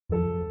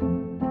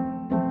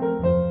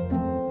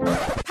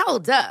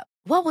Hold up.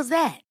 What was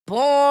that?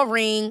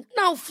 Boring.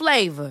 No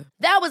flavor.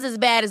 That was as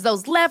bad as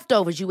those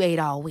leftovers you ate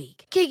all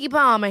week. Keke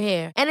Palmer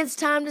here, and it's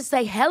time to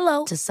say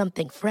hello to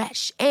something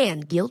fresh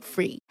and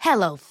guilt-free.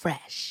 Hello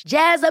Fresh.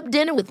 Jazz up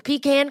dinner with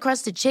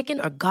pecan-crusted chicken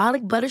or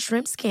garlic butter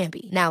shrimp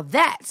scampi. Now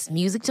that's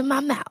music to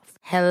my mouth.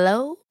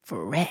 Hello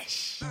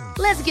Fresh.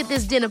 Let's get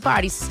this dinner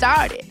party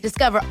started.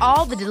 Discover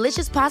all the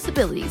delicious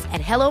possibilities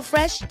at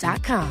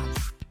hellofresh.com.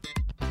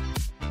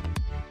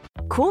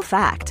 Cool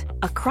fact,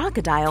 a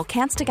crocodile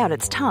can't stick out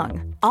its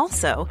tongue.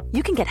 Also,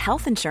 you can get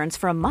health insurance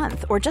for a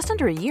month or just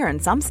under a year in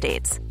some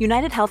states.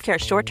 United Healthcare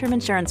short-term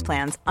insurance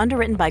plans,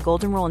 underwritten by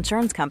Golden Rule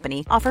Insurance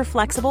Company, offer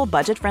flexible,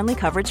 budget-friendly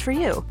coverage for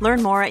you.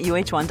 Learn more at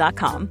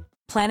uh1.com.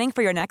 Planning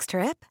for your next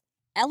trip?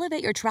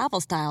 Elevate your travel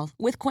style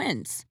with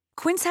Quince.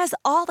 Quince has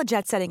all the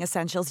jet-setting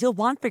essentials you'll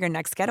want for your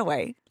next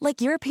getaway,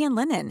 like European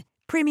linen,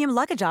 premium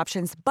luggage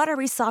options,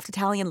 buttery soft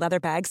Italian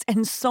leather bags,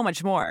 and so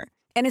much more.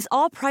 And is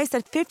all priced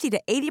at 50 to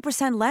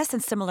 80% less than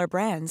similar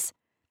brands.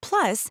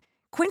 Plus,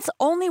 Quince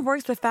only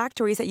works with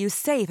factories that use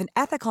safe and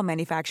ethical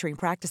manufacturing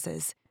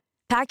practices.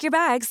 Pack your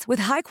bags with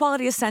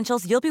high-quality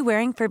essentials you'll be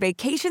wearing for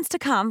vacations to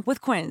come with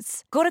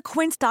Quince. Go to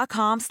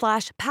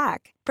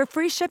quince.com/pack for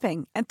free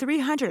shipping and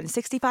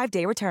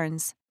 365-day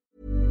returns.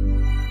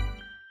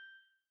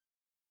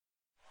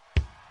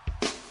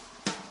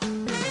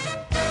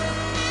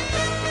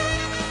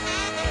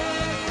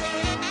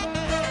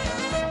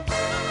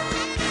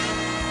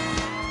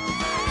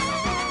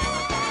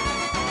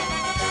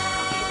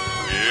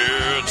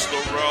 It's the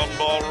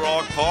Roundball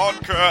Rock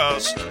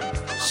Podcast,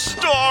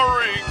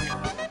 starring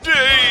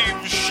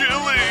Dave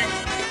Schilling,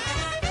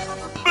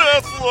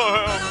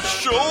 Bethlehem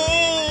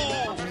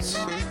Scholes,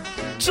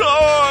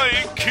 Ty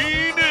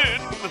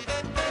Keenan,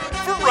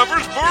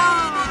 Forever's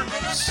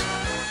Burns,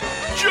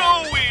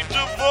 Joey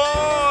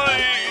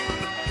Devine,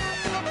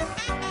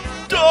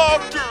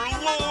 Dr.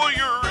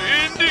 Lawyer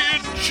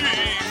Indian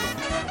Chief,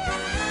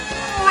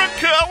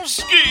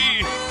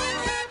 Rakowski,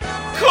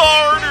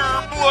 Carter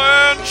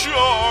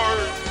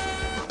Blanchard,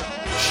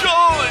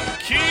 Sean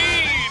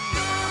Keane,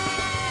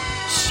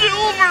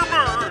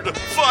 Silverbird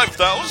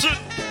 5000,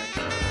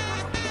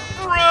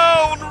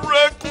 Brown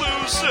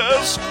Recluse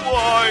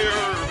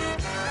Esquire,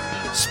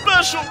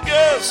 special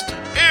guest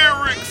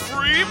Eric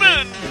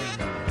Freeman,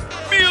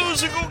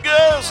 musical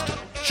guest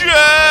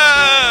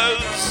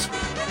Jazz,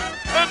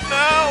 and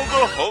now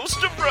the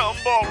host of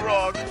Roundball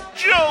Rock,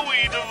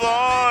 Joey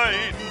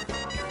Devine.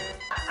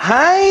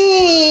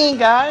 Hi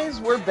guys,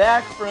 we're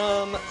back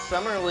from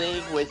Summer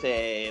League with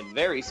a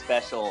very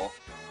special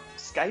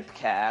Skype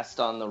cast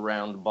on the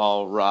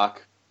Roundball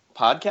Rock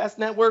Podcast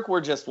Network. We're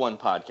just one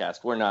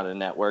podcast, we're not a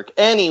network.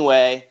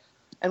 Anyway,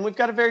 and we've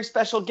got a very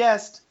special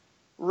guest,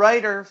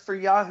 writer for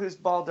Yahoo's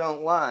Ball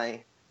Don't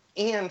Lie,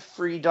 and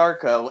Free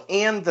Darko,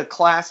 and the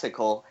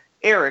classical,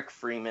 Eric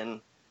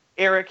Freeman.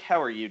 Eric,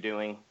 how are you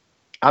doing?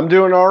 I'm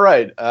doing all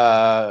right.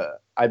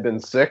 I've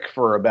been sick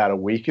for about a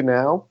week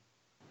now.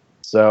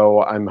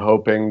 So I'm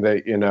hoping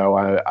that,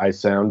 I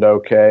sound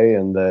okay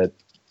and that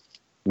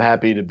I'm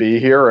happy to be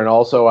here. And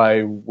also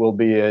I will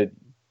be at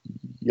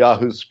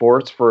Yahoo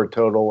Sports for a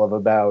total of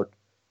about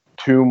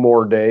 2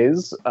 more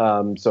days.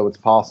 So it's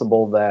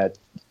possible that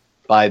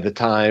by the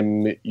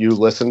time you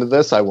listen to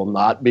this, I will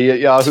not be at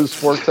Yahoo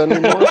Sports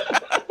anymore.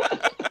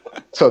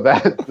 So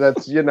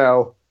that's,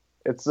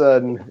 it's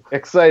an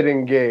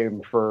exciting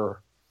game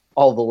for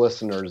all the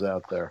listeners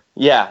out there.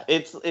 Yeah,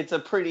 it's a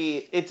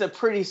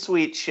pretty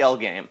sweet shell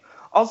game.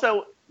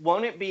 Also,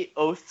 won't it be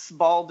Oath's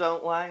Ball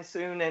Don't Lie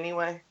soon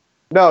anyway?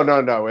 No.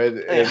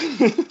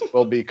 It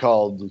will be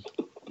called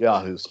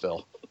Yahoo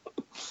still.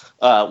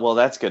 Well,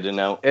 that's good to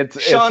know.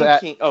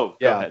 King. Oh,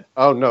 yeah. Go ahead.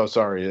 Oh, no,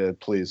 sorry.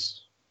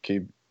 Please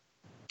keep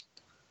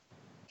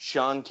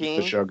Sean King.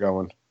 The show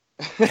going.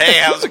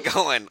 Hey, how's it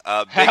going?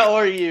 How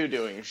are you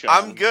doing, Sean?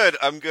 I'm good.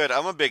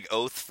 I'm a big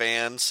Oath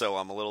fan, so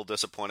I'm a little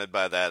disappointed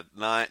by that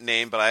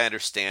name, but I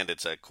understand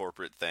it's a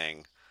corporate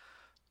thing.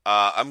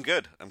 I'm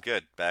good.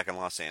 Back in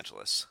Los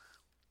Angeles.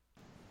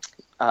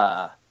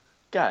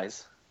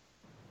 Guys,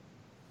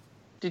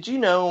 did you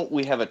know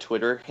we have a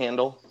Twitter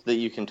handle that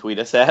you can tweet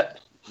us at?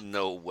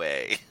 No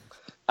way.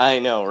 I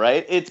know,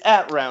 right? It's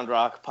at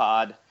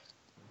RoundRockPod.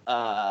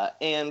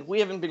 And we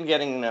haven't been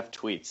getting enough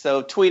tweets,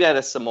 so tweet at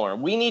us some more.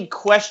 We need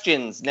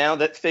questions now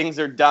that things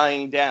are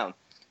dying down.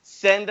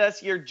 Send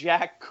us your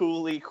Jack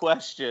Cooley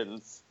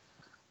questions.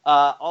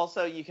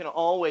 Also, you can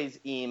always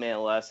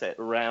email us at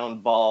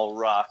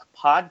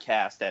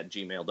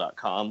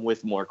roundballrockpodcast@gmail.com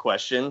with more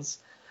questions.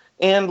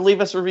 And leave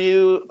us a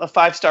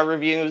 5-star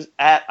reviews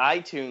at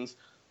iTunes.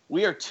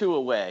 We are 2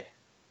 away.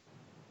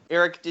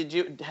 Eric,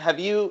 do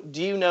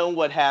you know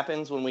what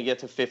happens when we get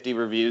to 50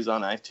 reviews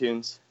on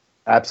iTunes?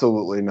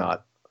 Absolutely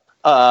not.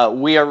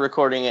 We are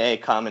recording a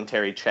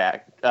commentary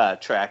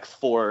track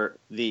for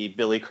the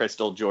Billy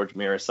Crystal, George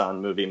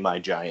Mirasan movie, My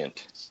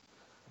Giant.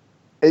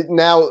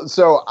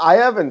 So I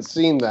haven't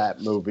seen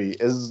that movie.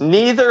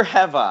 Neither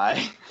have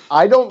I.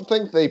 I don't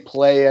think they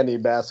play any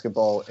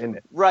basketball in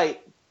it. Right.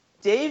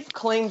 Dave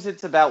claims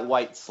it's about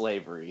white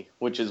slavery,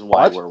 which is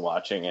why we're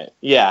watching it.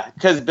 Yeah,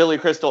 because Billy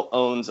Crystal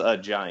owns a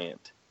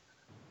giant.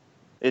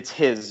 It's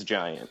his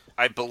giant.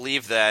 I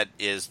believe that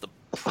is the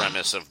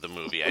premise of the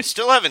movie. I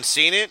still haven't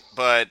seen it,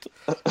 but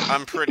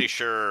I'm pretty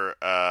sure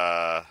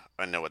I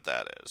know what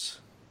that is.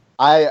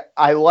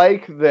 I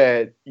like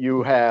that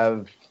you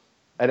have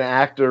an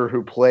actor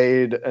who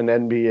played an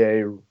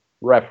NBA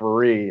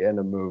referee in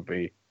a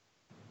movie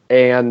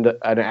and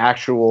an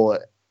actual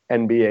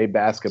NBA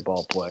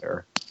basketball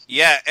player.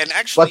 Yeah, and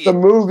actually... But the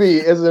movie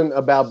isn't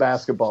about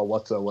basketball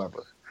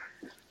whatsoever.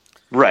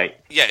 Right.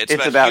 Yeah, it's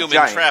about human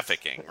giants.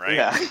 Trafficking, right?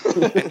 Yeah.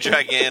 And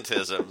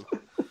gigantism.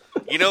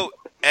 You know,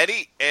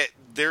 Eddie,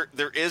 there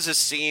is a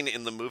scene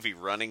in the movie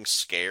Running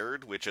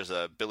Scared, which is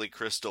a Billy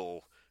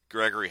Crystal,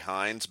 Gregory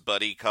Hines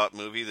buddy cop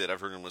movie that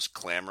everyone was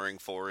clamoring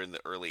for in the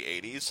early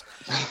 80s.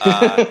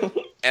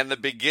 And the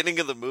beginning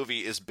of the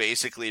movie is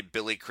basically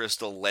Billy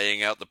Crystal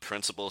laying out the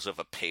principles of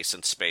a pace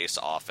and space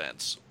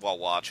offense while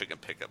watching a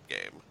pickup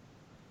game.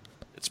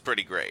 It's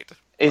pretty great.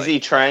 Is he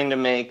trying to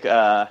make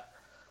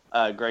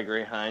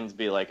Gregory Hines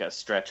be like a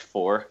stretch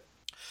four?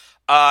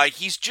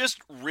 He's just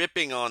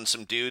ripping on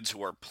some dudes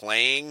who are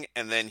playing,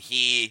 and then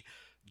he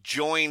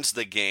joins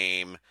the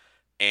game,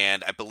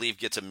 and I believe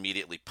gets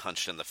immediately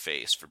punched in the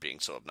face for being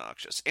so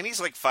obnoxious. And he's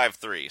like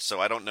 5'3",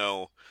 so I don't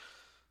know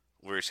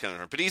where he's coming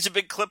from. But he's a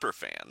big Clipper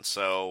fan,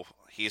 so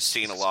he's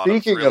seen a lot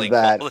of really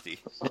quality.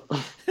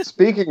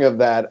 Speaking of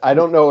that, I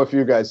don't know if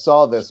you guys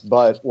saw this,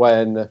 but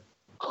when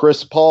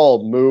Chris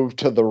Paul moved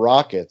to the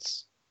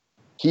Rockets,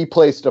 he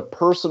placed a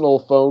personal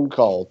phone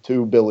call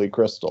to Billy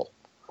Crystal.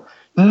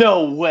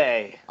 No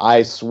way.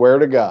 I swear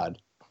to God.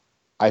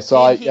 I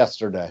saw it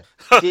yesterday.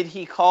 Did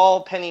he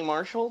call Penny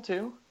Marshall,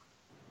 too?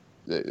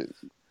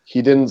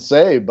 He didn't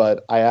say,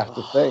 but I have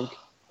to think.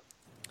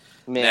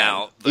 Man.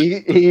 Now,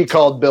 he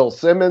called Bill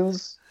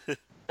Simmons.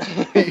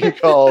 He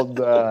called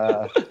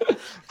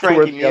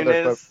Frankie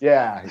Muniz.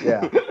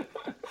 Yeah.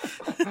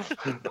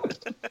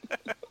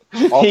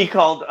 He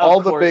called,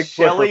 of course,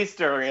 Shelley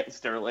Clippers.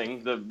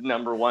 Sterling, the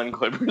 #1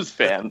 Clippers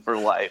fan for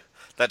life.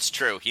 That's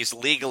true. He's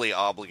legally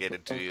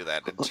obligated to do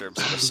that in terms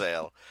of the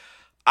sale.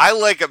 I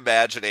like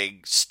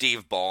imagining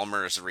Steve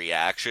Ballmer's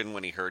reaction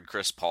when he heard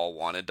Chris Paul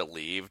wanted to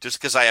leave, just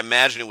because I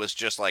imagine it was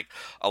just like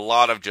a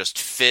lot of just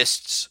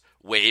fists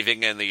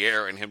waving in the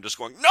air and him just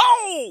going,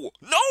 no!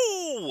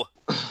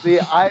 See,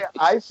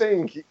 I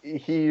think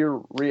he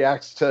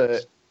reacts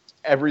to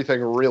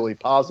everything really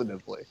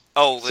positively.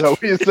 Oh, so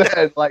he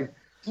said, like,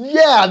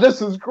 yeah,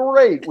 this is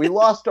great. We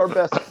lost our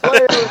best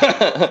player.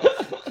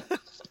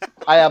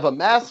 I have a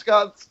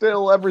mascot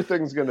still.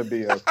 Everything's going to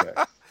be okay.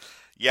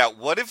 Yeah,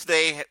 what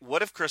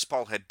if Chris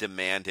Paul had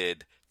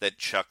demanded that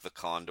Chuck the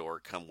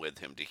Condor come with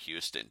him to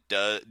Houston?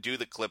 Do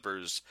the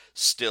Clippers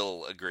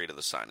still agree to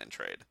the sign and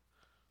trade?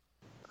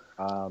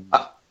 I'm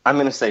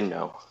going to say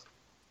no.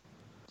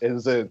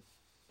 Is it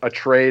a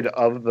trade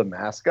of the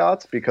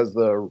mascots? Because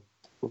the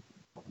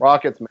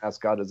Rockets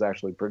mascot is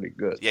actually pretty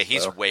good. Yeah,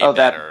 he's way better.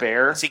 That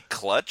bear? Is he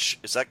Clutch?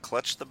 Is that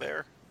Clutch the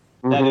bear?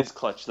 That is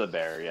Clutch the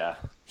bear, yeah.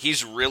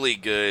 He's really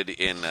good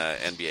in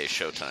NBA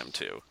Showtime,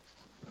 too.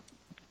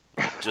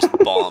 Just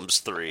bombs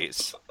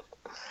threes.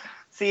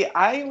 See,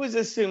 I was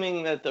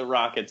assuming that the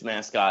Rockets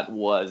mascot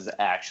was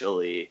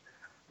actually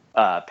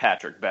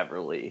Patrick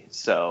Beverly,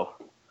 so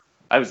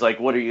I was like,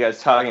 what are you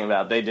guys talking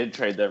about? They did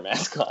trade their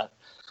mascot.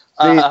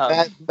 See,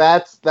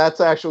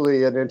 that's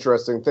actually an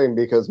interesting thing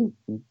because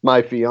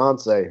my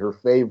fiance, her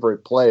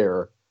favorite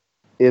player,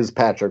 is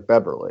Patrick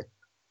Beverly.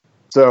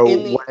 So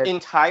in the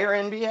entire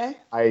NBA?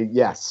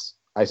 Yes,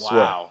 I swear.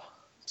 Wow.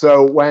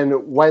 So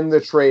when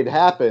the trade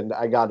happened,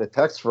 I got a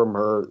text from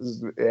her,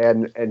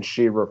 and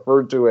she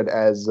referred to it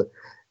as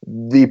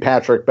the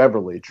Patrick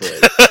Beverly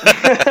trade.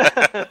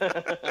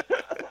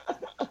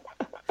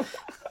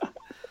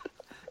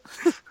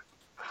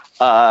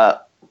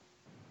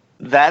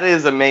 That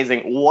is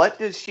amazing. Why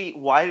does she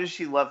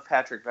love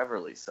Patrick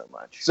Beverly so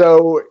much?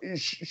 So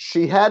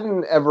she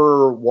hadn't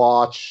ever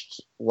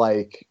watched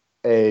like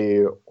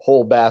a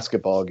whole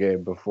basketball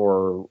game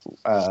before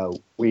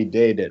we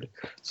dated.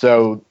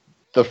 So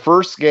the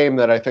first game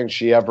that I think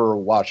she ever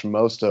watched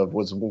most of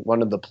was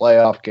one of the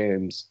playoff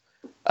games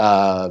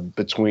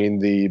between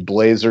the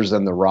Blazers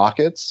and the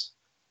Rockets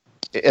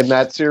in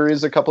that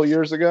series a couple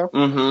years ago.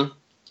 Mm-hmm.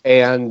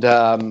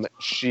 And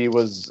she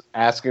was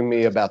asking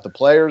me about the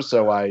players,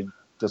 so I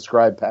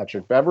described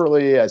Patrick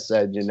Beverly. I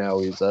said,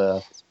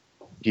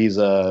 he's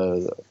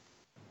a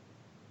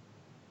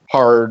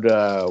hard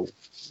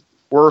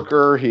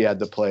worker. He had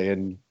to play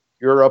in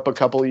Europe a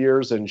couple of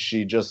years, and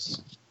she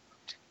just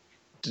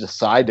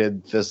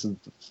decided this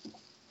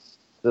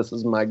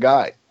is my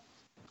guy.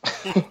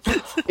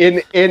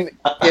 In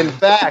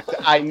fact,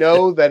 I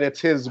know that it's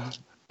his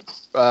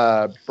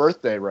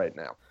birthday right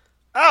now.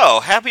 Oh,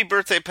 happy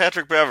birthday,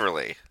 Patrick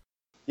Beverly.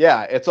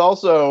 Yeah, it's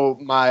also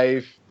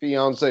my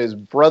fiance's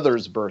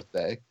brother's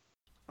birthday,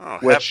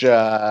 which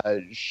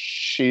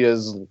she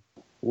is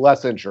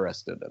less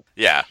interested in.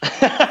 Yeah.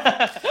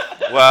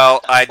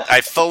 Well,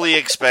 I fully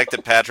expect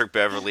that Patrick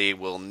Beverly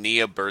will knee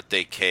a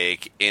birthday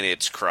cake in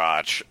its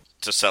crotch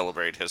to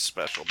celebrate his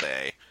special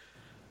day.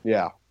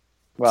 Yeah.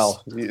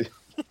 Well,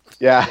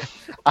 yeah.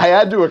 I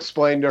had to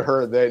explain to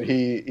her that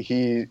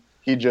he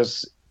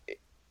just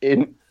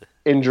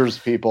injures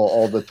people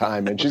all the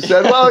time, and she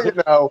said,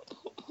 "Well,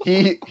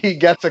 he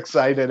gets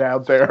excited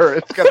out there.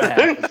 It's gonna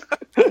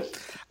happen."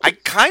 I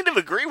kind of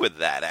agree with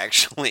that,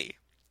 actually.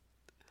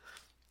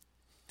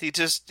 He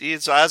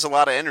has a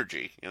lot of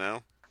energy,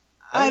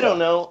 I don't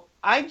know.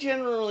 I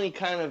generally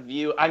kind of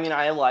view... I mean,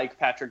 I like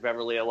Patrick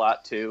Beverley a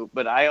lot, too,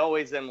 but I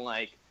always am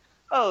like,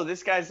 oh,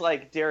 this guy's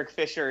like Derek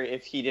Fisher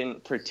if he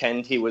didn't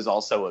pretend he was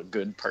also a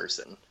good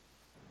person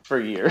for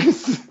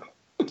years.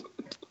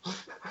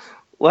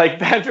 Like,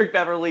 Patrick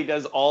Beverley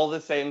does all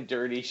the same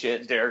dirty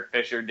shit Derek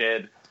Fisher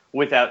did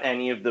without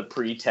any of the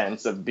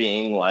pretense of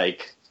being,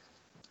 like,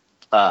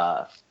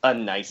 a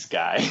nice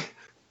guy.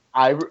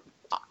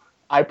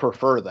 I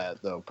prefer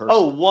that, though,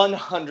 personally. Oh,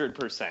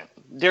 100%.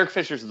 Derek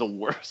Fisher's the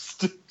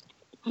worst.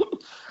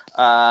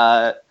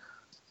 All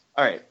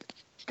right.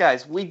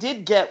 Guys, we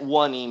did get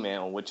one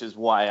email, which is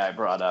why I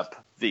brought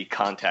up the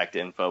contact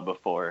info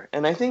before,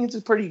 and I think it's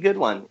a pretty good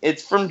one.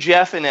 It's from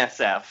Jeff in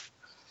SF,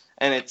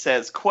 and it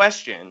says,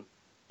 question,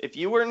 if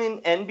you were in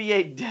an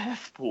NBA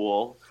death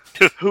pool,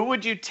 who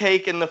would you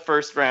take in the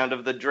first round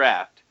of the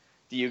draft?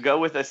 Do you go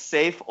with a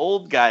safe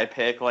old guy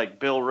pick like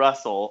Bill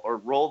Russell, or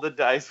roll the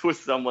dice with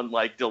someone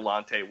like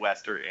Delonte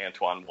West or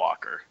Antoine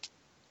Walker?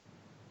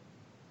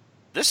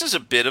 This is a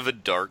bit of a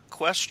dark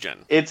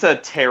question. It's a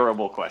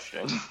terrible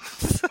question.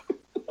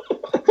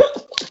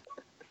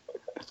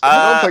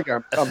 I don't think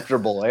I'm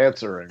comfortable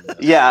answering this.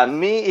 Yeah,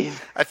 me.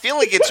 I feel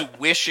like it's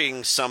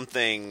wishing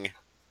something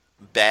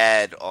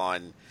bad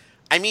on...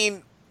 I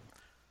mean,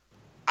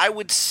 I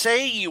would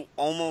say you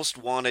almost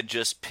want to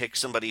just pick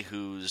somebody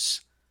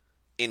who's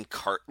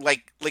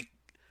like,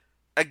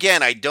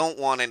 again, I don't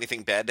want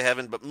anything bad to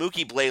happen, but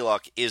Mookie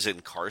Blaylock is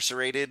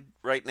incarcerated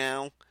right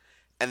now,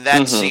 and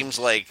that seems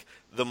like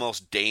the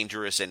most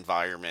dangerous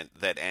environment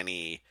that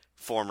any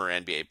former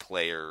NBA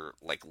player,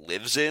 like,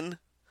 lives in.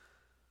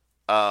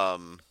 I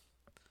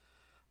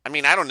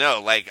mean, I don't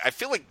know. Like, I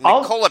feel like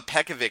Nikola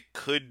Pekovic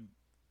could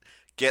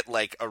get,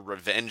 like, a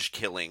revenge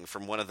killing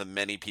from one of the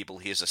many people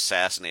he's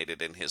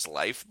assassinated in his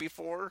life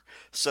before.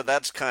 So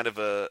that's kind of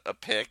a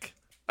pick.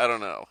 I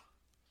don't know.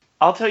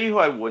 I'll tell you who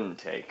I wouldn't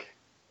take.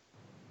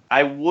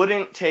 I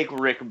wouldn't take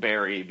Rick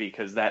Barry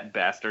because that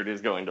bastard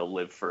is going to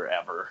live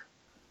forever.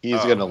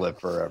 He's going to live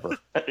forever.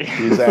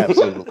 He's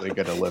absolutely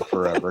going to live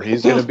forever.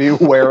 He's going to be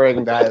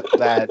wearing that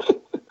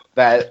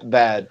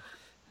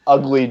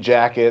ugly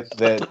jacket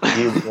that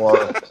he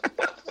wore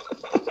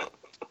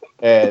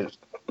at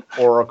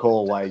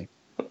Oracle. Like,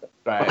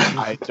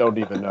 I don't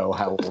even know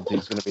how old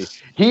he's going to be.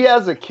 He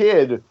has a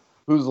kid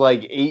who's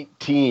like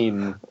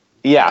 18.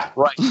 Yeah,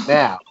 right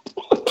now.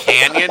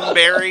 Canyon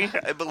Barry,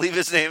 I believe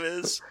his name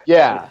is.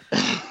 Yeah.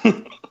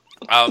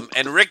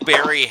 And Rick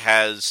Barry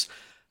has...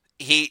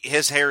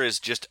 His hair is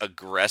just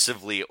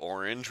aggressively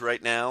orange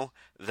right now.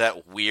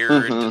 That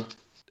weird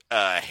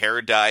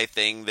hair dye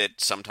thing that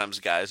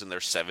sometimes guys in their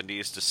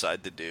 70s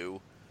decide to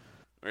do.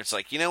 Where it's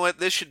like, you know what?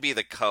 This should be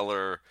the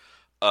color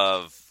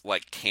of,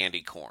 like,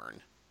 candy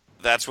corn.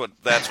 That's what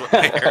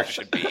my hair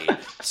should be.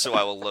 So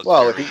I will look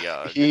very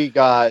young. He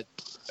got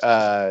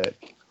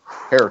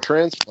hair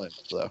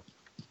transplants, though.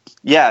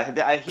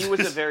 Yeah, he was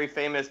a very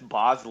famous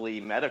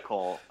Bosley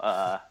medical...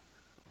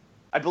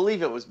 I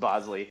believe it was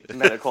Bosley, the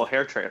medical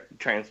hair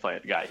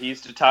transplant guy. He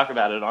used to talk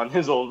about it on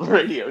his old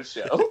radio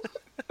show.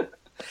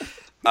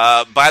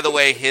 By the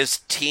way, his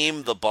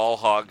team, the Ball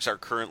Hogs, are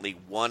currently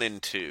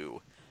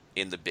 1-2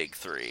 in the Big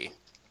Three.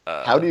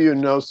 How do you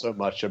know so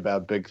much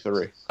about Big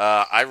Three?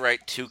 I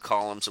write 2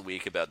 columns a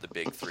week about the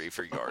Big Three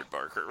for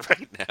Yardbarker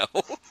right now.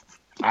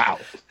 Wow.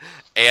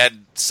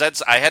 And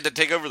since I had to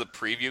take over the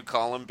preview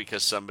column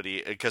because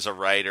a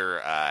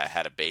writer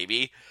had a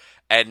baby,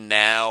 and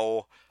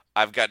now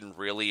I've gotten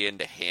really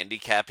into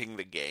handicapping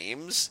the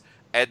games,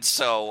 and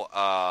so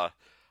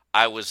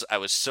I was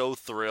so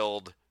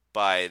thrilled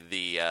by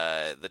the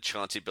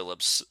Chauncey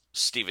Billups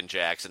Steven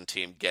Jackson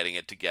team getting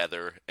it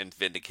together and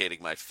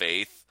vindicating my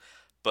faith.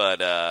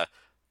 But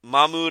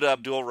Mahmoud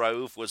Abdul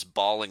Rauf was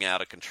balling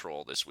out of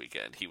control this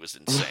weekend. He was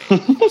insane.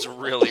 He was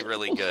really,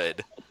 really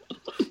good.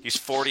 He's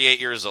 48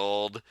 years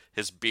old.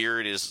 His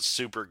beard is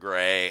super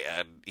gray,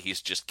 and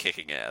he's just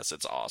kicking ass.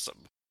 It's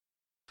awesome.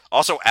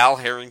 Also, Al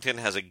Harrington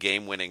has a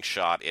game-winning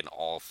shot in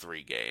all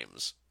 3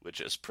 games, which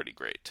is pretty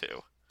great,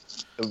 too.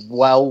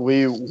 Well,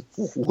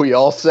 we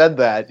all said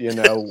that,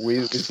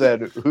 We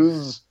said,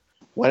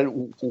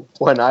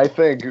 when I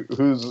think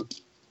who's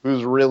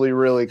really,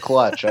 really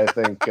clutch, I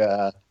think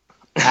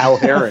Al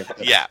Harrington.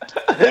 Yeah.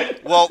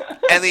 Well,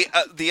 and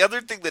the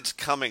other thing that's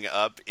coming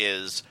up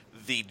is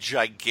the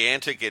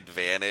gigantic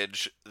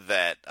advantage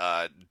that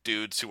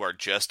dudes who are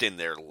just in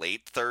their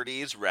late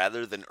 30s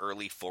rather than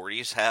early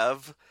 40s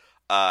have.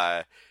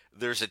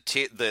 There's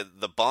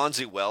the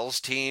Bonzi Wells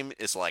team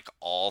is like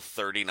all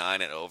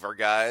 39 and over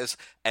guys,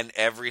 and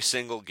every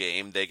single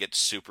game they get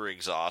super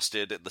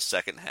exhausted in the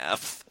second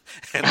half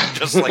and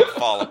just like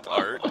fall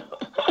apart.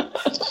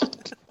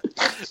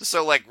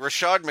 So, like,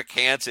 Rashad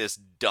McCants is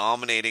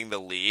dominating the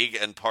league,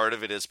 and part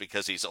of it is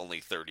because he's only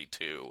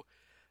 32.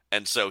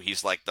 And so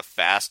he's, like, the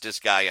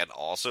fastest guy and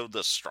also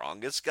the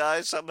strongest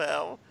guy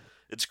somehow.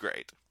 It's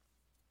great.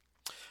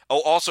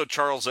 Oh, also,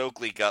 Charles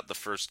Oakley got the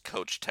first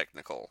coach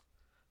technical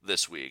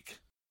this week.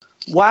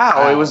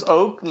 Wow, it was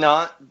Oak,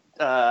 not...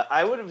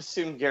 I would have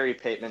assumed Gary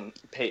Payton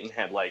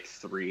had, like,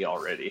 3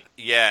 already.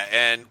 Yeah,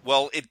 and,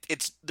 well,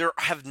 it's there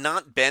have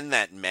not been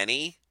that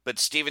many, but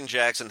Steven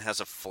Jackson has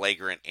a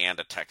flagrant and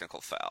a technical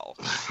foul.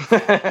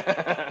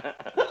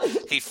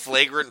 He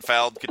flagrant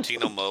fouled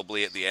Cuttino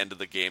Mobley at the end of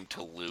the game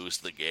to lose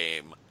the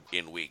game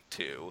in week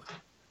 2.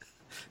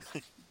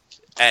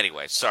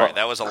 Anyway, sorry,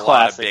 that was a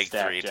lot of big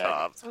 3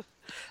 talk.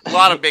 A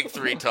lot of big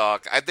 3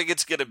 talk. I think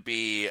it's going to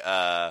be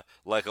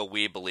like a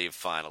We Believe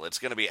final. It's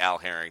going to be Al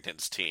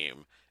Harrington's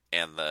team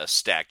and the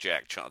Stack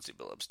Jack Chauncey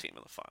Billups team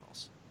in the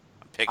finals.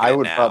 I'm picking I it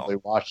would now. probably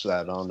watch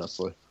that,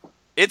 honestly.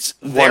 It's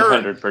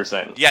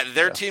 100%. Yeah,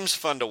 their team's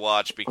fun to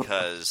watch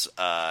because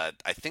I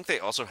think they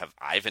also have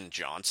Ivan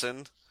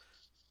Johnson,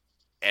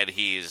 and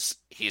he's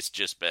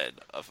just been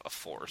a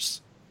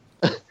force.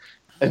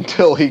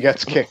 Until he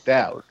gets kicked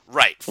out.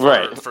 Right,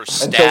 for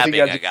stabbing Until he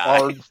gets a guy.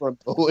 barred from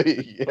the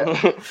league.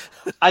 Yeah.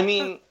 I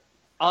mean,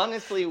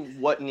 honestly,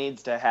 what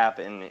needs to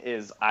happen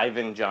is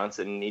Ivan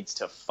Johnson needs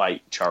to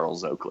fight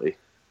Charles Oakley.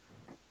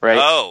 Right?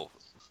 Oh.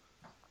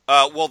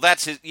 Well,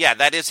 that's his. Yeah,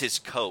 that is his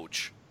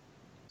coach.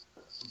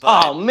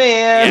 But, oh,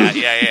 man!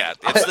 Yeah.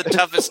 It's the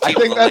toughest team I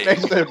think in the that league.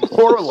 makes it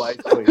more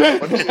likely.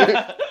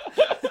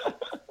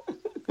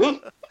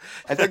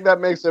 I think that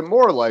makes it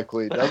more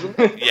likely, doesn't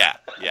it? Yeah.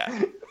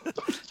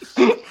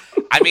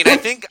 I mean, I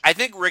think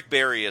Rick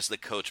Barry is the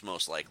coach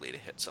most likely to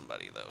hit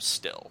somebody, though,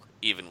 still,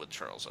 even with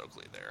Charles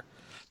Oakley there.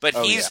 But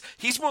he's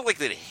more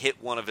likely to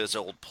hit one of his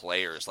old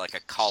players, like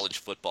a college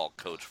football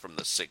coach from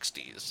the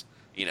 60s.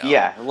 You know?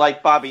 Yeah,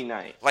 like Bobby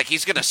Knight. Like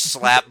he's going to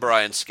slap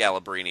Brian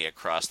Scalabrine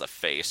across the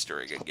face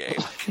during a game,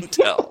 I can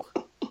tell.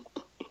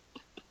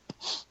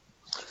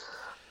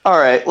 All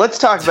right, let's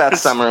talk about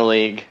Summer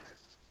League.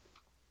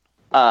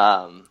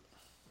 Sean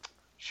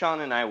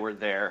and I were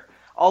there.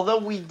 Although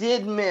we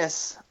did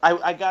miss,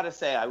 I gotta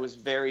say, I was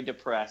very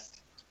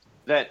depressed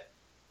that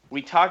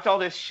we talked all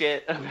this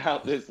shit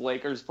about this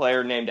Lakers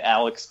player named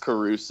Alex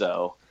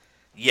Caruso.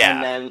 Yeah.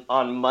 And then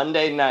on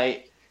Monday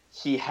night,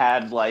 he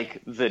had,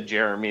 like, the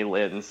Jeremy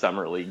Lin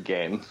Summer League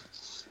game.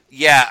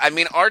 Yeah, I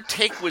mean, our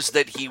take was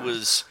that he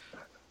was...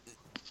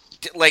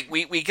 Like,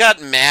 we got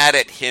mad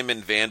at him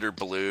and Vander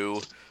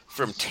Blue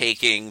from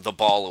taking the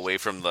ball away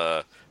from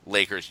the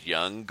Lakers'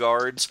 young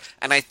guards,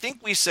 and I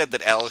think we said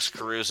that Alex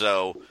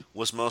Caruso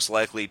was most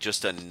likely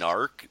just a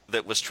narc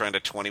that was trying to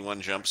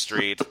 21 Jump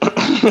Street,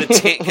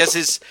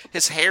 because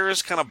his hair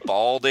is kind of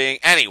balding.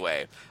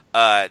 Anyway,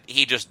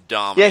 he just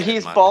dominated. Yeah,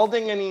 he's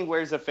balding and he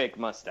wears a fake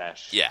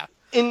mustache. Yeah.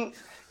 In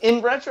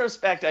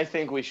retrospect, I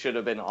think we should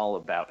have been all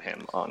about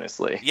him,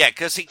 honestly. Yeah,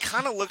 because he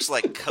kind of looks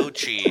like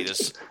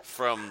Cochise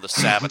from the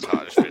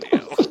Sabotage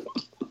video.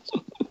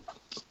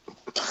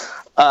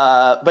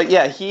 But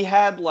yeah, he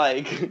had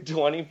like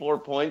 24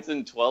 points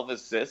and 12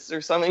 assists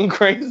or something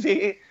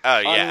crazy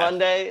on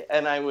Monday,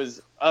 and I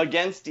was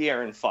against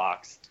De'Aaron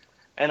Fox,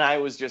 and I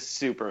was just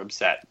super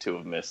upset to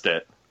have missed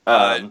it.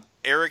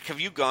 Eric, have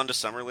you gone to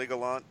Summer League a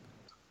lot?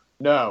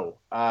 No.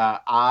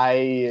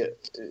 I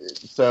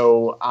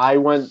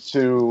went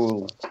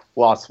to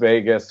Las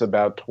Vegas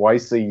about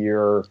twice a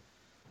year,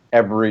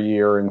 every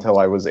year until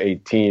I was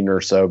 18 or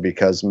so,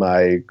 because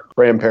my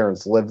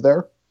grandparents lived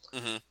there.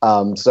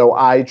 Mm-hmm. So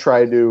I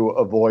try to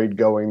avoid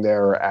going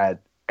there at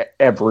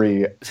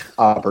every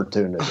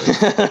opportunity.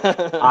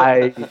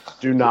 I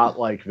do not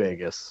like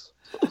Vegas.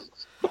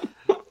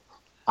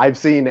 I've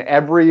seen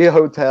every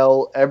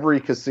hotel,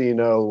 every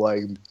casino,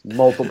 like,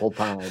 multiple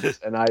times,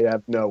 and I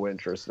have no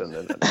interest in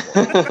it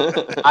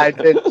anymore. I've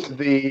been to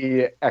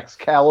the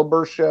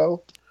Excalibur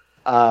show.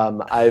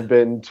 I've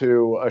been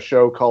to a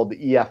show called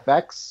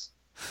EFX.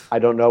 I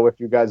don't know if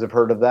you guys have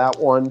heard of that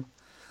one.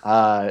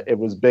 It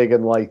was big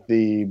in, like,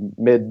 the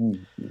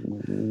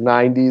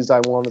mid-90s, I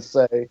want to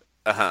say.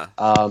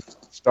 Uh-huh.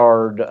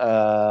 Starred,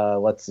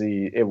 let's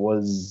see, it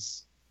was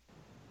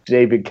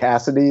David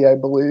Cassidy, I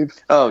believe.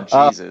 Oh,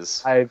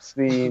 Jesus. I've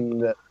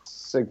seen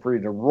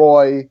Siegfried and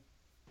Roy.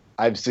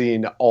 I've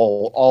seen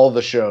all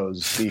the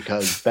shows,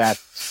 because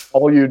that's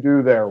all you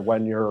do there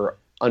when you're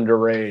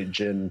underage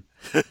and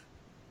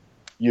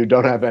you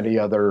don't have any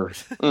other,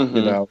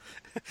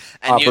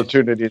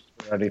 opportunities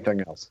for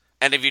anything else.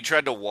 And if you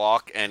tried to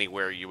walk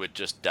anywhere, you would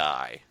just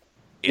die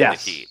in the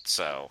heat.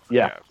 So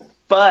yeah.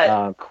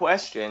 But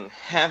question: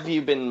 have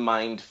you been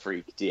mind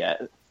freaked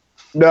yet?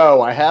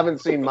 No, I haven't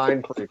seen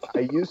Mind Freak.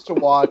 I used to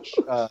watch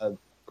the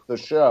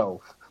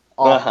show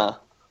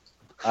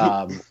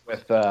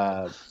with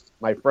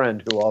my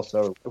friend who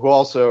also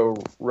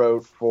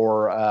wrote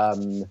for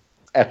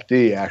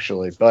FD,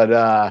 actually.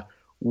 But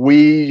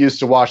we used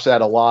to watch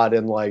that a lot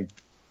in, like,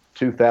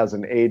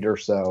 2008 or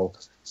so.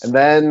 And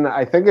then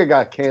I think it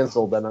got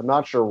canceled, and I'm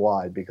not sure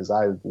why, because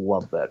I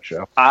loved that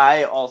show.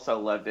 I also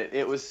loved it.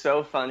 It was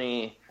so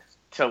funny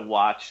to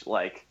watch,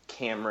 like,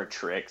 camera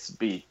tricks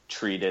be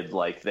treated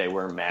like they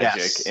were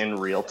magic Yes. in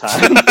real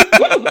time.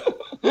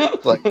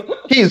 Like,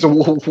 he's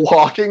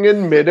walking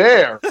in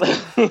midair.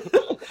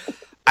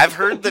 I've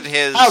heard that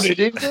How did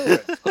he do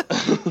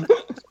it?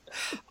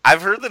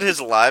 I've heard that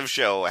his live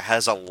show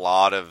has a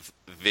lot of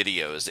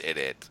videos in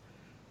it,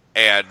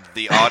 and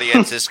the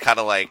audience is kind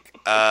of like,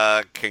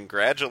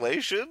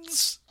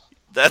 congratulations?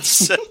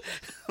 That's,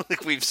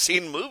 like, we've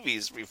seen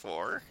movies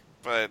before,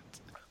 but,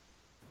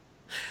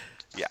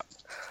 yeah.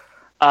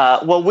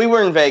 Well, we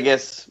were in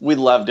Vegas. We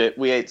loved it.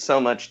 We ate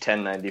so much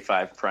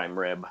 $10.95 prime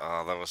rib.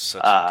 Oh, that was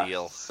such a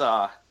deal.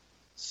 Saw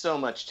so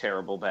much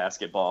terrible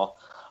basketball.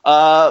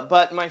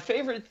 But my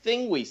favorite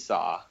thing we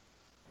saw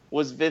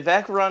was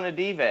Vivek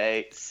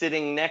Ranadive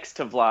sitting next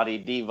to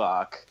Vlade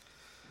Divac,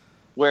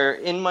 where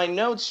in my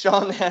notes,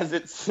 Sean has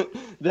it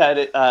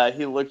that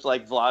he looked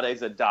like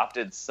Vlade's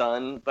adopted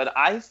son, but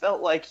I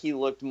felt like he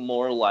looked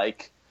more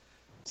like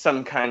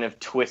some kind of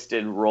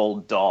twisted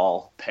rolled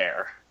doll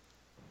pair.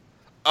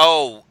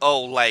 Oh,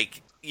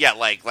 like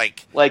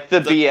Like the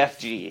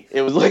BFG.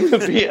 It was like the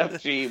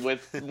BFG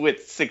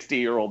with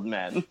 60-year-old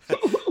men.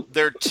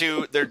 they're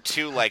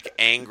two like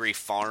angry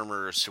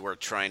farmers who are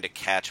trying to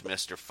catch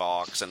Mr.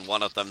 Fox, and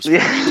one of them's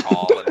very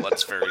tall and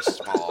one's very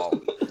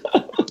small.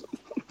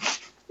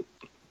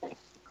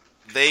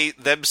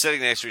 Them sitting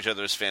next to each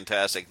other is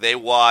fantastic.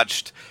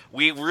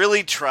 We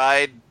really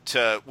tried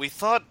to. We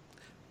thought,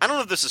 I don't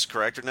know if this is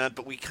correct or not,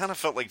 but we kind of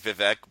felt like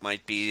Vivek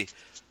might be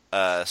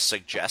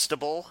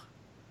suggestible.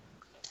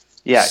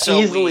 Yeah, So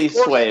easily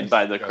swayed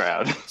by the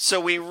crowd. So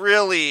we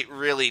really,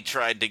 really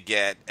tried to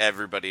get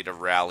everybody to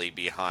rally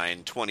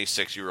behind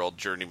 26-year-old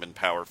journeyman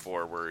power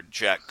forward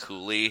Jack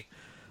Cooley.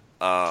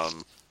 I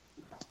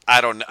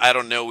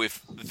don't know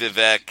if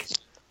Vivek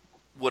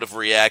would have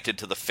reacted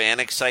to the fan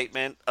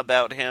excitement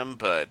about him,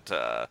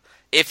 but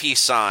if he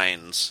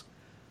signs,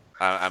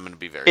 I'm going to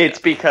be very It's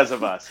happy. because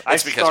of us. I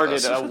because of started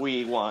us. a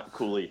 "We Want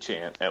Cooley"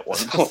 chant at one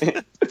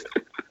point.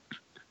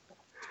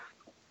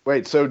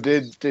 Wait, so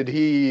did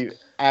he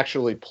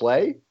actually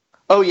play?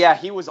 Oh yeah,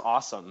 he was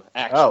awesome.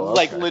 Actually, Oh, okay.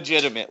 like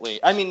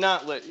legitimately. I mean,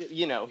 not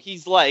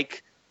he's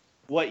like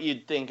what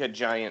you'd think a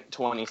giant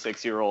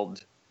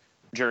 26-year-old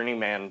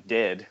journeyman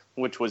did,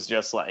 which was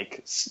just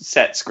like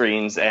set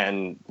screens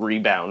and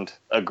rebound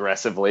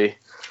aggressively.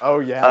 Oh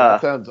yeah,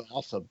 that sounds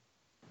awesome.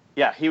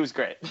 Yeah, he was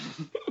great.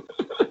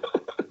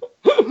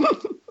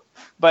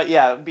 But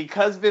yeah,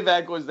 because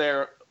Vivek was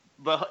there,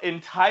 the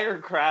entire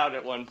crowd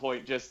at one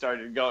point just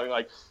started going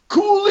like,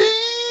 "Cooley!"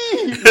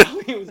 while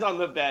he was on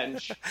the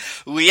bench.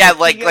 Well, yeah,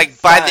 like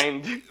by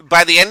Signed.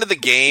 the end of the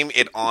game,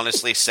 it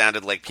honestly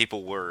sounded like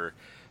people were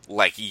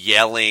like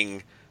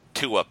yelling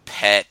to a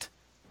pet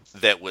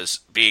that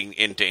was being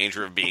in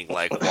danger of being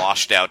like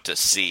washed out to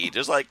sea,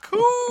 just like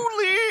Cooley.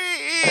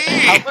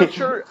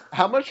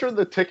 How much are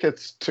the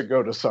tickets to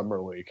go to Summer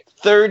League?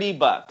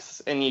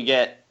 $30, and you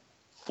get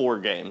 4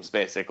 games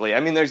basically.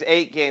 I mean, there's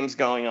 8 games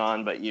going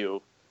on, but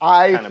you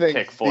I kind of think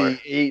pick 4.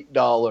 the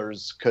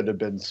 $8 could have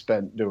been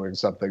spent doing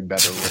something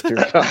better with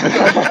your time.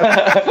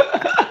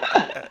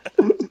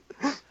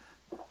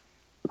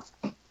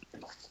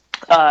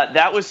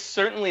 That was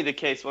certainly the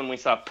case when we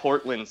saw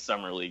Portland's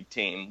Summer League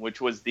team, which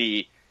was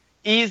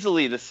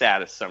easily the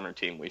saddest summer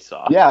team we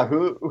saw. Yeah,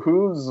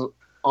 who's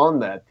on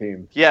that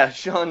team? Yeah,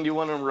 Sean, do you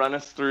want to run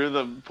us through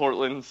the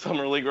Portland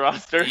Summer League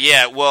roster?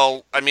 Yeah,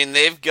 well, I mean,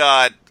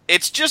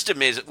 it's just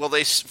amazing. Well,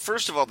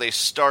 first of all, they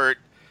start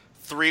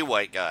 3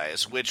 white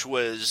guys, which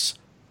was,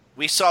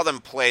 we saw them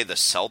play the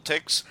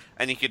Celtics,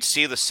 and you could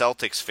see the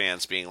Celtics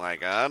fans being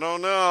like, I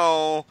don't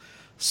know,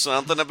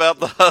 something about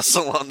the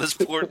hustle on this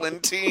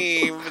Portland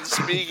team is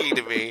speaking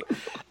to me.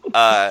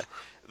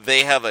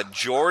 They have a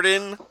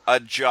Jordan, a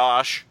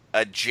Josh,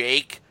 a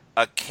Jake,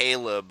 a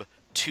Caleb,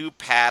 2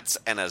 Pats,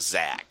 and a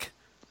Zach,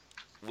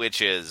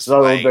 which is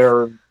So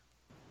they're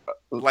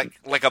like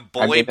a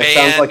boy I mean, band. it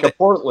sounds like a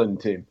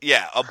Portland team.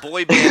 Yeah, a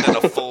boy band and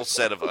a full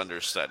set of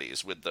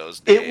understudies with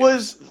those names. It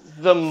was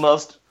the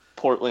most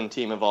Portland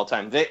team of all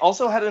time. They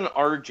also had an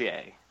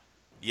RJ.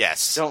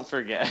 Yes. Don't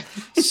forget.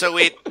 So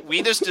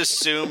we just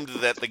assumed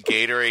that the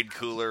Gatorade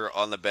cooler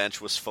on the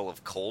bench was full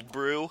of cold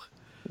brew.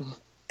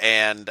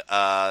 And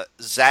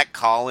Zach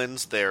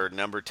Collins, their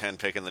number 10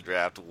 pick in the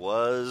draft,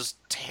 was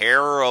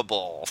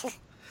terrible.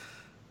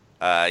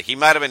 He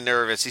might have been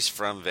nervous. He's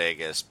from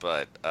Vegas,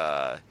 but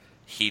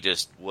he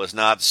just was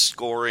not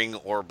scoring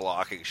or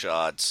blocking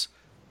shots.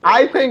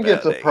 I think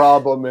it's a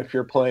problem if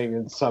you're playing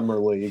in Summer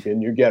League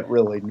and you get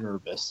really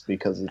nervous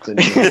because it's in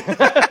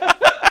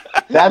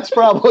That's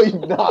probably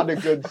not a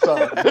good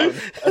sign.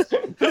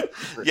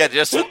 Yeah,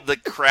 just the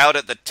crowd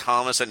at the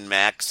Thomas and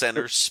Mack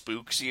Center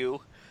spooks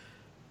you.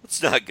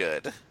 It's not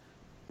good.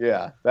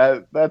 Yeah,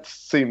 that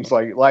seems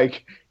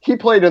like he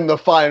played in the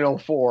Final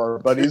Four,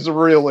 but he's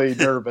really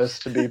nervous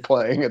to be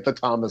playing at the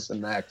Thomas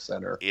and Mack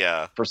Center.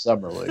 Yeah, for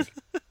Summer League.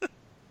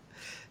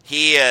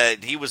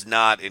 He was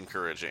not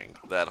encouraging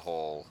that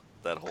whole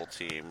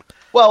team.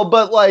 Well,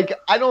 but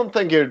I don't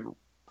think it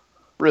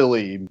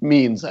really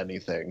means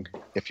anything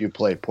if you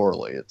play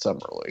poorly at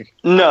Summer League.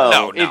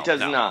 No, it does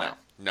not.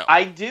 No.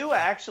 I do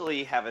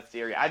actually have a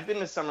theory. I've been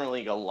to Summer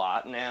League a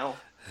lot now,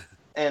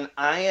 and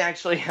I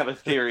actually have a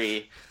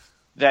theory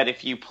that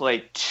if you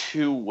play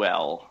too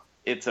well,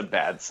 it's a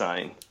bad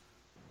sign.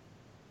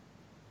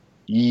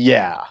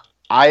 Yeah.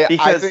 I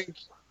think.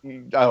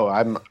 Oh,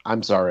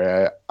 I'm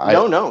sorry.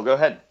 No, go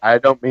ahead. I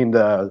don't mean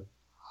to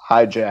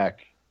hijack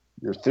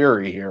your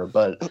theory here,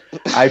 but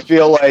I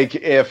feel like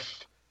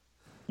if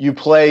you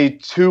play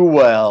too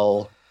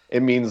well,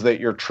 it means that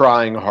you're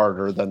trying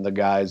harder than the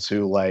guys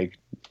who like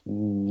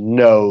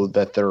know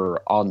that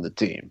they're on the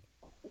team.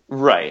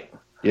 Right.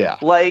 Yeah.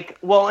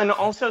 And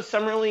also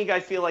Summer League, I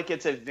feel like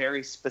it's a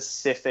very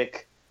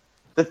specific.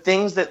 The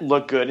things that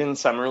look good in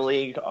Summer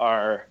League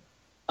are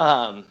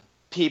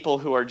people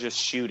who are just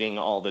shooting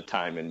all the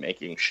time and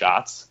making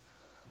shots.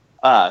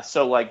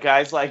 So like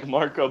guys like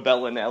Marco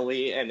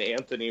Bellinelli and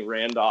Anthony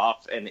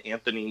Randolph and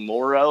Anthony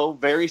Morrow,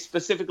 very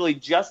specifically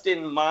just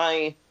in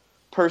my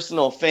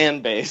personal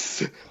fan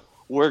base,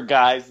 were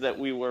guys that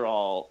we were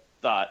all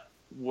thought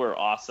were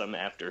awesome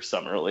after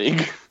Summer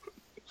League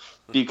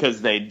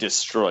because they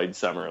destroyed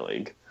Summer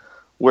League.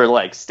 Where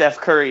like Steph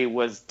Curry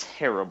was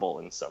terrible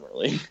in Summer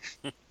League.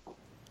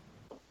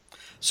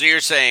 So you're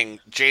saying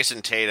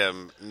Jason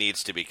Tatum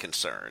needs to be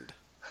concerned?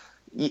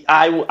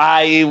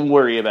 I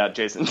worry about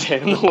Jason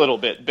Tatum a little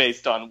bit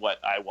based on what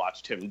I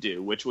watched him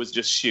do, which was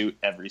just shoot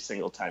every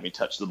single time he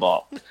touched the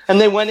ball. And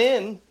they went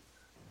in,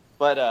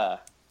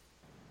 but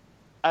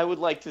I would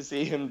like to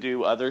see him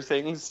do other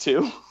things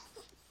too.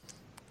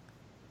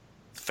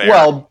 Fair.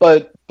 Well,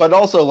 but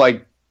also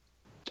like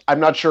I'm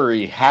not sure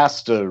he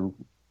has to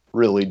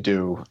really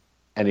do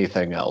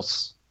anything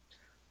else.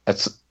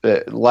 It's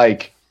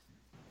like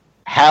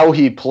how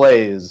he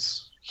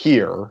plays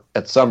here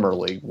at Summer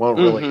League won't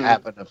really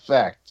have an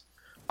effect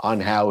on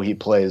how he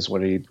plays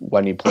when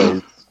he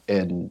plays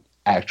in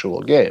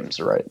actual games,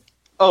 right?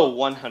 Oh,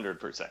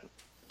 100%.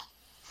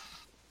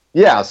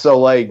 Yeah, so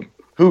like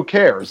who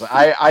cares?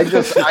 I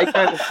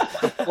kind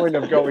of the point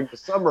of going to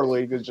Summer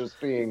League is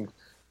just being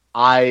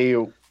I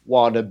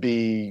want to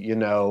be,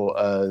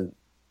 a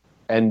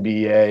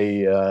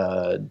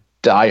NBA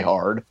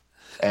diehard,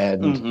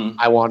 and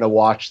I want to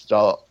watch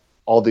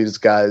all these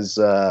guys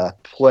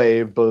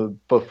play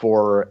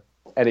before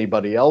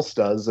anybody else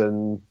does,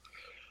 and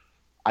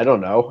I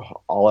don't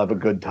know, I'll have a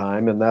good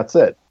time, and that's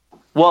it.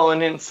 Well,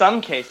 and in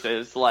some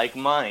cases, like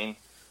mine,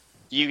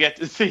 you get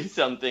to see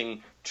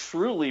something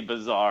truly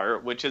bizarre,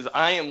 which is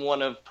I am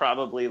one of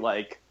probably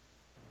like,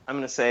 I'm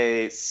going to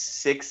say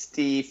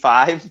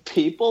 65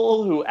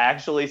 people who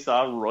actually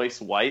saw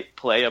Royce White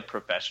play a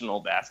professional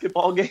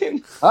basketball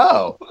game.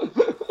 Oh.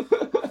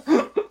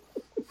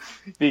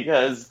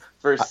 Because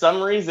for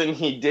some reason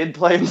he did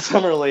play in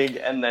Summer League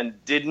and then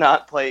did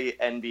not play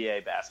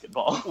NBA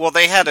basketball. Well,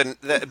 they had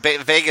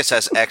Vegas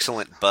has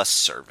excellent bus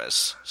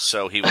service,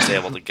 so he was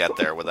able to get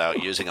there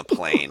without using a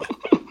plane.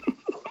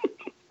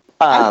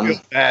 I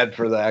feel bad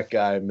for that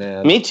guy,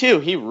 man. Me too.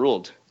 He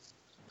ruled.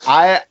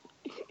 I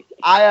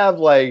have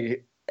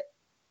like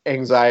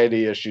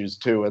anxiety issues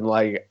too, and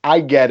like I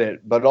get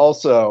it, but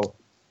also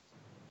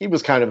he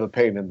was kind of a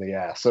pain in the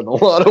ass in a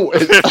lot of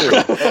ways too.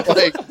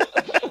 Like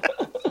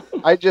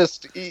I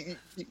just, you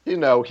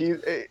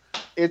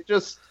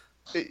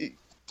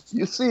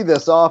see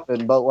this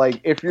often, but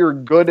like if you're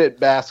good at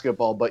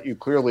basketball, but you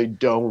clearly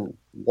don't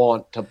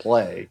want to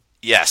play.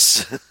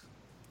 Yes.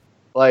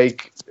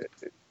 Like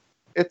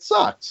it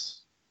sucks.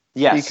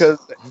 Yes. Because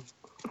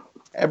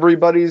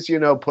everybody's,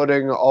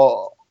 putting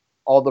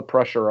all the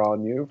pressure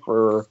on you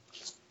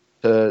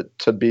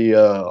to be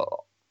a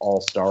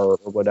all-star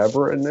or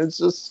whatever, and it's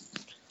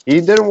just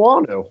he didn't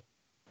want to.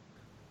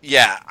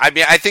 Yeah, I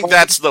mean, I think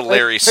that's the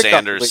Larry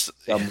Sanders.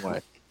 Some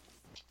way.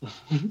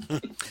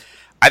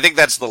 I think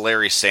that's the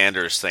Larry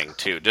Sanders thing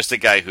too. Just a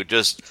guy who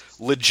just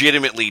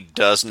legitimately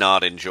does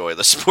not enjoy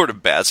the sport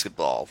of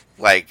basketball.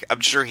 Like,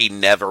 I'm sure he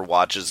never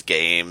watches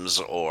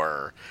games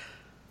or,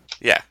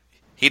 yeah,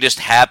 he just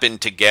happened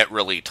to get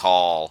really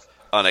tall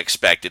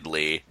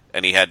unexpectedly,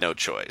 and he had no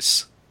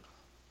choice.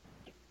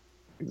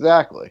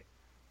 Exactly.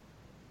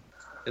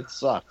 It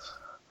sucks.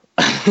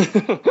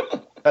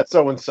 That's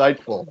so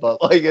insightful,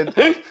 but like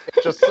it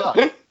just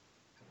sucks.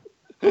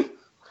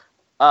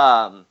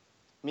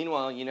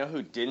 Meanwhile, you know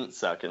who didn't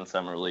suck in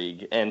Summer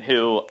League and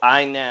who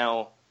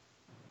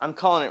I'm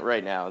calling it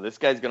right now. This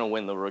guy's going to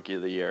win the Rookie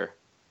of the Year.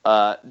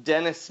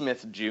 Dennis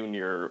Smith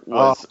Jr.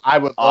 was I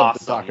would love to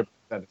awesome. talk about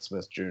Dennis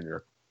Smith Jr.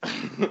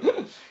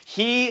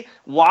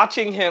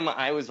 Watching him,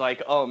 I was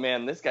like, oh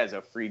man, this guy's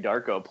a free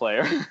Darko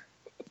player.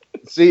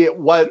 See,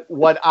 what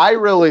I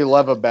really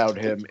love about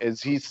him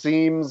is he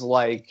seems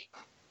like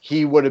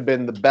he would have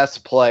been the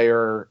best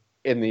player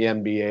in the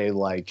NBA,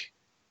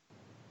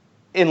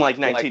 in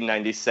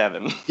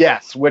 1997.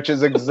 Yes, which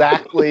is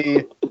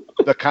exactly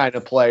the kind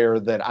of player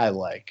that I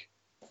like.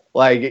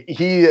 Like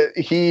he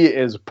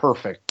is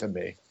perfect to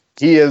me.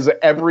 He is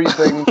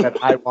everything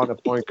that I want a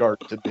point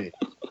guard to be.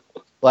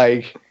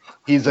 Like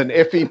he's an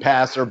iffy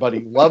passer, but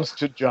he loves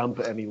to jump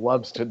and he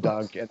loves to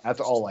dunk, and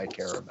that's all I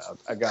care about.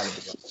 I gotta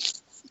be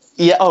honest.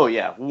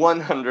 Yeah,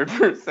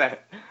 100%.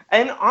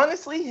 And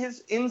honestly,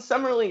 in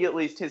Summer League at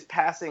least, his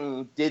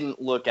passing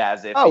didn't look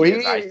as iffy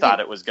as I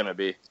thought it was going to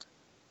be.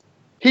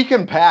 He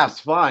can pass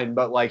fine,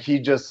 but like he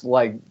just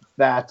like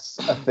that's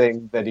a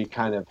thing that he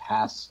kind of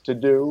has to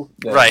do.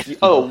 Right.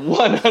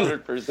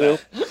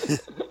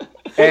 100%.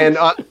 And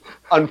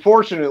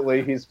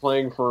unfortunately, he's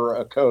playing for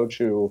a coach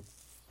who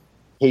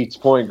hates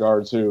point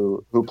guards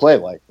who play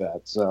like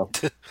that. So,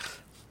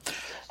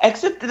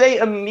 except they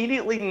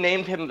immediately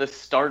named him the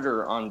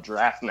starter on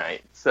draft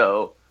night.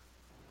 So,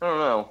 I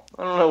don't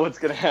know what's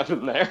going to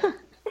happen there.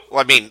 Well,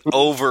 I mean,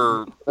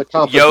 over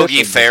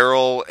Yogi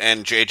Ferrell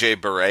and JJ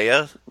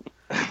Barea.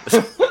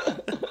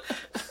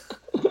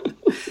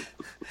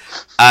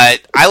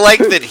 I like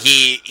that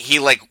he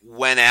like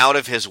went out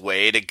of his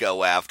way to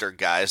go after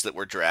guys that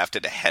were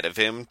drafted ahead of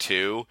him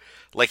too.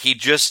 Like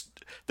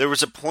there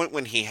was a point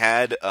when he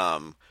had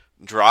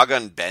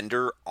Dragan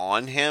Bender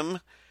on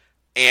him,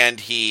 and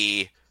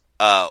he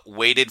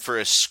waited for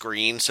a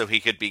screen so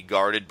he could be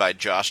guarded by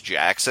Josh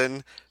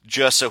Jackson,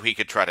 just so he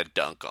could try to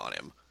dunk on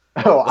him.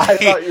 Oh, I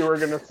thought you were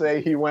going to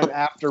say he went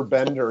after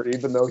Bender,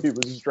 even though he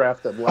was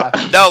drafted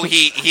last. No,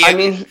 he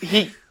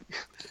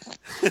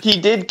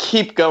did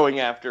keep going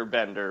after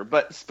Bender,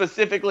 but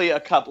specifically a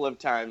couple of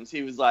times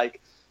he was like,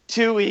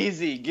 "Too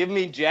easy, give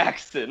me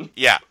Jackson."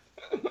 Yeah.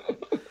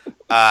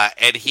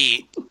 And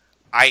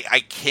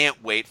I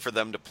can't wait for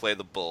them to play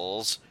the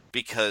Bulls,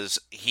 because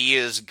he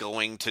is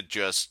going to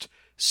just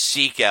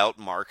seek out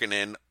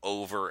Markkanen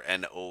over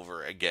and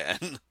over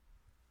again.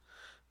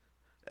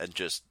 And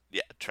just,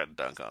 try to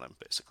dunk on him,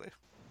 basically.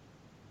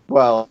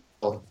 Well,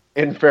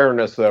 in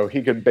fairness, though,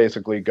 he could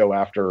basically go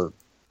after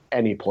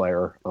any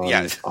player on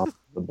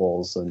the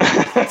Bulls and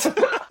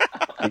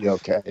be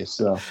okay.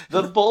 So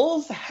the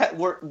Bulls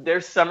their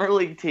Summer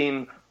League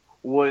team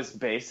was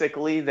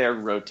basically their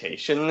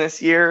rotation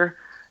this year,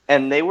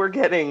 and they were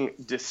getting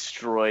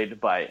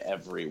destroyed by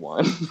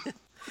everyone.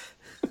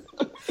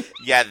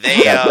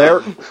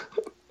 They're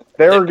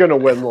going to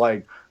win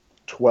like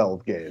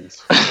 12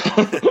 games.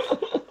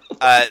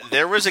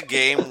 There was a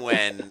game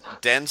when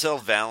Denzel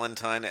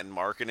Valentine and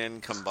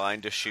Markkanen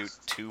combined to shoot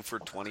 2 for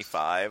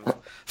 25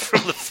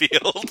 from the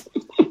field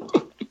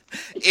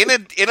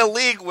in a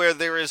league where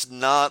there is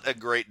not a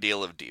great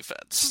deal of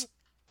defense.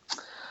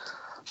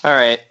 All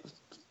right,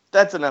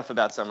 that's enough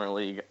about Summer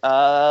League.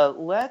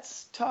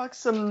 Let's talk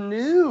some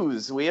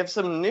news. We have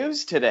some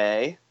news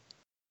today.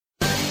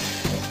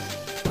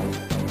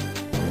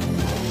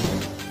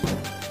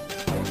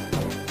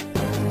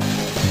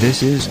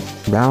 This is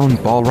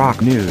Round Ball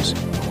Rock News.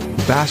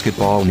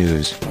 Basketball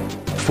news.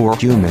 For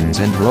humans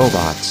and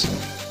robots.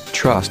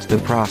 Trust the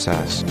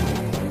process.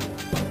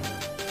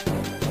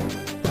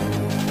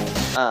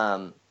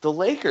 The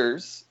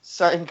Lakers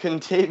signed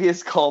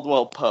Kentavious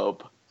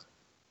Caldwell-Pope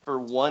for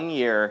 1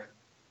 year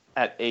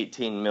at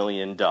 $18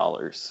 million.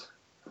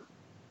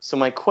 So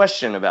my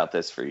question about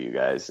this for you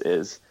guys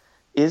is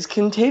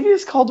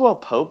Kentavious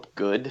Caldwell-Pope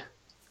good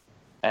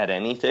at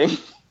anything?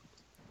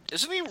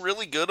 Isn't he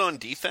really good on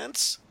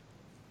defense?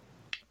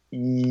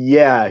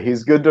 Yeah,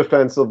 he's good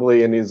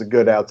defensively, and he's a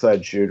good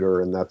outside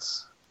shooter, and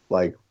that's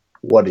like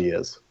what he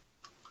is.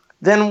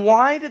 Then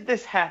why did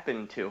this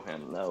happen to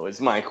him, though, is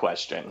my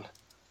question.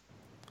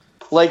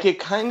 Like, it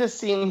kind of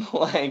seemed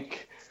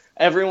like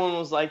everyone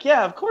was like,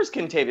 yeah, of course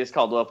Kentavious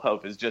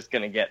Caldwell-Pope is just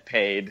going to get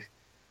paid.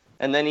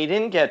 And then he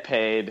didn't get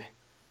paid,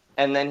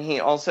 and then he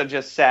also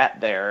just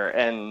sat there,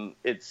 and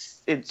it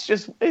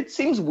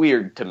seems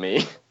weird to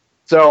me.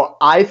 So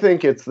I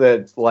think it's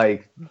that,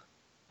 like,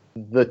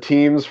 the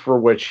teams for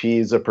which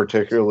he's a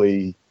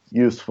particularly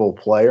useful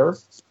player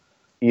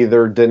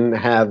either didn't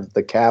have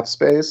the cap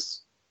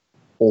space,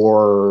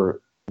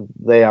 or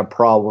they have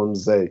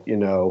problems that,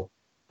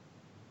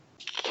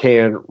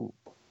 can't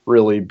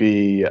really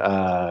be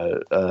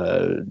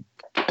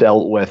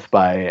dealt with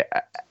by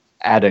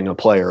adding a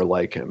player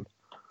like him.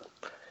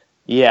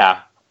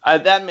 Yeah,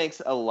 that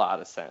makes a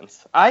lot of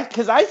sense.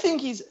 Because I think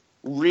he's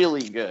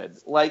really good.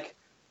 Like,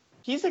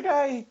 he's a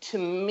guy, to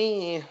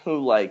me,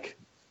 who,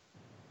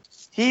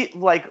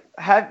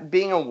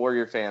 being a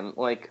Warrior fan,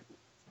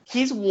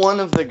 he's one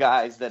of the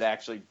guys that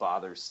actually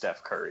bothers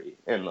Steph Curry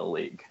in the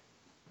league.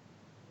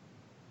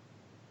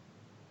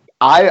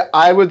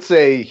 I would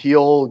say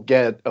he'll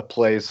get a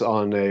place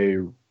on a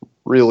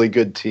really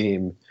good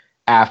team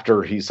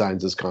after he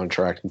signs his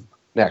contract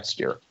next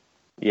year.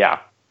 Yeah,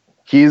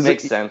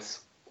 makes sense.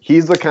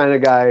 He's the kind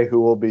of guy who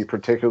will be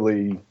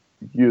particularly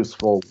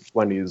useful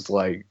when he's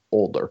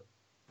older.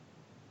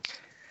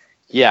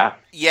 Yeah.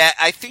 Yeah,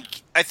 I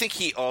think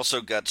he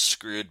also got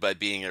screwed by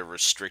being a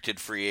restricted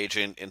free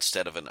agent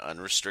instead of an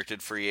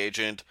unrestricted free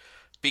agent,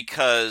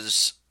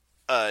 because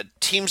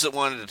teams that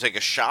wanted to take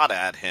a shot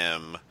at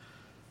him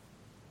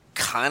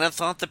kind of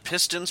thought the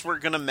Pistons were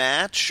going to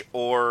match,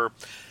 or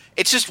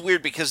it's just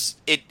weird because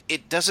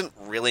it doesn't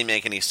really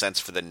make any sense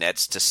for the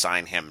Nets to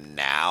sign him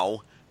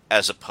now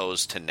as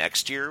opposed to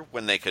next year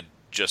when they could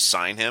just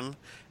sign him.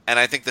 And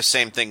I think the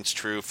same thing's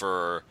true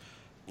for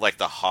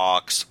the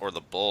Hawks or the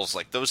Bulls.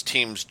 Those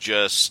teams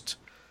just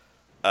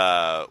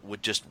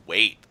would just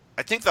wait.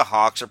 I think the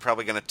Hawks are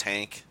probably going to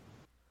tank.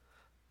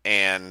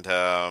 And,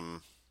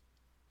 well,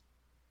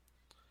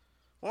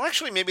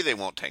 actually, maybe they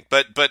won't tank.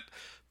 But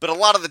a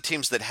lot of the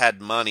teams that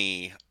had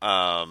money,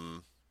 are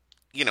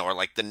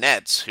like the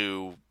Nets,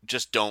 who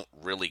just don't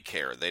really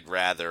care. They'd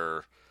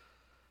rather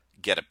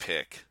get a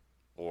pick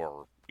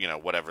or,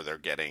 whatever they're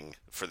getting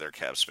for their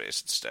cap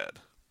space instead.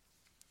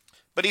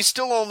 But he's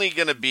still only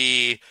going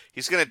to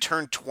he's going to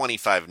turn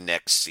 25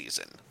 next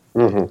season.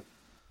 Mm-hmm.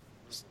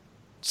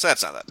 So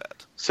that's not that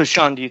bad. So,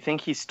 Sean, do you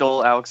think he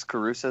stole Alex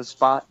Caruso's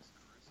spot?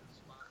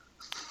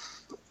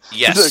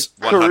 Yes,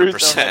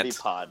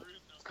 100%.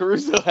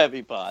 Caruso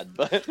heavy pod,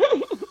 but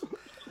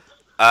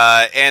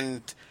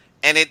and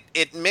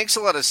it makes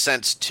a lot of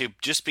sense too,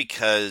 just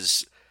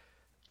because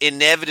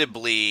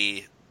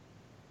inevitably,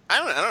 I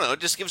don't know, it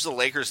just gives the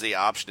Lakers the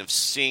option of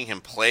seeing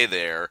him play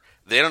there.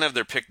 They don't have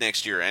their pick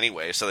next year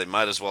anyway, so they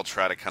might as well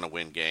try to kind of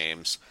win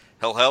games.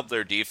 He'll help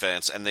their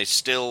defense, and they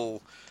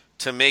still,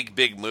 to make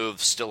big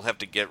moves, still have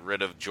to get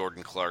rid of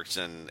Jordan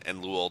Clarkson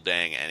and Luol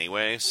Deng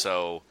anyway,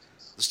 so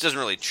this doesn't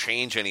really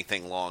change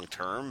anything long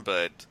term,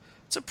 but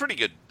it's a pretty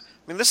good...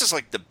 I mean, this is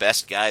like the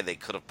best guy they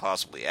could have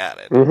possibly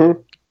added. Mm-hmm.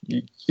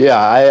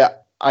 Yeah,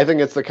 I think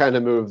it's the kind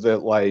of move that,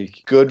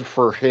 like, good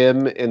for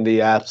him in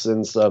the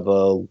absence of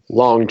a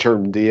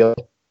long-term deal.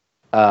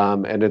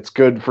 And it's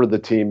good for the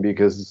team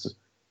because,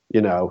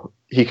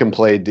 he can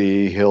play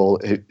D.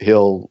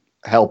 He'll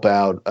help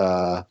out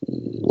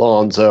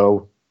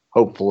Lonzo,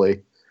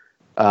 hopefully.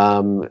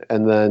 And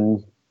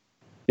then,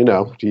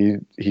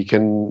 he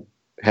can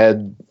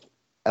head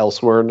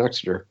elsewhere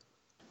next year.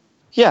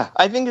 Yeah,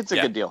 I think it's a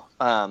good deal.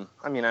 I'm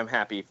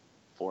happy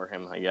for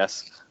him, I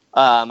guess.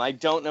 I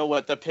don't know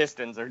what the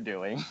Pistons are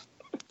doing.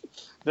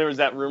 There was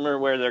that rumor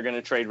where they're going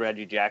to trade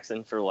Reggie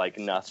Jackson for, like,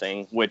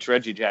 nothing, which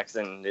Reggie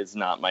Jackson is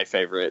not my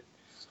favorite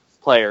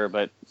player,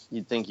 but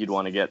you'd think you'd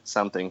want to get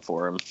something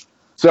for him.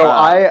 So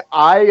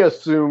I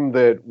assume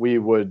that we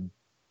would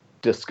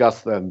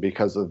discuss them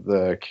because of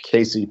the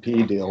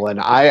KCP deal, and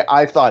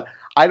I thought,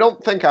 I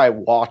don't think I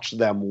watched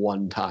them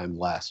one time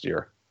last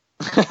year.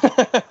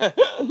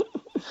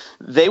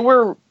 They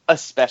were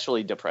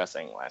especially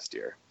depressing last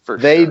year.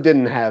 They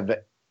didn't have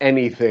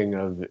anything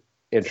of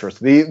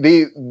interest.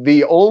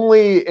 The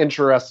only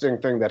interesting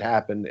thing that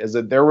happened is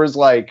that there was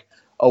like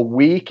a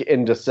week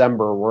in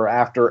December where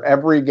after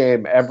every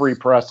game, every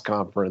press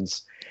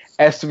conference,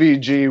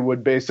 SVG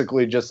would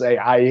basically just say,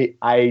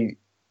 I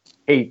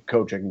hate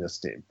coaching this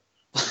team.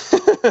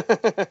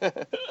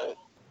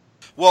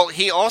 Well,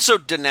 he also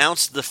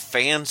denounced the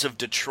fans of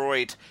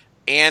Detroit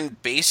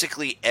and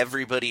basically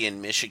everybody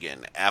in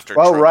Michigan after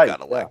Trump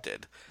got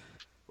elected. Yeah.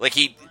 Like,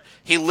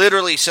 he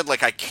literally said,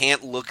 like, I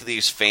can't look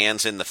these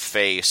fans in the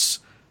face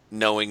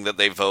knowing that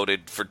they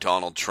voted for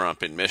Donald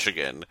Trump in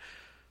Michigan,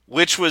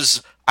 which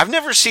was, I've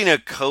never seen a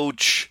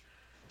coach,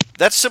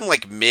 that's some,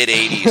 like,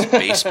 mid-'80s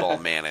baseball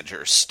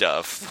manager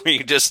stuff, where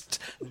you just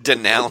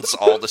denounce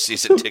all the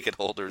season ticket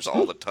holders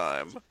all the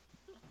time.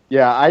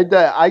 Yeah,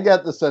 I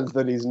get the sense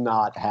that he's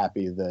not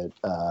happy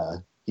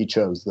that he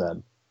chose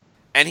them.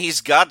 And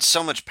he's got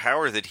so much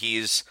power that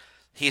he's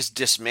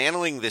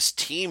dismantling this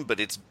team, but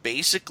it's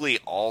basically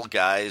all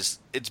guys.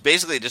 It's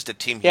basically just a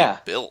team he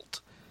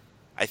built.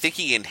 I think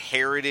he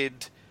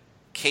inherited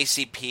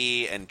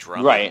KCP and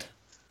Drummond. Right.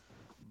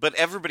 But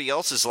everybody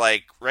else is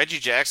like, Reggie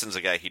Jackson's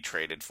a guy he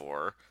traded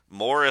for.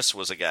 Morris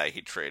was a guy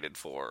he traded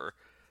for.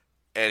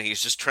 And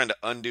he's just trying to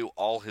undo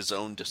all his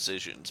own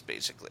decisions,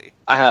 basically.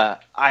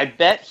 I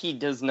bet he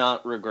does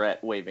not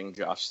regret waiving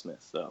Josh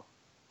Smith, though.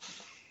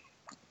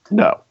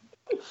 No.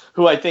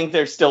 Who I think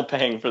they're still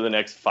paying for the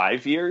next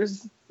 5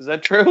 years. Is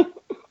that true?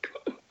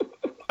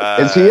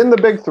 Is he in the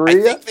big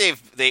three yet? I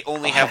think they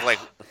only have like...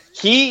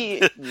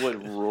 He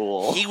would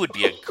rule. He would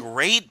be a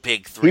great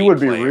big three He would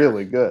player. Be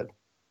really good.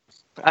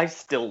 I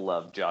still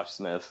love Josh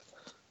Smith.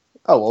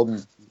 Oh,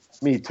 well,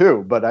 me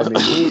too. But, I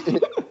mean,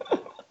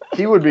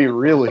 he would be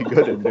really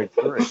good in big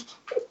three.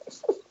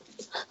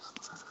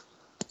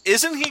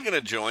 Isn't he going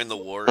to join the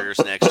Warriors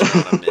next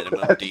year on a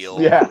minimum deal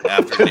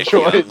after Nick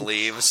Young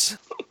leaves?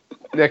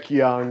 Nick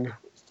Young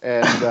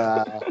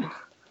and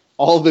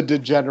all the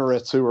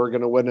degenerates who are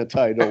going to win a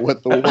title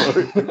with the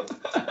Warriors.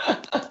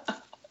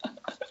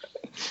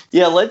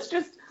 Yeah,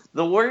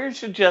 the Warriors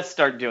should just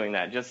start doing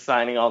that, just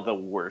signing all the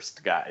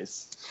worst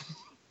guys.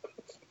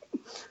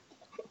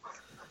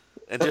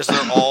 And just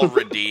they're all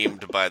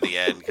redeemed by the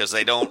end because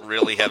they don't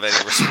really have any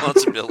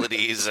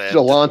responsibilities. And...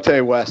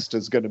 Delonte West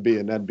is going to be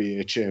an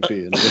NBA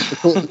champion.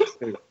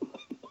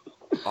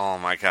 Oh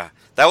my God.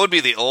 That would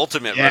be the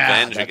ultimate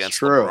revenge against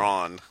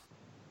LeBron.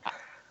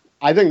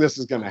 I think this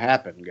is going to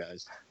happen,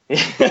 guys. The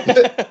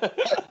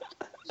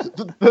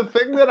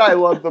thing that I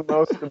love the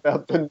most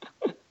about the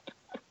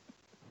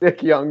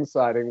Nick Young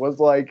signing was,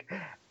 like,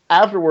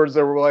 afterwards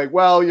they were like,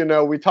 well,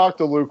 we talked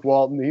to Luke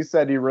Walton. He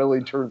said he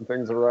really turned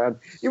things around.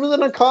 He was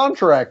in a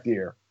contract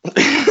year. Of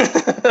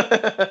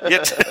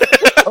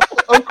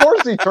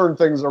course he turned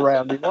things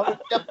around. He wanted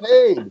to get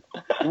paid.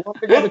 He wanted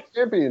to get a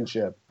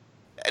championship.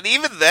 And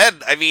even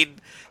then, I mean,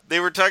 they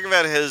were talking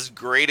about his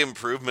great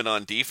improvement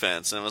on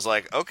defense, and I was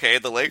like, okay,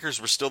 the Lakers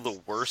were still the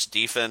worst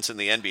defense in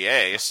the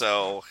NBA,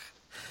 so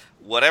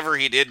whatever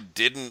he did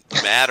didn't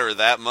matter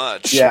that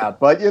much. Yeah,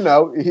 but he's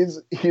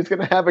going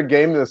to have a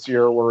game this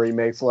year where he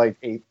makes like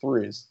 8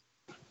 threes.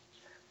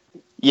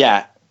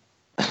 Yeah.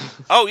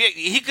 Oh, yeah,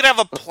 he could have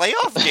a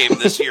playoff game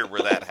this year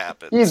where that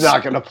happens. He's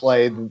not going to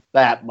play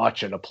that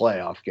much in a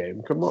playoff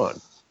game. Come on.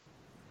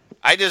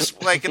 I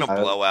just like in a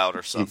blowout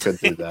or something.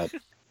 He could do that.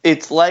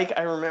 It's like,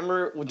 I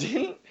remember,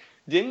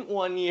 didn't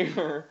one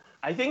year,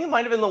 I think it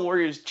might have been the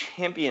Warriors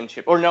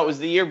championship, or no, it was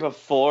the year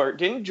before.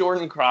 Didn't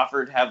Jordan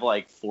Crawford have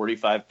like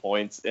 45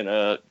 points in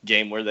a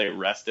game where they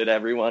rested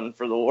everyone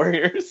for the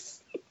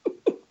Warriors?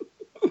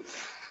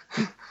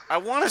 I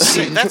want to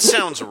say, that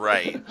sounds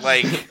right.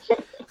 Like,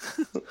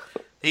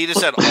 he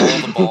just had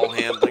all the ball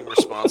handling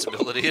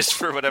responsibilities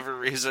for whatever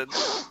reason.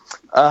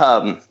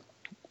 Now,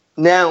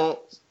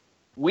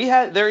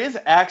 there is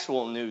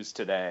actual news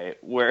today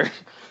where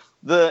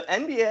the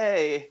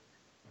NBA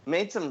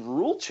made some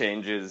rule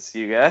changes,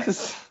 you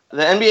guys.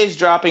 The NBA is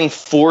dropping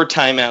 4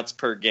 timeouts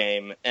per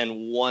game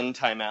and 1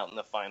 timeout in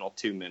the final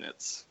 2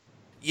 minutes.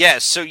 Yeah,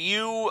 so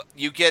you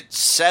get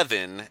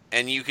 7,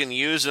 and you can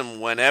use them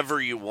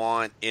whenever you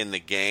want in the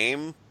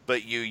game,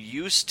 but you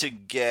used to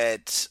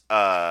get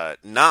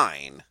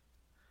 9,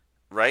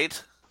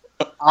 right?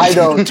 I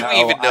don't Do know.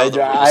 you even know the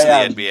rules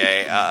of the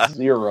NBA?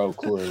 Zero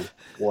clue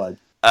what.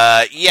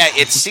 Yeah,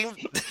 it seemed...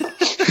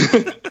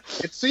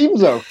 It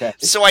seems okay.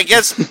 So I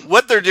guess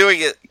what they're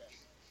doing is...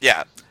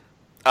 Yeah.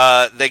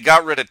 They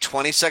got rid of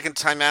 20-second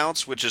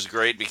timeouts, which is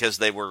great because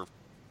they were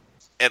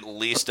at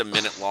least a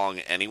minute long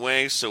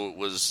anyway, so it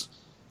was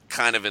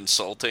kind of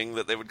insulting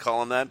that they would call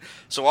them that.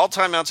 So all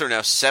timeouts are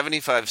now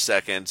 75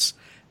 seconds,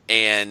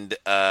 and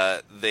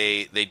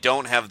they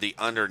don't have the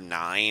under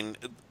 9,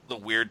 the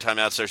weird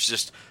timeouts. There's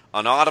just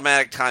an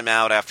automatic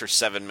timeout after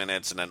 7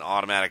 minutes and an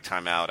automatic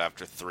timeout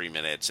after 3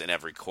 minutes in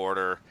every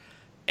quarter.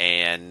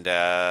 And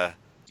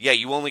yeah,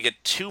 you only get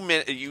 2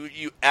 minutes.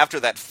 You after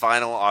that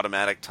final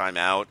automatic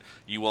timeout,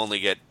 you only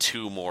get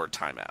 2 more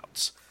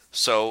timeouts.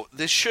 So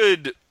this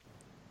should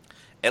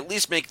at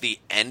least make the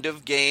end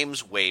of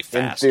games way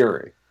faster. In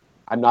theory.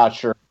 I'm not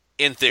sure.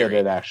 In theory. That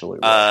it actually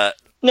works.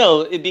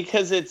 No,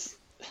 because it's...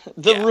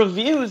 The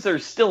reviews are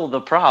still the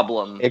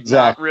problem.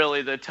 Exactly. Not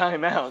really the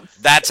timeouts.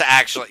 That's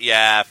actually...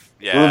 Yeah.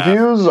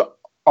 Reviews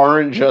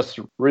aren't just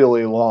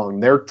really long.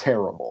 They're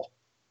terrible.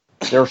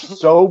 They're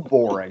so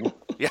boring.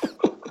 Yeah.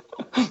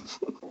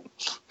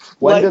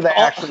 When do they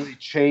actually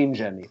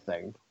change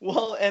anything?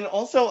 Well, and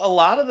also a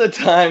lot of the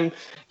time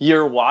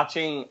you're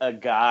watching a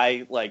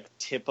guy like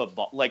tip a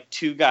ball, like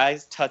 2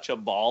 guys touch a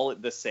ball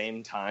at the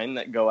same time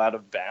that go out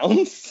of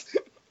bounds.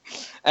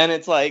 And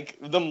it's like,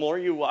 the more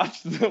you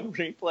watch the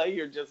replay,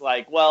 you're just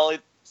like, well,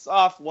 it's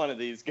off one of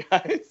these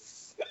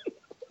guys.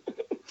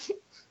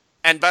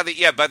 And by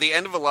the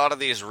end of a lot of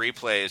these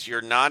replays,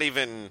 you're not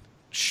even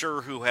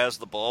sure who has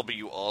the ball, but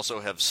you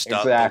also have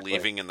stopped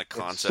believing in the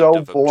concept of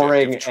objective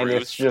boring, truth. and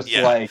it's just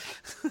like,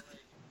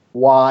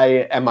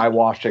 why am I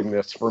watching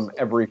this from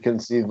every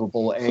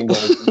conceivable angle?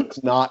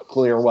 It's not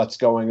clear what's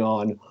going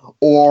on.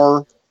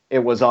 Or it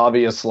was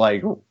obvious,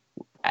 like,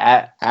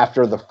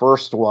 after the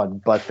first one,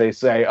 but they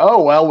say,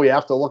 oh, well, we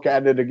have to look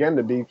at it again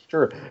to be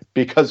sure,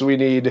 because we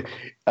need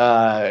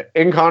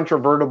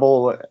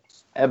incontrovertible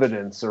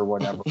evidence or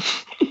whatever.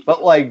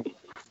 But, like,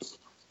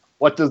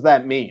 what does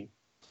that mean?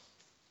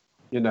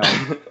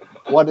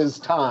 What is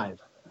time?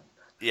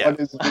 Yeah. What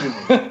is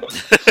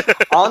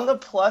On the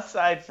plus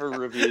side for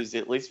reviews,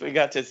 at least we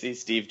got to see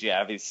Steve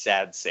Javi's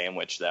sad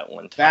sandwich that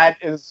one time.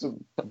 That is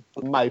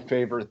my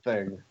favorite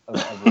thing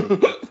of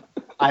everything.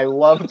 I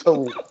love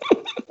to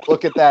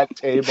look at that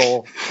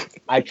table.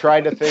 I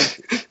try to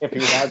think if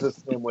he has a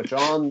sandwich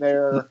on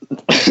there,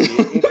 if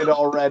he ate it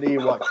already,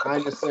 what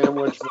kind of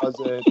sandwich was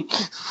it?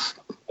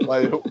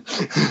 Like,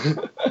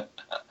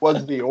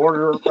 was the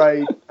order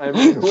right? I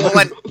mean,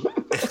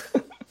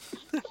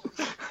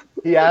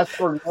 he asked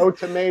for no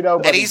tomato,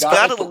 but and he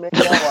got a tomato.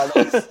 I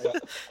don't know.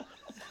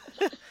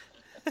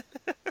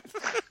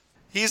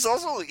 He's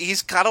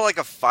kind of like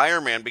a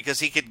fireman because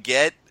he could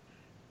get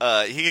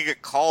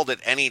called at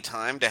any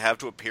time to have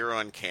to appear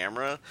on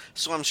camera.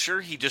 So I'm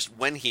sure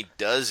when he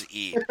does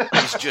eat,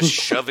 he's just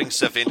shoving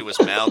stuff into his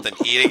mouth and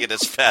eating it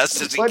as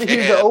fast as he can. But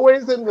he's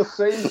always in the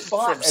same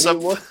spot, he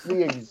looks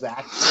the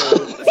exact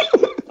same way.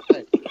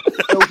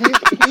 So he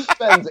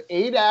spends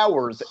 8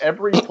 hours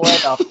every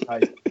playoff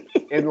night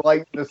in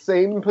like the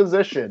same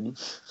position,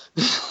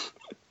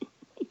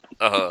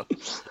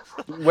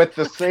 with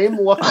the same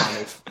look on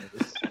his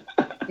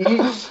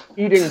face,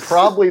 eating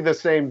probably the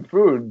same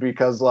food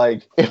because,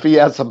 like, if he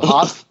has some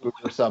hot food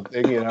or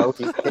something, he can't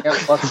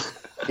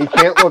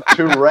look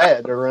too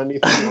red or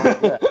anything like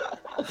that.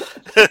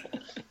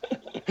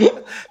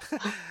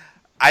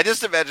 I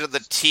just imagine the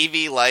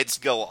TV lights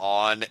go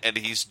on and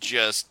he's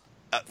just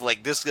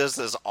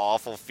this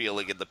awful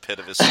feeling in the pit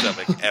of his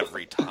stomach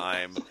every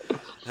time.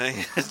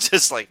 It's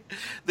just like,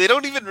 they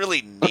don't even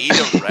really need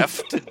a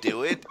ref to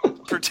do it,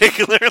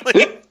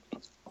 particularly.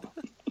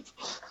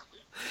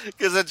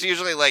 Because it's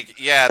usually like,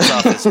 yeah, it's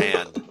off his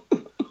hand.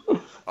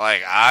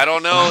 Like, I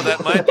don't know,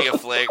 that might be a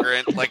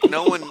flagrant. Like,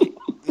 no one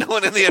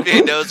in the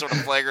NBA knows what a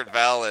flagrant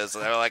foul is.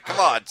 And they're like, come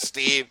on,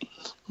 Steve,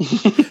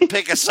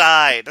 pick a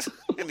side.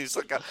 And he's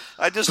like,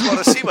 I just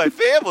want to see my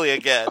family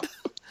again.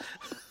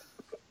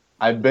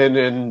 I've been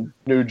in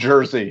New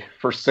Jersey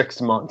for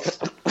 6 months.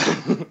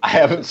 I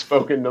haven't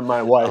spoken to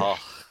my wife.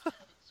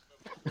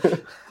 Oh.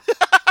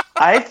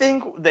 I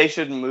think they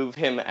should move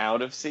him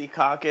out of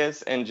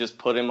Secaucus and just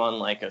put him on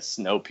like a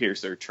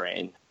Snowpiercer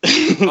train.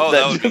 Oh,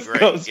 that would be great.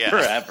 Goes Yeah.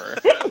 forever.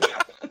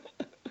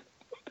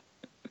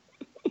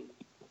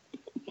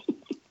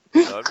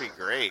 That would be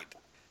great.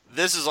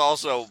 This is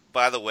also,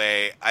 by the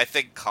way, I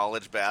think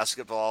college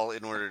basketball,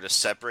 in order to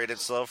separate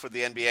itself from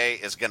the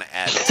NBA, is going to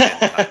add 10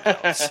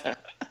 timeouts.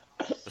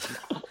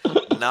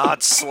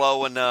 Not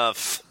slow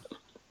enough.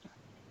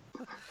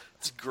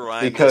 It's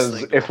grinding.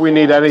 Because if we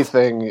need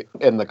anything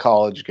in the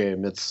college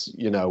game, it's,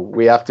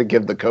 we have to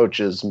give the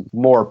coaches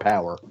more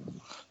power.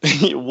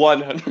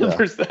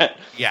 100%.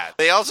 Yeah,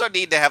 they also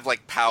need to have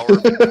like power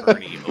of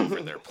attorney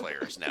over their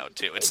players now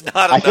too. It's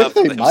not enough. I think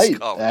they that might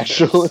call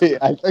actually.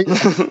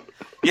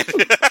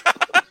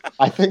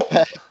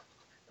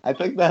 I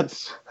think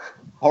that's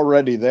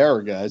already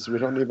there, guys. We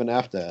don't even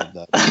have to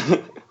add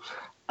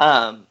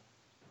that.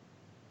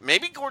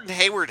 Maybe Gordon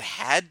Hayward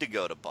had to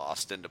go to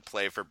Boston to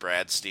play for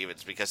Brad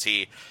Stevens because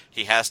he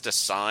has to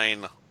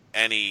sign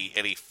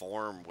any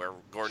form where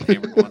Gordon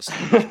Hayward wants to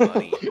make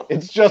money.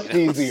 It's just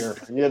easier,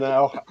 I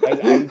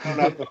don't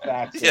have to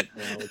fax it.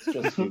 It's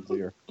just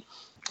easier.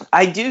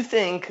 I do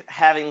think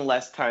having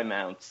less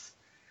timeouts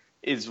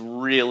is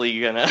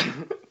really gonna.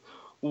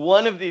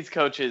 One of these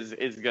coaches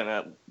is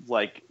gonna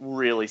like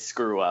really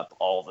screw up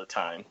all the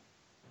time.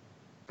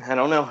 I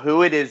don't know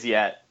who it is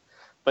yet,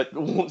 but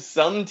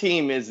some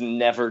team is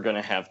never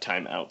gonna have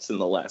timeouts in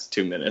the last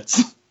 2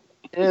 minutes.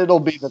 It'll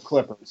be the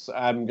Clippers.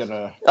 I'm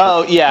gonna.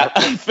 Oh yeah.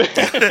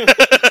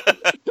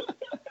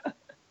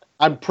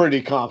 I'm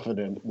pretty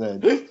confident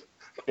that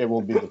it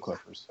will be the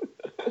Clippers.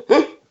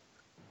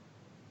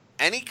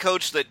 Any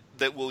coach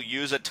that will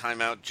use a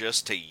timeout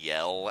just to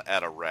yell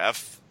at a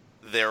ref,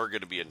 they're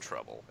going to be in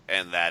trouble,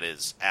 and that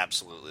is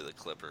absolutely the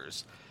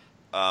Clippers.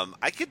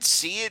 I could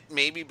see it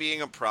maybe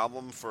being a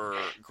problem for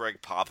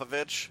Greg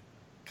Popovich,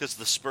 because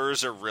the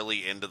Spurs are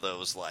really into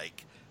those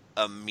like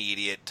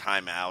immediate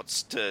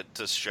timeouts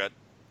to shut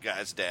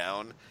guys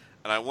down.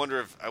 And I wonder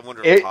if Pop will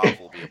be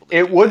able to.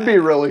 It would be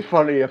really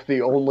funny if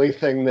the only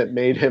thing that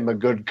made him a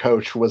good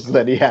coach was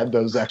that he had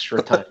those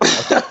extra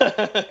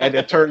timeouts, and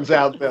it turns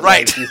out that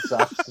right. Like, he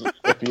sucks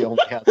if he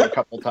only has a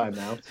couple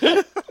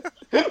timeouts.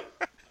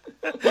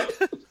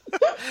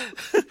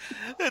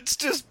 It's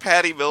just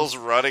Patty Mills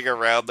running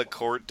around the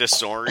court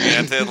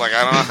disoriented, like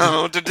I don't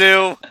know what to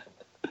do.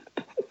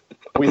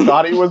 We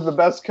thought he was the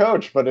best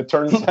coach, but it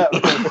turns out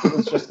it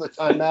was just the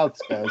timeouts,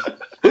 guys.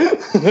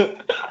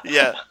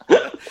 Yeah.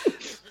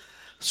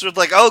 So it's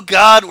like, oh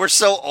God, we're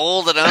so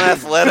old and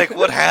unathletic.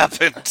 What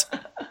happened?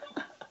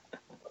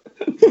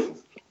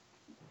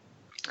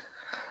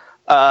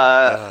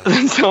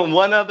 So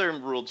one other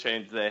rule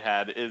change they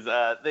had is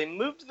they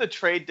moved the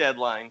trade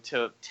deadline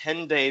to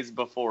 10 days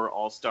before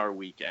All-Star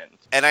Weekend.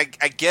 And I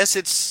guess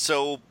it's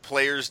so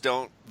players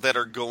that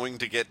are going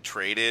to get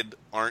traded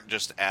aren't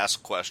just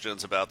asked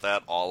questions about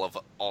that all of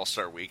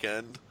All-Star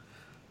Weekend.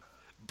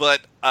 But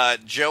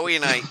Joey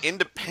and I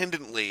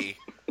independently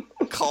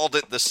called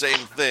it the same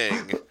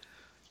thing,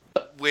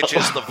 which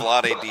is the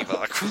Vlade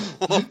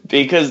Divac rule.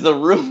 Because the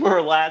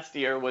rumor last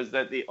year was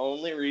that the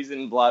only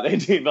reason Vlade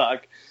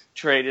Divac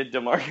traded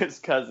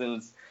DeMarcus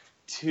Cousins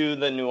to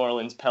the New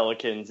Orleans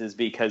Pelicans is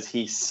because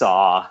he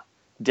saw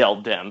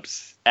Dell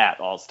Demps at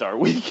All-Star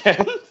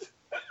Weekend.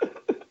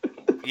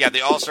 Yeah,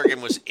 the All-Star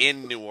game was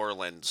in New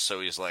Orleans,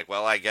 so he's like,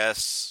 well, I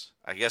guess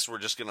we're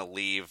just going to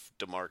leave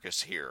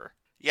DeMarcus here.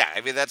 Yeah,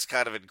 I mean, that's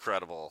kind of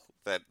incredible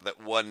that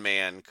one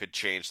man could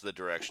change the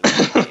direction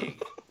of the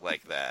league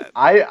like that.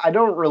 I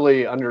don't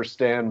really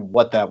understand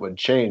what that would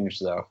change,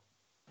 though.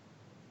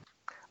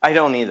 I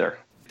don't either.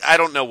 I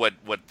don't know what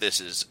this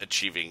is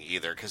achieving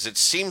either, because it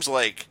seems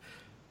like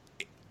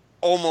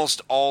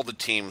almost all the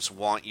teams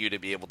want you to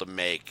be able to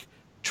make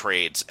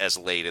trades as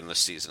late in the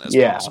season as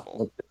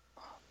possible.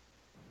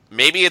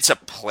 Maybe it's a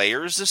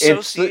players'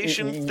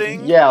 association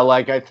thing? Yeah,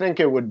 like I think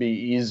it would be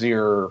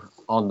easier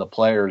on the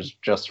players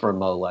just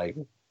from a like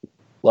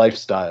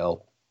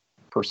lifestyle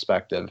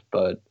perspective,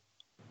 but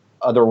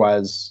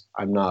otherwise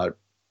I'm not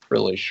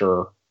really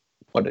sure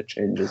what it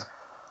changes.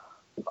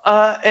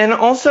 And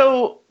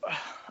also,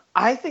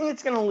 I think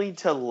it's going to lead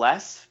to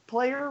less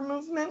player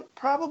movement,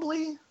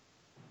 probably.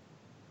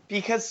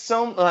 Because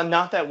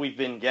not that we've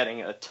been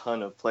getting a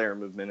ton of player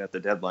movement at the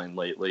deadline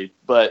lately,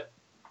 but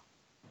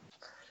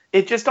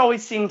it just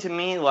always seemed to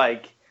me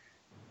like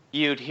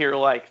you'd hear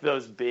like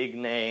those big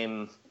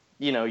name,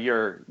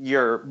 your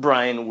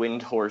Brian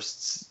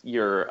Windhorsts,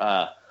 your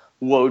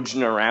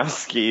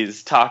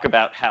Wojnarowskis talk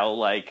about how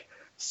like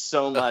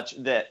so much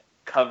that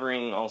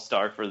covering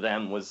All-Star for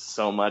them was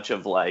so much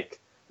of like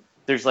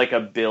there's like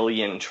 1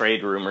 billion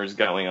trade rumors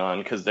going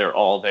on because they're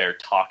all there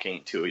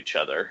talking to each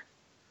other.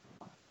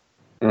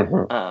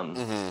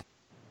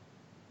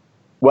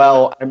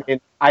 Well, I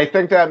mean, I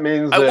think that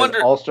means that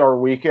wonder- All-Star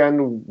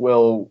Weekend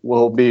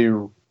will be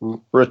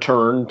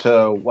returned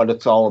to what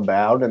it's all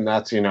about, and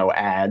that's,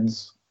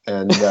 ads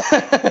and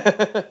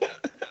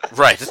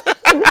Right.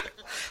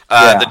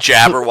 The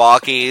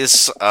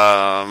Jabberwockies.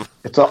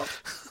 It's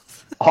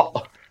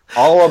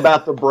all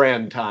about the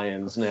brand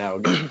tie-ins now.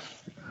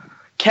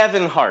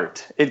 Kevin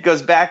Hart. It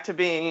goes back to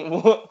being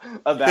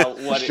about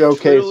what it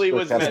truly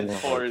was meant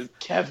for, is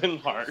Kevin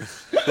Hart.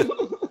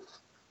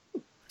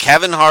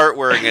 Kevin Hart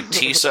wearing a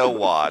Tissot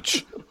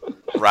watch,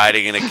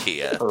 riding in a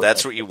Kia. Perfect.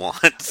 That's what you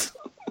want.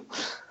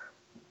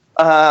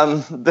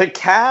 The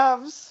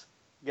Cavs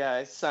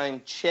guys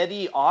signed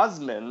Cedi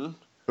Osman.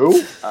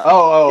 Who?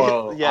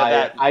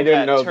 Yeah, I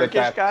didn't know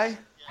Turkish guy.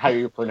 How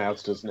you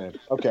pronounced his name?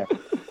 Okay.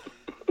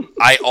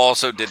 I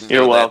also didn't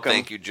know welcome. That.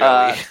 Thank you,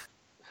 Joey.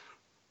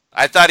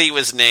 I thought he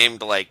was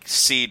named like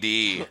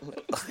CD. He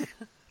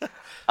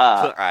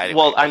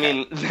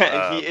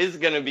is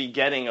going to be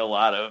getting a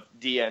lot of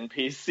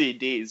DNP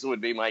CDs,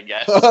 would be my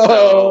guess.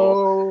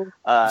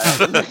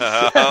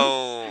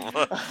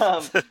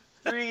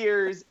 3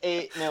 years,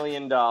 $8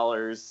 million.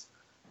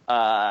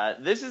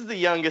 This is the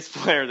youngest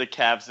player the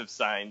Cavs have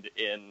signed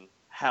in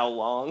how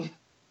long?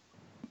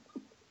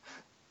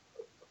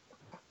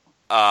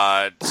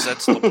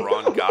 Since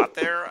LeBron got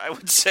there, I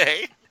would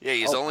say. Yeah,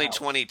 he's only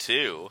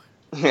 22.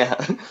 Yeah.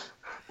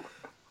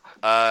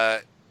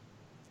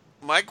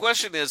 My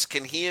question is,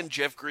 can he and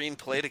Jeff Green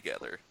play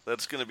together?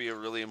 That's going to be a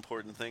really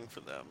important thing for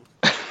them.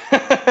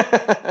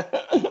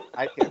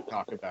 I can't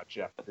talk about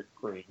Jeff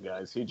Green,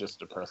 guys. He just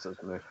depresses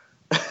me.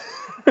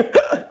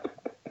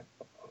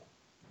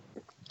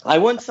 I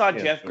once saw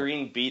Jeff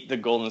Green beat the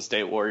Golden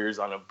State Warriors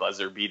on a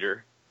buzzer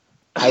beater.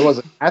 I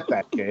wasn't at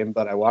that game,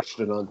 but I watched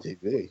it on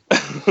TV.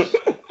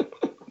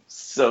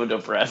 So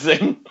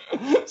depressing.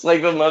 It's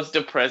like the most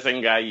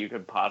depressing guy you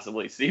could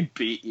possibly see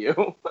beat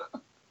you.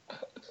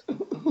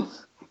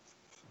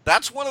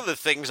 That's one of the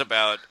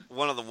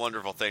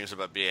wonderful things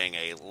about being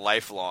a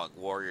lifelong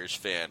Warriors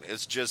fan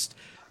is just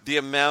the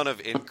amount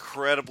of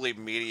incredibly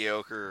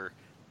mediocre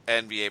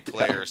NBA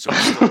players who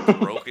have still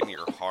broken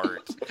your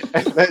heart.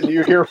 And then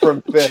you hear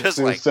from Fitz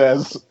who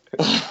says,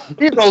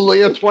 he's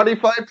only a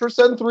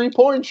 25%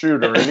 three-point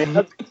shooter. And he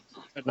has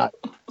a night.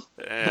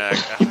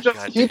 It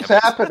just keeps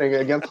happening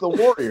against the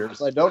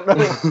Warriors. I don't know.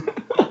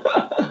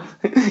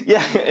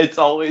 Yeah, it's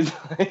always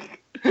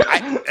like...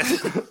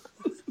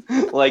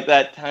 like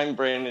that time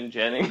Brandon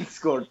Jennings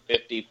scored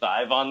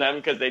 55 on them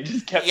because they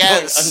just kept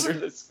going under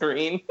the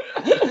screen.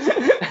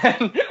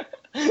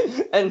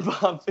 and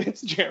Bob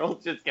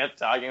Fitzgerald just kept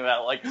talking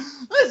about, like,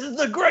 this is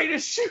the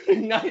greatest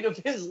shooting night of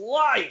his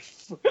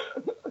life.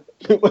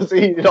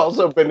 He'd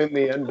also been in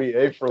the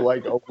NBA for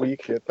like a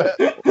week at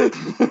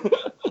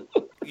that.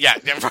 Yeah,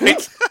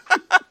 right.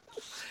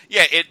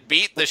 Yeah, it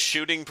beat the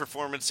shooting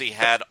performance he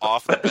had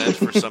off the bench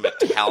for some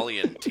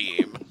Italian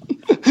team.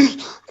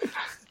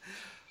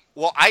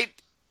 Well,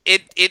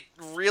 it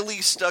really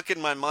stuck in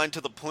my mind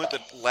to the point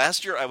that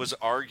last year I was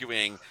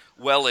arguing,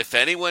 well, if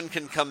anyone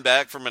can come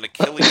back from an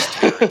Achilles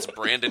tear, it's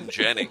Brandon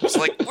Jennings.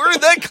 Like, where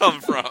did that come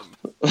from?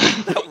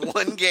 That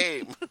one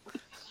game.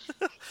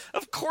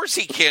 Of course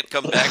he can't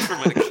come back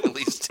from an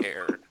Achilles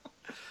tear.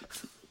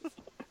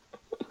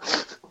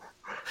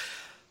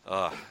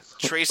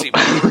 Tracy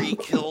Murray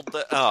killed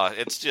the...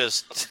 it's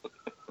just...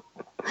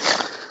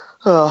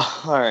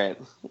 Oh, all right.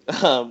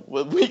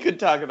 We could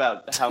talk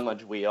about how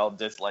much we all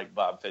dislike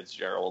Bob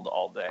Fitzgerald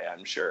all day,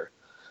 I'm sure.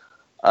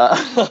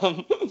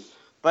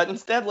 But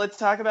instead, let's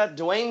talk about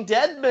Dwayne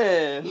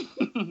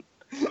Dedmon,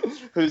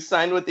 who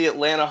signed with the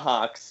Atlanta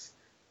Hawks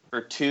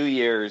for 2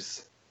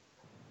 years,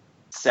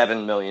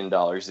 $7 million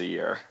a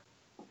year.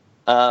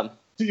 Do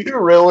you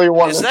really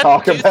want to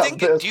talk about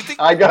this?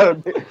 I gotta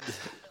be...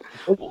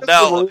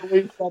 No,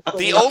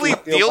 the only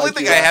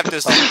thing I have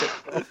to say...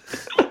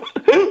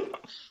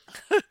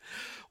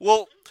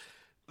 Well,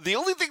 the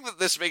only thing that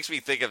this makes me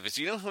think of is,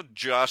 you know how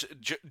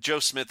Joe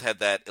Smith had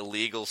that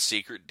illegal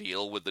secret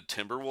deal with the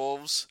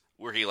Timberwolves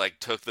where he like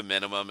took the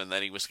minimum and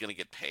then he was going to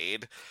get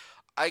paid?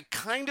 I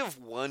kind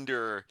of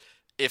wonder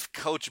if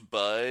Coach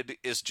Bud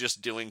is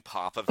just doing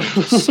Popovich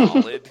a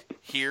solid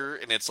here,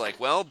 and it's like,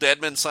 well,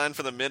 Dedmon signed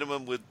for the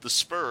minimum with the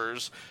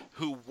Spurs,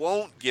 who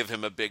won't give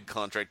him a big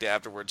contract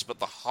afterwards, but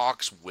the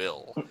Hawks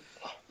will.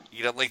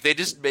 You know, like, they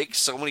just make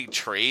so many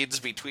trades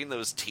between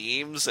those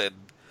teams, and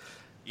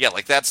yeah,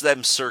 like, that's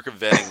them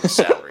circumventing the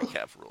salary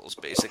cap rules,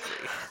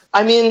 basically.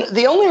 I mean,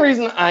 the only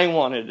reason I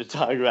wanted to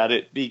talk about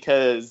it,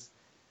 because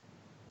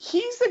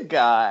he's a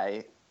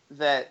guy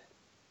that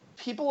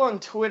people on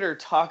Twitter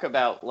talk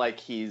about like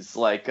he's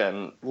like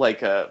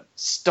a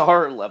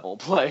star-level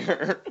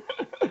player.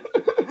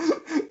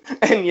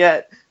 And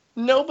yet,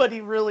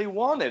 nobody really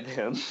wanted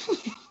him.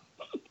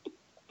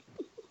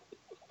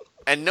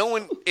 And no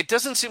one, it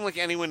doesn't seem like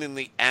anyone in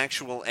the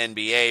actual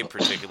NBA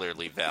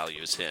particularly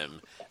values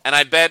him. And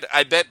I bet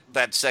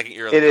that second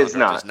year of the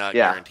contract is not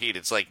guaranteed.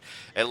 It's like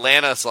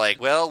Atlanta's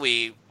like, well,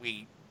 we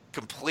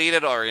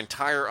completed our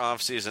entire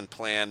offseason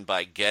plan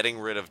by getting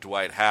rid of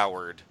Dwight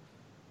Howard.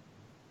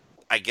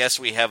 I guess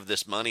we have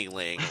this money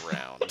laying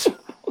around.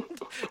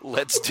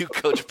 Let's do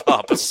Coach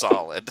Pop a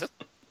solid.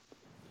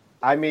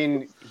 I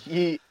mean,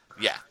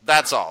 yeah,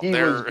 that's all. He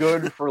was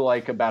good for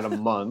like about a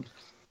month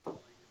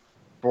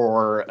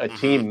for a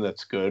team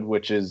that's good,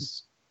 which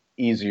is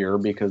easier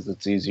because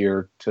it's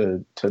easier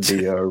to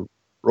be a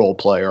role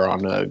player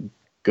on a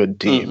good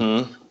team.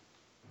 Mm-hmm.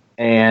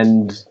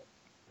 And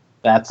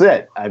that's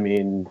it. I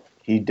mean,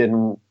 he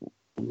didn't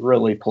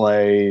really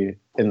play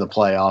in the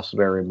playoffs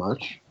very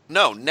much.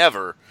 No,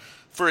 never.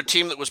 For a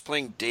team that was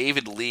playing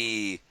David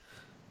Lee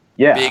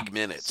big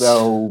minutes.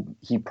 So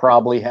he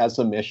probably has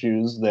some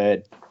issues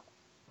that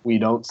we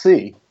don't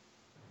see.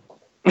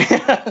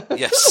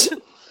 Yes.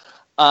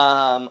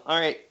 All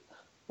right.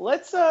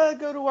 Let's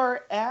go to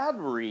our ad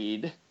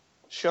read.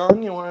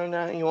 Sean, you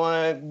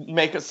wanna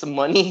make us some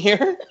money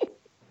here?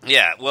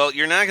 Yeah, well,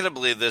 you're not going to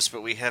believe this,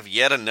 but we have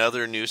yet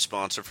another new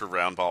sponsor for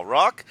Roundball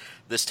Rock.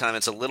 This time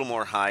it's a little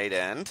more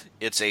high-end.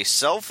 It's a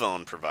cell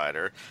phone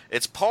provider.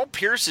 It's Paul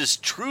Pierce's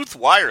Truth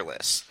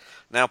Wireless.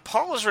 Now,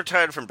 Paul is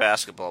retired from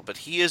basketball, but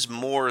he is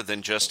more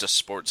than just a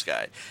sports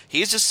guy.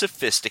 He's a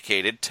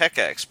sophisticated tech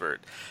expert.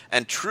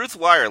 And Truth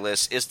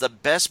Wireless is the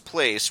best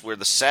place where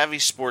the savvy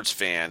sports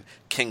fan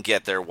can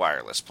get their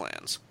wireless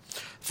plans.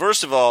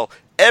 First of all,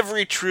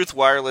 every Truth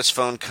Wireless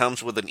phone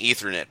comes with an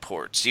Ethernet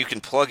port, so you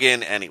can plug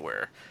in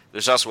anywhere.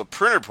 There's also a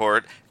printer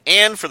port,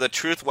 and for the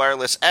Truth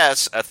Wireless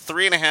S, a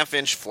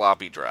 3.5-inch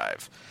floppy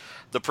drive.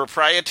 The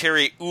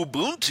proprietary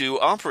Ubuntu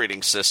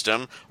operating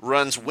system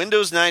runs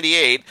Windows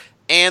 98,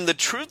 and the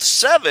Truth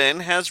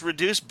 7 has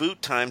reduced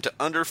boot time to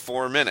under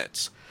 4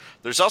 minutes.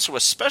 There's also a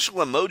special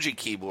emoji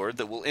keyboard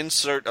that will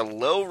insert a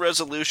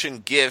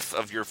low-resolution GIF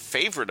of your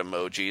favorite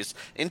emojis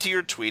into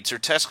your tweets or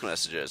text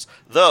messages,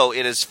 though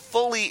it is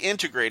fully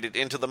integrated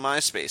into the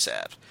MySpace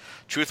app.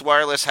 Truth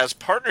Wireless has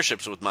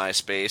partnerships with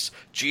MySpace,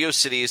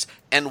 GeoCities,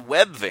 and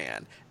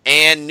Webvan,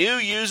 and new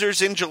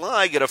users in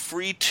July get a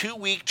free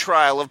 2-week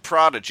trial of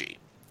Prodigy.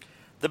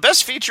 The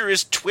best feature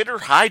is Twitter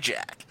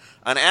Hijack,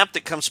 an app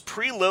that comes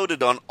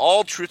preloaded on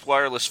all Truth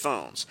Wireless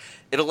phones.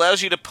 It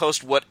allows you to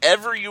post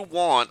whatever you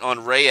want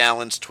on Ray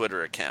Allen's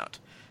Twitter account.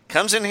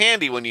 Comes in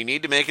handy when you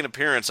need to make an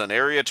appearance on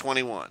Area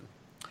 21.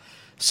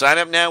 Sign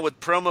up now with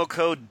promo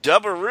code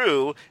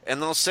DUBAROO,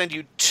 and they'll send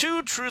you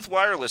 2 Truth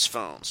Wireless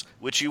phones,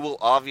 which you will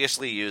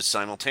obviously use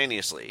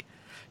simultaneously.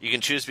 You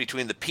can choose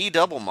between the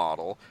P-Double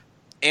model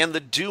and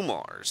the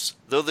DuMars,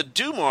 though the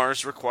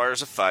DuMars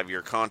requires a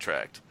 5-year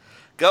contract.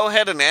 Go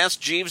ahead and ask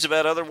Jeeves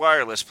about other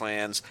wireless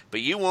plans,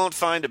 but you won't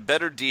find a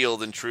better deal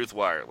than Truth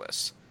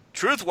Wireless.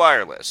 Truth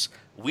Wireless.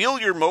 Wheel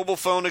your mobile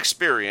phone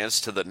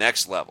experience to the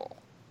next level.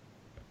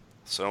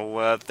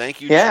 So,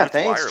 thank you, yeah, Truth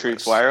thanks, Wireless.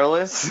 Truth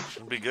Wireless.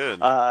 It'll be good.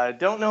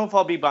 Don't know if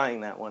I'll be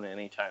buying that one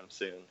anytime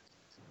soon.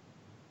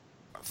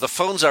 The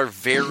phones are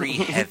very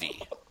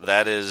heavy.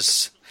 That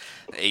is,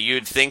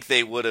 you'd think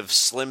they would have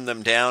slimmed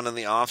them down in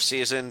the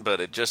off-season, but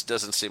it just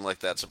doesn't seem like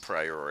that's a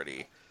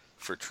priority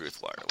for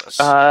Truth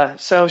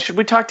Wireless. So should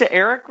we talk to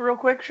Eric real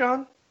quick,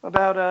 Sean,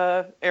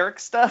 about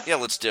Eric's stuff? Yeah,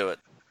 let's do it.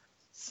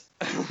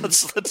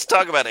 Let's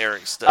talk about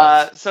Eric's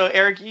stuff. So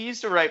Eric, you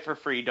used to write for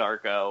Free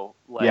Darko,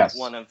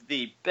 one of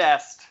the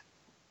best.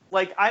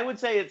 Like, I would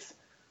say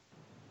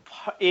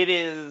it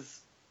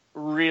is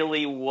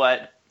really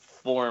what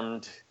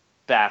formed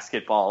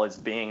basketball as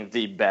being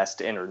the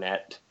best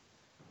internet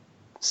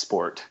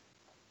sport.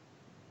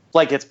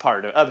 Like, it's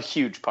a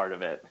huge part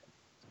of it.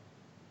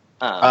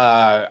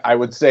 I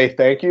would say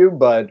thank you,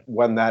 but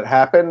when that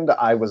happened,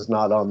 I was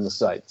not on the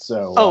site.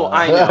 So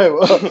I know,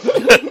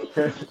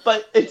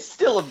 but it's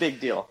still a big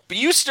deal. But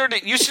you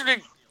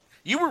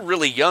were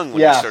really young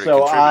when you started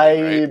so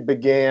contributing, I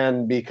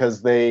began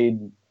because they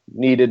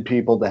needed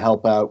people to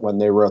help out when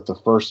they wrote the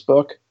first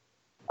book,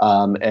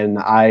 and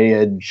I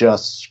had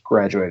just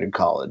graduated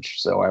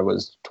college, so I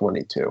was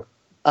 22.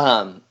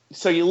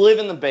 So you live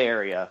in the Bay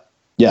Area.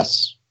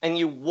 Yes. And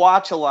you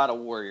watch a lot of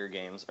Warrior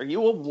games. Are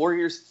you a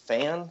Warriors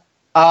fan?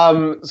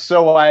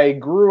 So I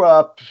grew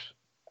up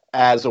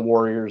as a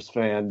Warriors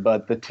fan,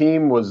 but the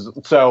team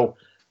so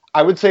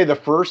I would say the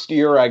first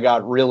year I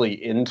got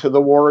really into the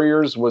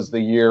Warriors was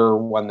the year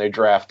when they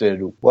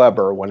drafted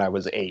Weber when I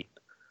was 8.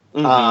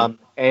 Mm-hmm.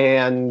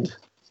 And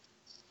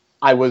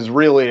I was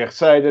really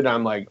excited.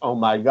 I'm like, oh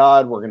my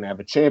God, we're going to have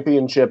a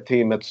championship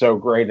team. It's so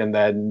great. And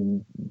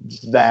then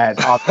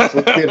that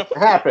obviously didn't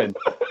happen.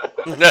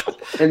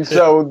 And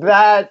so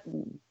that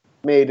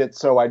made it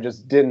so I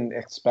just didn't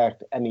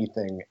expect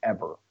anything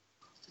ever.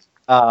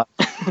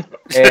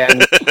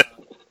 And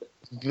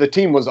the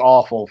team was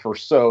awful for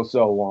so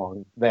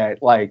long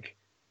that, like,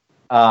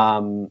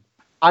 I'm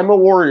a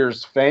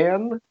Warriors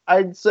fan,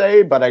 I'd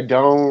say, but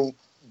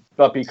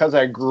because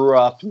I grew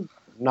up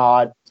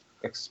not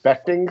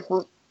expecting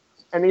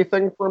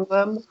anything from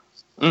them,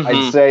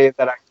 I'd say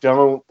that I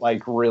don't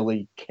like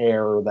really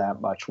care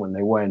that much when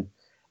they win.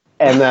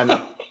 And then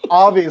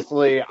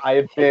obviously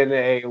I've been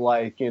a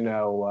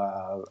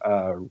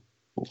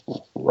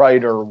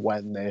writer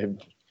when they've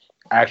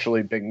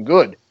actually been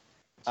good.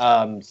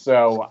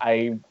 So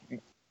I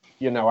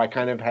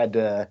kind of had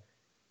to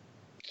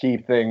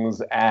keep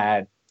things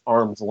at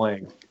arm's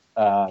length.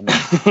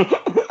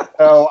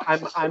 So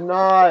I'm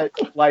not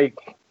like,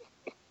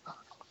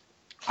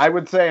 I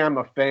would say I'm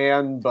a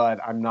fan, but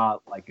I'm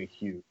not like a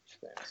huge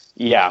fan.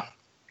 Yeah.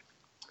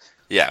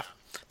 Yeah.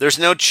 There's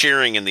no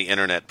cheering in the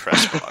internet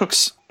press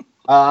box.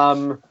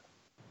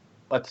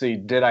 Let's see.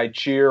 Did I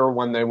cheer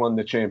when they won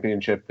the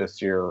championship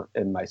this year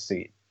in my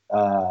seat?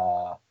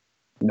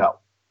 No.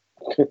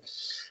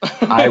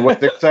 I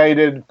was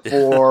excited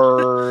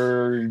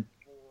for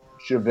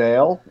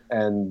JaVale,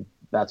 and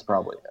that's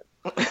probably it.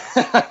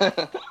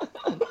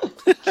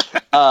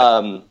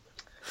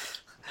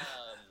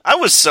 I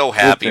was so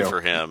happy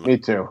for him. Me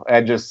too.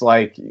 And just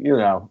like,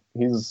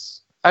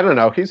 I don't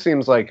know. He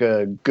seems like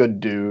a good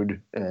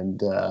dude,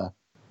 and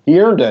he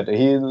earned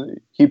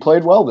it. He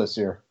played well this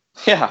year.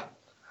 Yeah.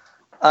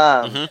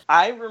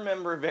 I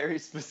remember very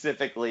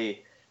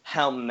specifically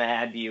how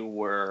mad you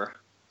were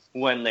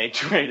when they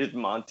traded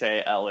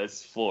Monte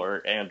Ellis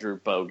for Andrew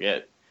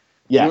Bogut.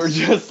 Yes. You were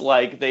just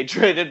like, they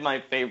traded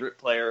my favorite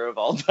player of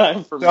all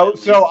time for my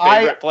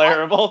favorite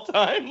player of all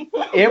time.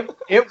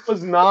 It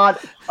was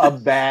not a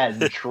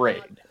bad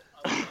trade.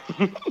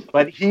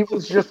 But he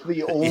was just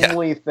the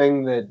only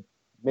thing that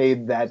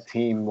made that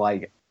team,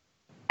 like,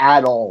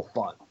 at all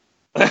fun.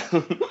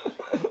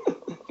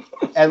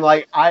 And,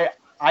 like, I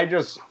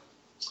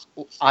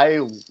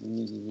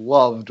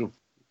loved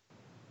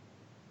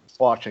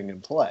watching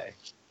him play.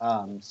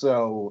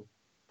 So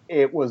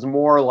it was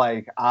more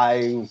like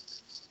I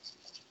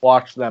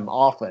watch them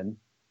often.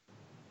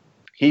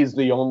 He's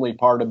the only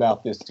part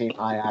about this team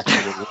I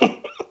actually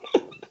like.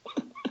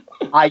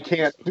 I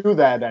can't do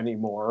that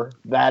anymore.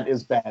 That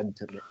is bad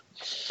to me.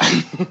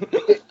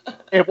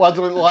 It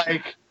wasn't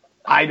like,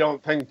 I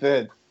don't think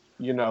that,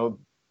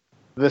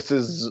 this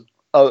is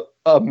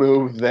a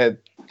move that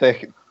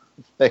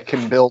they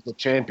can build a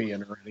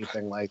champion or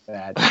anything like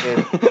that.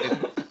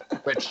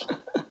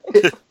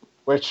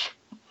 Which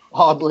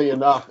oddly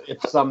enough,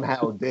 it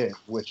somehow did,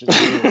 which is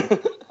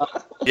weird.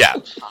 Yeah.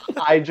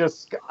 I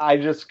just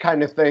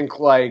kind of think,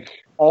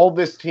 like, all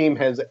this team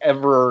has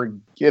ever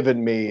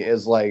given me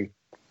is, like,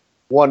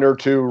 one or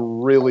two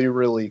really,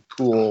 really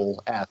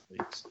cool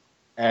athletes.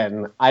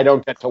 And I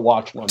don't get to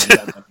watch one of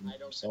them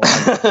anymore. So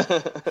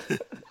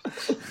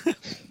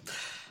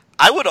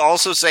I would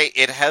also say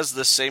it has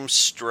the same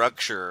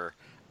structure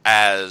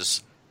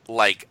as,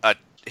 like,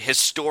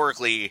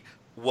 historically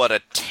what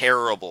a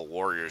terrible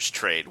Warriors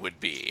trade would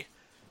be.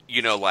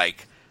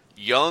 Like,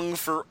 young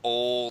for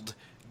old,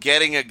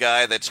 getting a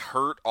guy that's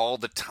hurt all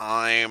the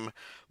time,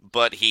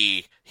 but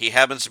he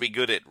happens to be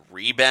good at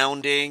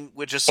rebounding,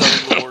 which is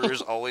something the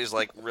Warriors always,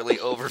 like, really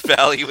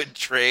overvalue in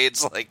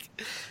trades, like,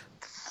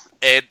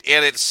 and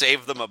it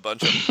saved them a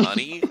bunch of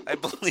money, I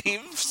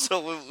believe.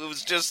 So it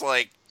was just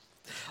like,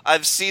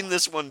 I've seen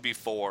this one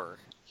before,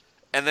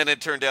 and then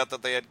it turned out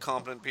that they had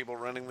competent people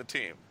running the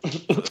team for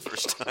the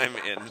first time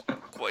in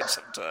quite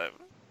some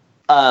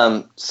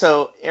time.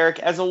 So Eric,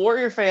 as a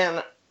Warrior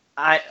fan,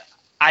 I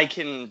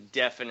can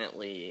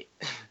definitely,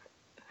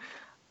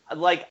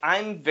 like,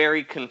 I'm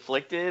very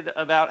conflicted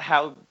about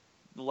how,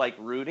 like,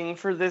 rooting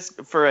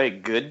for a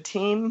good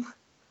team.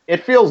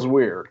 It feels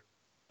weird.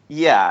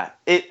 Yeah,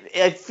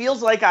 it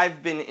feels like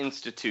I've been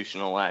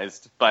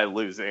institutionalized by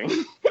losing.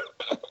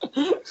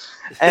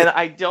 And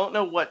I don't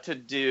know what to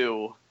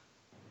do,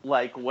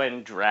 like,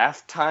 when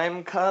draft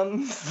time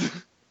comes.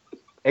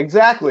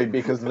 Exactly,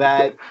 because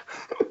that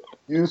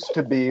used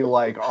to be,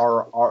 like,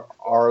 our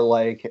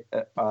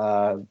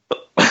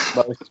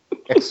most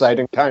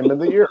exciting time of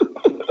the year.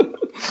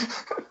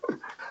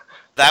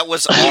 That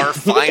was our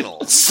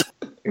finals.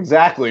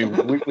 Exactly.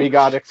 We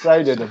got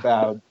excited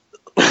about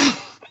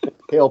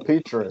Cale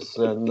Petrus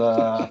and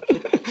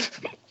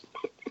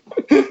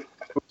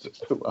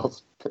who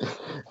else?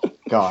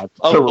 God.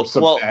 Andres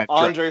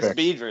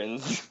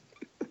Biedrins.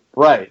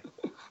 Right.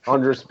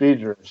 Andres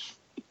Biedrins.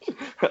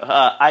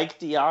 Ike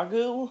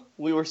Diagu?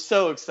 We were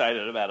so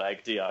excited about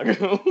Ike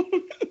Diagu.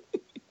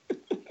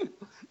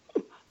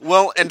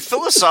 Well, and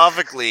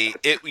philosophically,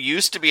 it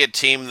used to be a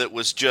team that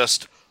was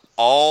just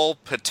all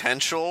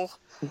potential,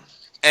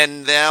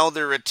 and now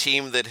they're a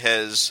team that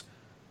has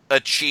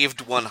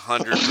achieved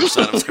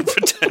 100% of their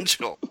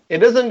potential.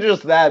 It isn't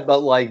just that, but,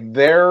 like,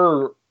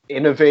 they're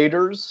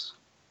innovators,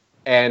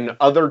 and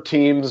other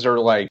teams are,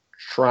 like,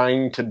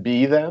 trying to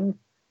be them,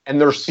 and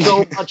they're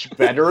so much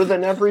better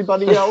than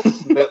everybody else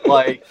that,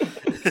 like,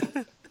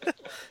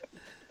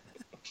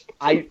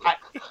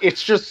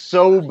 it's just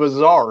so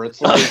bizarre.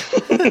 It's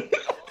like,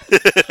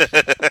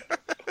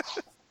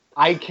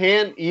 I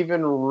can't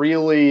even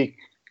really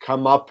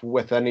come up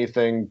with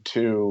anything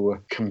to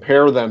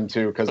compare them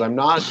to, because I'm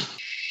not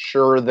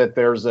sure that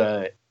there's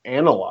a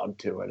analog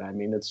to it. I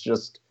mean, it's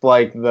just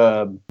like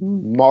the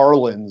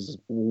Marlins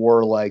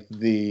were like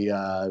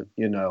the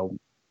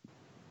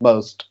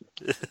most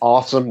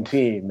awesome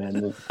team,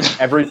 and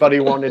everybody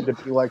wanted to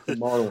be like the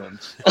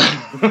Marlins.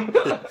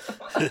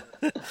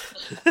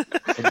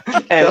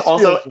 And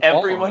also,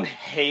 everyone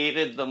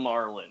hated the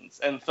Marlins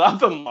and thought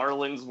the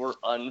Marlins were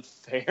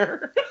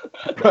unfair.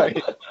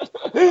 Right.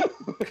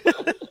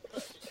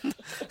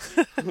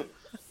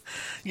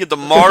 Yeah, the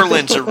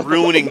Marlins are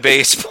ruining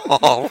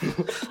baseball.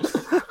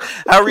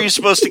 How are you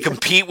supposed to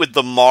compete with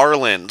the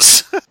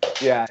Marlins?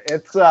 Yeah,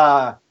 it's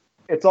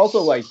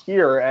also like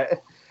here,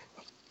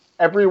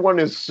 everyone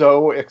is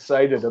so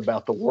excited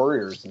about the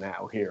Warriors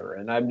now here,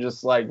 and I'm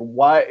just like,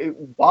 why?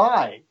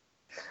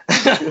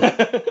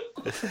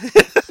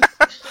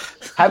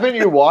 Haven't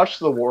you watched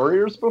the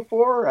Warriors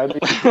before? I mean,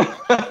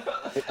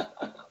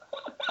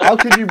 how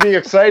could you be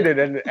excited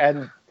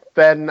and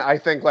then I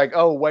think like,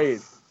 oh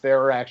wait,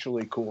 they're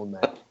actually cool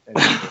now.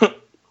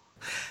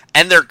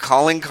 And their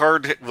calling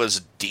card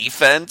was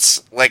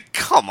defense? Like,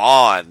 come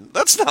on.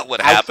 That's not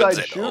what happens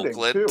outside in shooting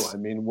Oakland. too. I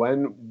mean,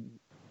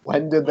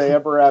 when did they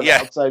ever have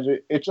outside?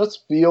 It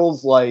just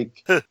feels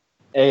like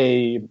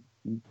a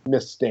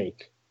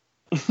mistake.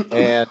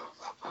 And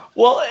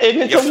well, and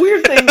it's a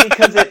weird thing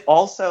because it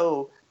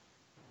also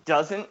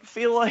doesn't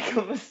feel like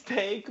a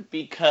mistake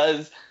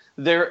because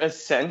they're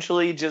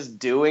essentially just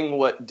doing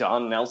what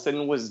Don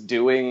Nelson was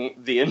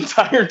doing the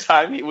entire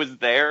time he was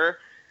there,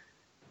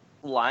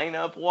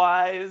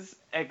 lineup-wise,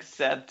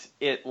 except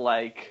it,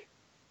 like,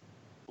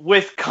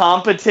 with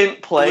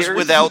competent players. It was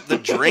without the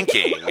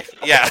drinking.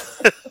 Yeah.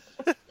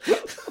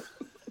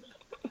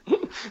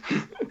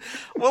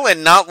 Well,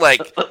 and not,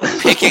 like,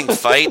 picking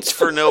fights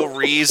for no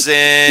reason.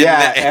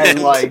 Yeah,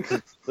 and like,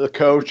 the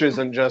coach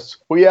isn't just,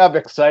 we have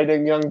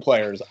exciting young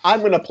players.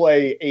 I'm going to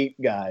play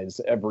 8 guys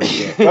every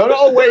game.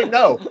 Oh, wait,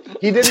 no.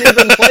 He didn't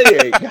even play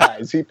 8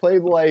 guys. He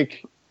played,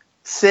 like...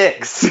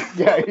 6.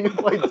 Yeah, he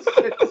played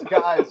 6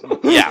 guys.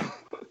 Yeah.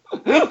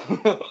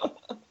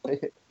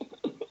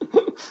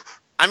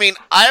 I mean,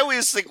 I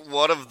always think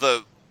one of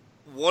the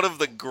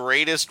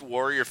greatest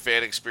Warrior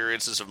fan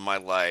experiences of my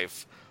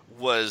life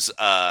was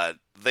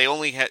they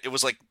only had, it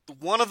was like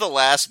one of the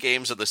last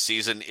games of the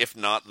season, if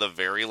not the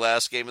very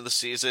last game of the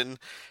season,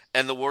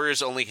 and the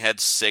Warriors only had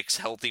 6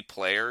 healthy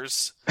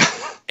players,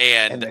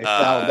 and they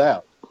fouled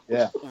out.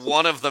 Yeah,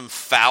 one of them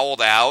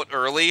fouled out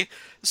early,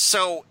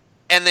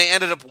 and they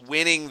ended up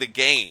winning the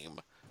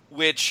game,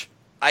 which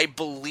I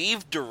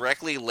believe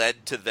directly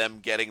led to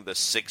them getting the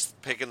 6th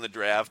pick in the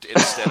draft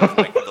instead of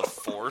like the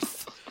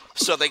 4th.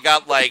 So they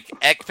got like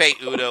Ekpe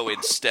Udoh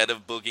instead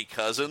of Boogie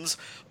Cousins.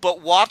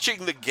 But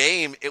watching the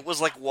game, it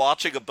was like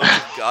watching a bunch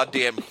of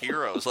goddamn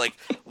heroes. Like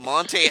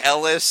Monte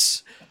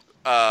Ellis,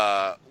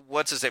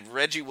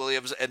 Reggie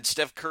Williams, and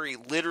Steph Curry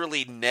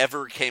literally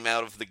never came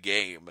out of the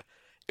game.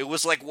 It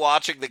was like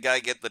watching the guy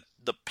get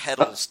the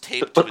pedals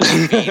taped to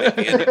his feet at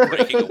the end of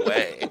breaking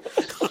away.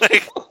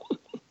 Like,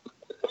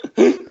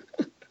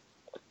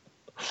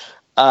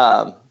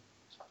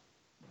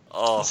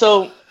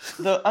 So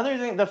the other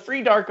thing, the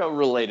Free Darko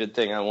related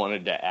thing I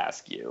wanted to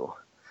ask you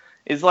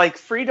is like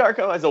Free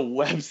Darko as a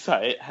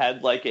website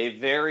had like a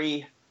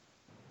very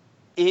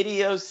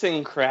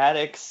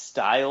idiosyncratic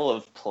style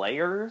of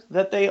player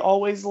that they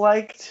always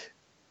liked.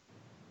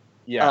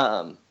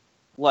 Yeah.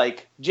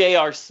 Like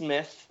J.R.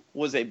 Smith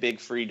was a big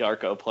Free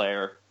Darko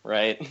player,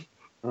 right?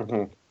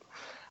 Mm-hmm.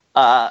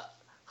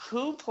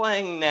 Who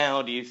playing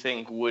now do you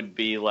think would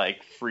be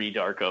like Free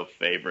Darko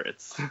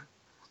favorites?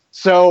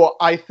 So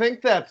I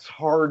think that's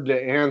hard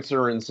to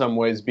answer in some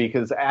ways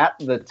because at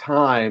the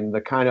time,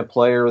 the kind of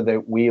player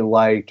that we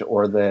liked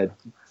or that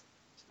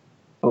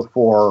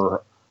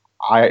before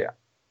I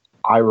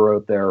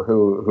wrote there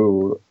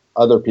who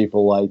other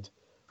people liked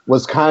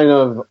was kind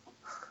of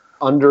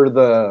under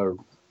the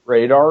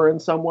radar in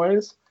some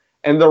ways.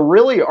 And there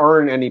really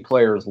aren't any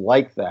players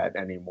like that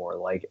anymore.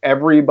 Like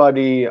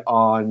everybody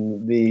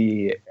on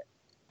the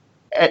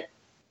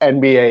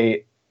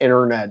NBA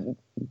internet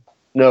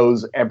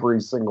knows every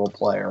single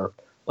player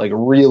like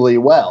really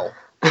well.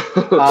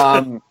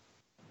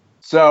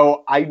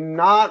 So I'm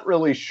not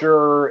really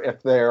sure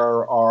if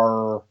there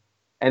are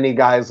any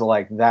guys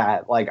like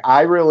that. Like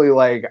I really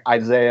like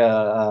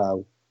Isaiah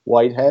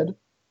Whitehead,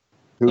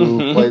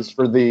 who plays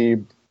for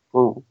the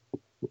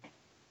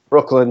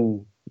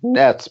Brooklyn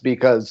Nets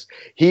because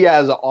he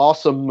has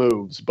awesome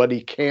moves, but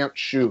he can't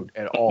shoot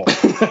at all.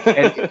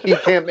 And he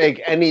can't make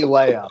any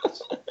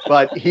layups,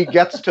 but he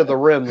gets to the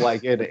rim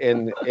like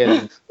in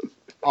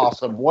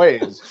awesome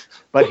ways,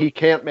 but he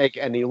can't make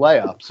any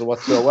layups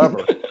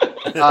whatsoever.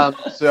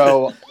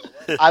 So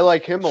I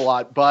like him a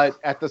lot, but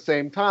at the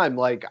same time,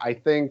 like I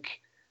think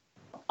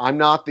I'm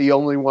not the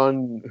only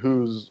one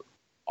who's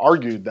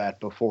argued that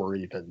before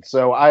even.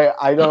 So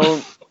I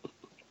don't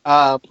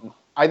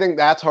I think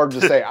that's hard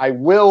to say. I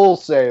will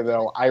say,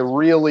 though, I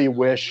really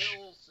wish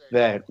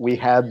that we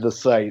had the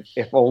site,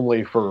 if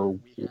only for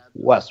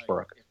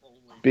Westbrook,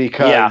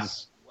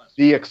 because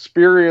the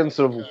experience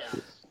of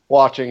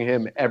watching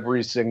him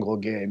every single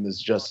game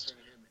is just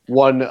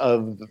one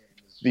of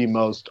the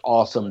most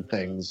awesome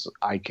things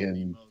I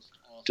can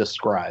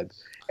describe.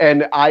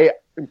 And I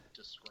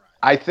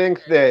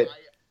think that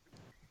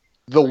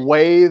the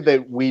way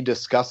that we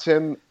discuss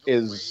him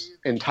is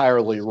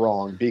entirely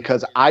wrong,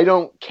 because I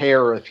don't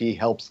care if he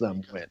helps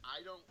them win.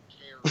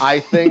 I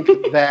think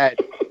that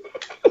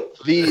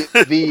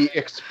the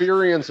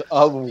experience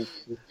of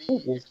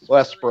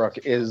Westbrook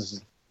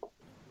is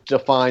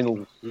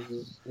defined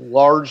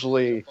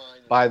largely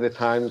by the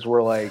times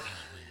where, like,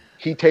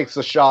 he takes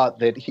a shot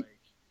that he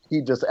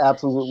just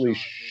absolutely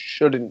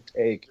shouldn't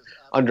take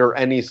under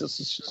any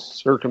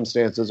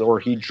circumstances, or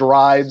he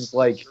drives,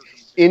 like,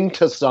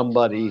 into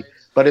somebody,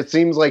 but it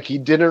seems like he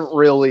didn't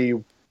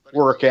really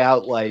work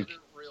out, like,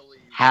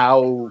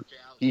 how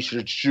he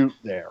should shoot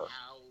there.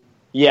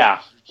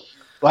 Yeah.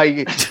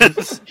 Like,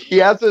 he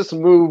has this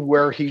move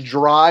where he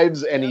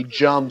drives and he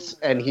jumps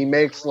and he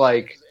makes,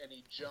 like,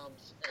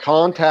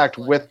 contact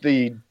with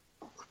the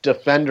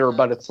defender,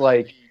 but it's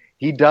like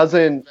he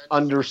doesn't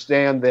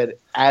understand that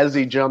as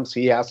he jumps,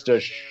 he has to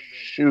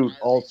shoot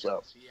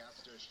also.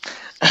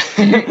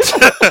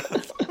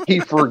 He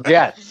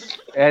forgets.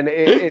 And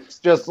it's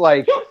just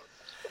like,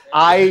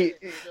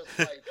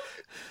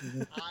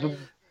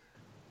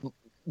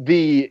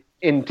 the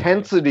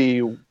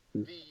intensity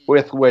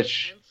with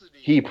which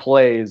he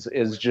plays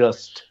is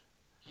just,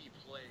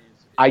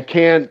 I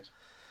think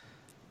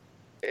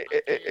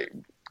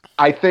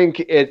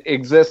it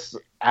exists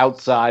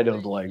outside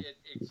of, like,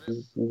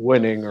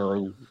 winning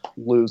or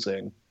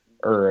losing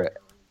or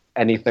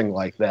anything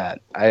like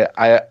that.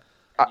 I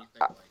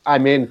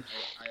mean,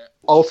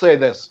 I'll say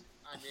this.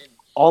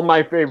 All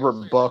my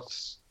favorite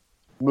books,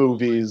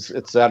 movies,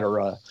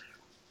 etc.,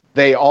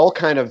 they all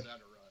kind of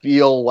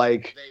feel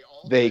like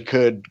they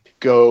could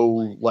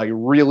go, like,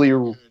 really,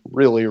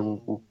 really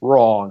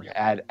wrong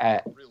at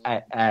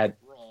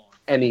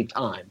any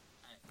time.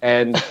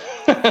 And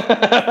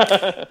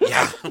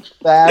Yeah.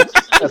 that's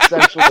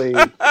essentially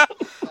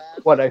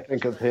what I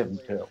think of him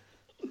too.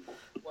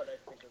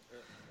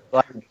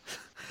 Like,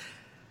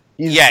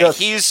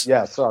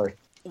 sorry.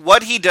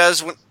 What he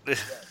does when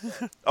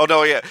oh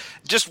no, yeah.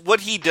 Just what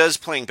he does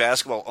playing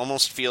basketball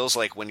almost feels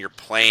like when you're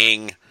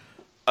playing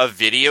a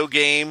video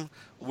game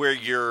where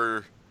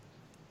you're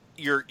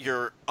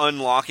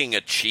unlocking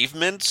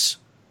achievements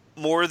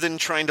more than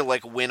trying to,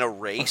 like, win a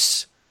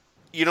race.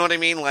 You know what I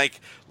mean? Like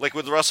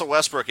with Russell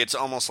Westbrook, it's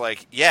almost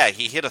like, yeah,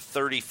 he hit a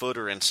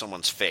 30-footer in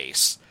someone's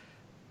face.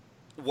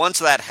 Once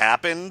that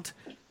happened,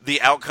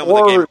 the outcome of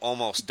the game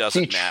almost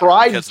doesn't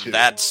matter, because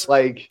that's,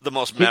 like, the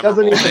most memorable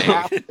thing. He doesn't even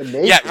have to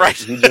make yeah, it. right.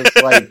 He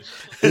just, like,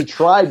 he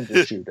tried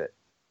to shoot it.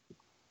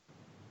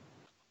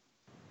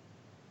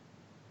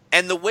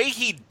 And the way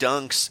he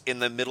dunks in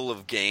the middle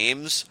of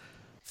games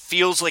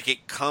feels like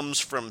it comes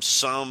from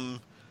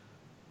some,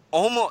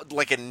 almost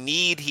like a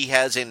need he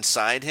has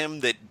inside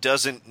him that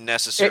doesn't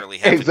necessarily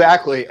have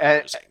exactly. to do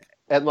with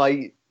and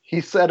like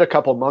he said a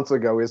couple months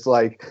ago, he's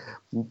like,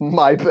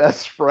 my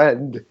best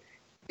friend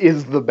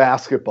is the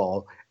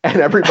basketball, and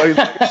everybody's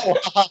like, oh,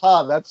 ha,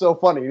 ha, that's so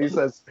funny. And he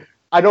says,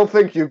 I don't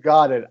think you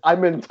got it.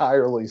 I'm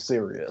entirely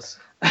serious.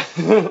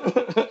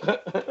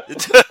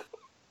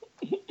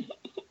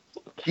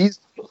 He's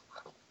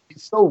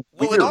so weird.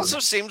 Well, it also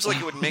seems like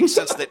it would make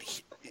sense that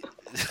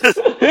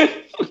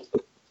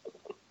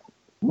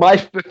my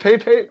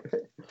favorite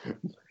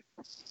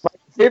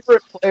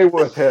play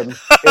with him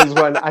is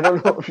when, I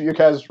don't know if you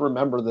guys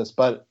remember this,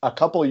 but a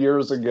couple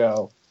years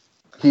ago,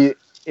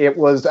 it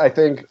was, I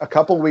think, a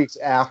couple weeks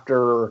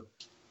after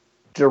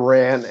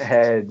Durant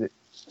had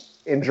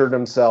injured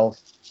himself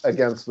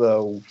against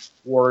the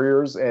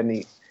Warriors, and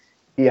he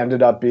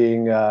ended up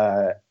being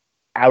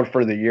out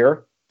for the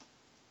year.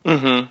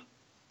 Mm-hmm.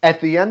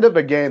 At the end of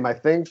a game,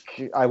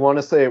 I want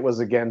to say it was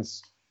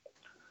against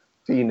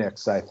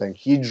Phoenix, I think,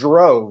 he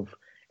drove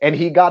and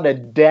he got a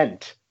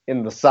dent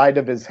in the side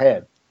of his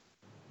head.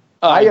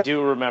 I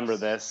do remember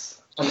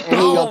this.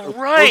 Oh,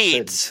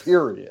 right. Person,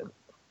 period.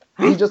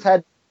 He just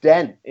had a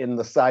dent in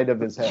the side of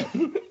his head.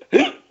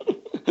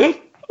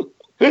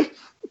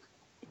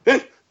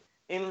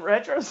 In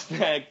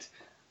retrospect,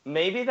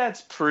 maybe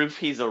that's proof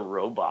he's a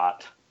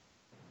robot.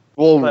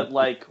 Well, but,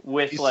 like,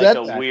 with, like,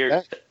 a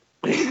weird...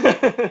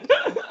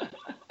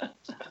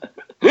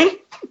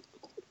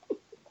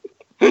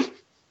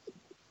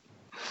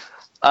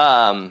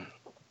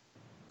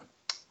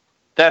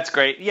 That's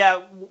great.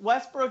 Yeah,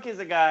 Westbrook is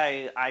a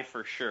guy I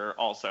for sure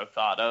also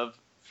thought of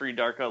for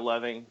Darko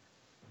loving.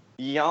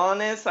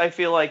 Giannis, I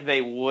feel like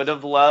they would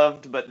have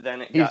loved, but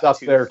then it got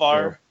too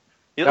far.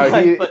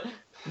 No,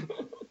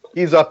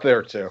 he's up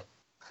there too.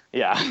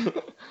 Yeah.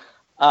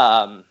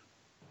 I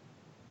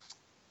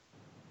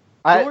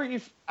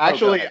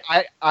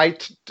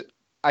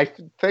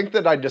think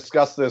that I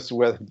discussed this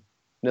with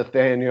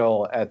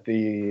Nathaniel at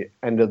the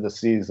end of the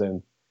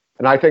season,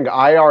 and I think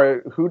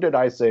who did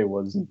I say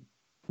was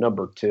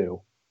number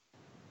 2?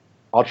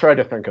 I'll try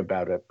to think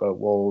about it, but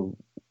we'll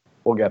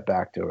get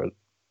back to it.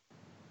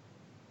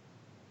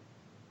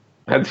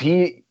 And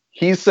he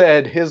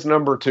said his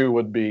number 2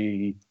 would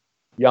be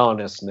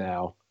Giannis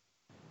now.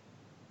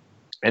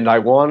 And I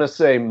want to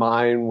say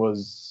mine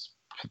was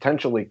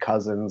potentially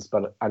Cousins,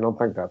 but I don't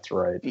think that's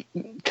right.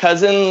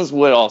 Cousins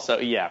would also,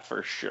 yeah,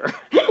 for sure.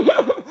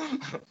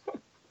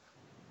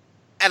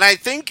 And I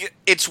think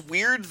it's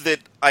weird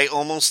that I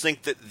almost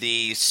think that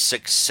the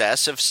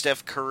success of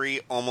Steph Curry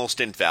almost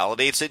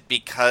invalidates it,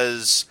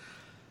 because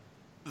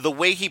the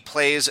way he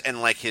plays and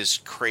like his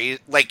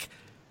crazy, like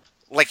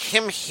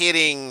him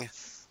hitting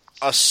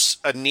a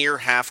near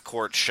half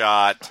court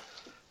shot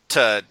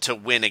to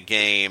win a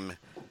game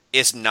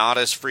is not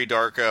as free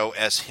Darko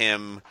as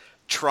him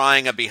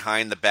trying a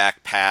behind the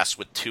back pass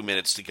with 2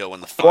 minutes to go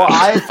in the final. Well,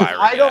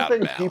 I don't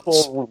think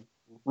people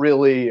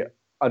really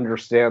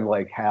understand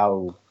like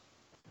how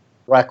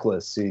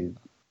reckless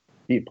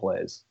he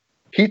plays.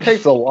 He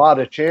takes a lot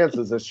of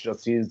chances. It's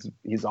just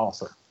he's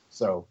awesome,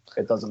 so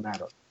it doesn't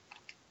matter.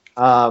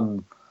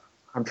 I'm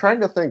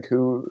trying to think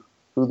who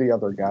the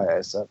other guy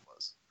I said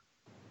was.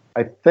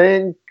 I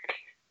think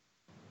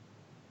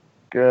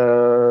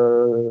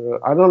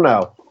I don't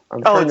know.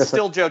 It's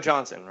still Joe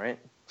Johnson, right?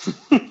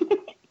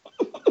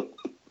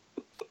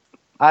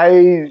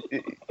 I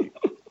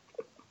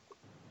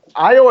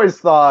always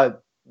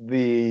thought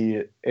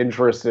the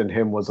interest in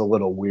him was a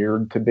little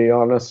weird, to be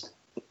honest.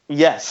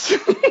 Yes.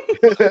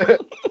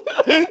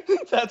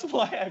 That's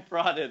why I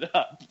brought it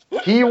up.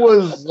 He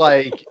was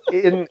like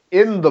in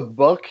the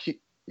book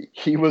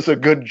he was a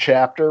good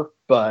chapter,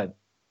 but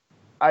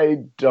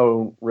I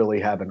don't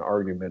really have an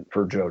argument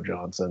for Joe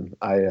Johnson.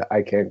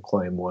 I can't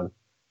claim one.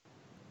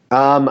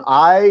 I'm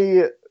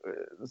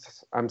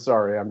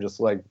sorry, I'm just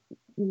like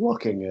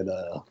looking at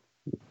a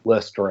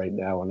list right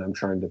now and I'm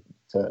trying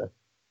to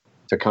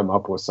come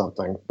up with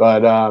something.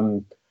 But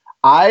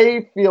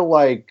I feel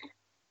like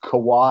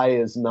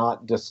Kawhi is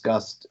not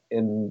discussed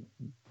in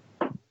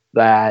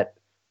that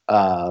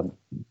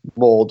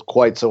mold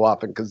quite so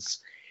often because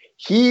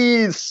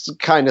he's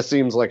kind of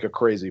seems like a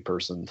crazy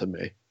person to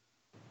me.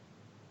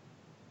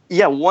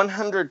 Yeah,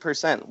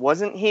 100%.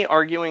 Wasn't he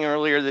arguing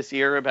earlier this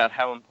year about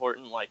how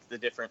important, like, the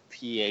different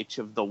pH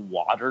of the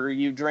water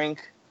you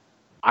drink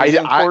is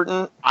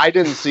important? I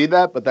didn't see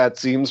that, but that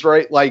seems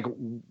right. Like,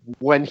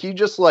 when he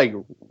just, like,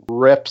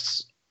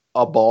 rips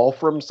a ball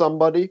from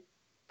somebody,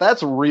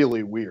 that's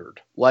really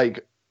weird.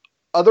 Like,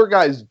 other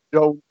guys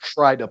don't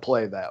try to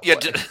play that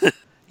way.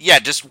 Yeah,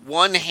 just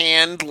one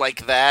hand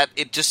like that,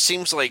 it just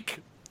seems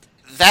like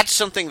that's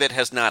something that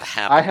has not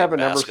happened. I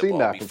haven't ever seen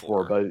that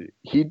before, but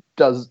he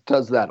does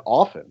that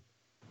often.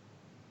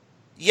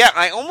 Yeah,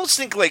 I almost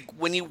think like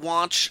when you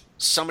watch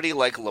somebody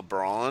like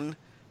LeBron,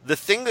 the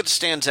thing that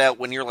stands out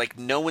when you're like,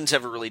 no one's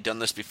ever really done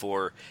this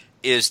before,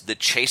 is the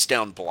chase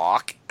down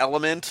block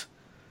element,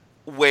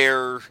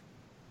 where,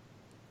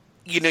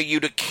 you know,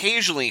 you'd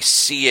occasionally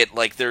see it,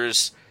 like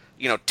there's,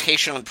 you know,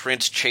 Tayshaun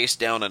Prince chase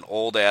down an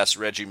old ass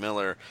Reggie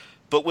Miller,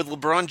 but with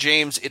LeBron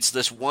James, it's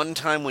this one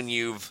time when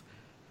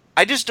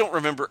I just don't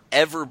remember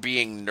ever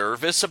being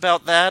nervous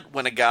about that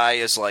when a guy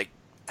is like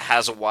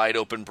has a wide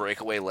open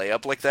breakaway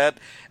layup like that.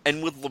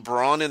 And with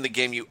LeBron in the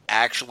game, you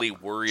actually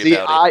worry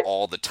about it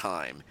all the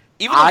time.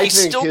 Even though he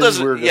still doesn't. I think his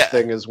weirdest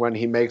thing is when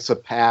he makes a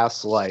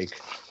pass like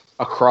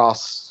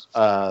across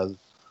the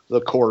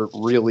court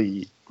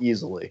really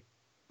easily.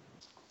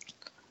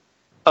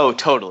 Oh,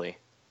 totally.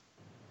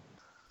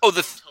 Oh,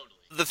 the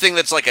thing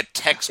that's like a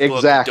textbook.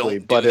 Exactly,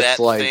 don't but do it's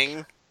that like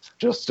thing.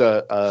 Just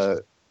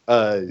a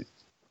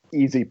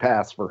easy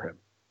pass for him.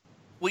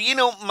 Well, you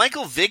know,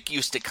 Michael Vick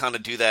used to kind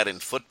of do that in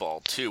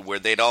football, too, where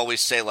they'd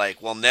always say,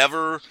 like, well,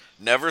 never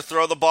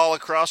throw the ball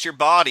across your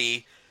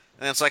body.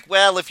 And it's like,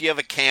 well, if you have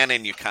a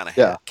cannon, you kind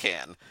of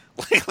can.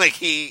 Like,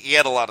 he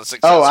had a lot of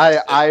success.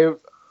 Oh,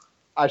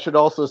 I should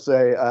also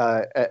say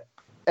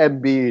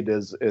Embiid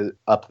is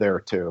up there,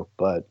 too,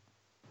 but...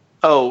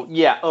 Oh,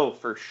 yeah. Oh,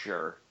 for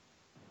sure.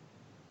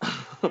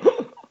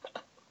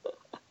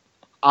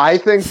 I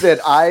think that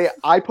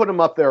I put him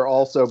up there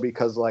also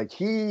because, like,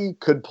 he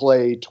could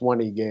play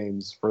 20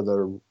 games for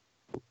the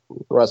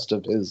rest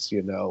of his,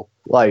 you know,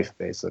 life,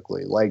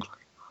 basically. Like,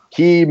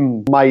 he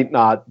might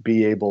not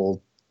be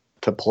able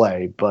to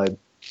play, but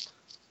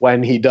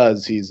when he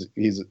does, he's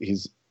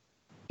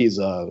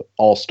a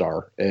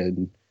all-star,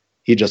 and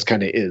he just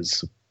kind of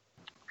is.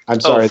 I'm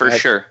sorry. Oh, for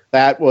sure.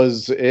 That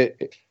was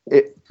it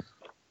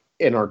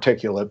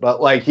inarticulate, but,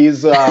 like,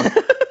 he's just,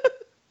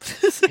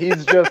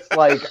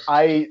 like,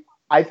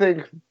 I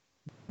think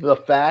the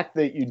fact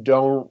that you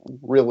don't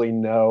really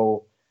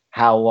know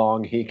how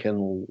long he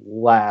can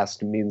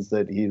last means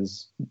that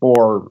he's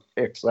more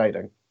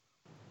exciting.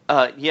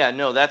 Yeah,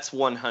 no, that's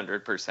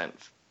 100%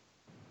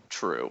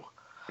 true.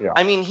 Yeah.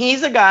 I mean,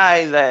 he's a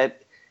guy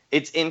that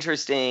it's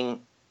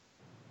interesting.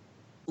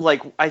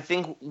 Like, I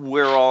think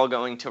we're all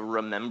going to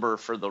remember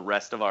for the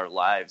rest of our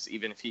lives,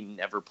 even if he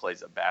never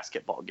plays a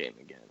basketball game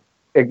again.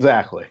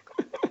 Exactly.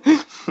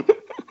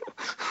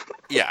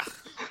 Yeah.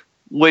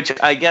 Which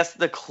I guess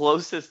the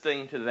closest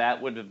thing to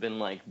that would have been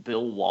like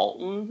Bill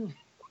Walton.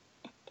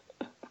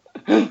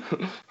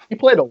 He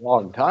played a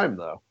long time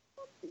though.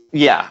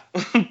 Yeah,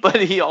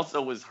 but he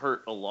also was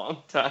hurt a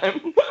long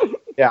time.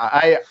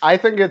 Yeah, I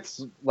think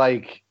it's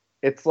like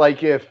if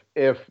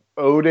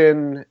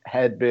Odin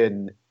had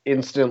been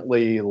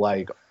instantly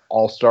like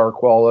all-star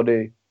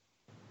quality,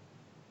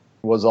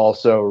 was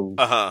also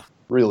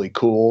really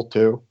cool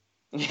too.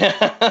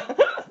 Yeah.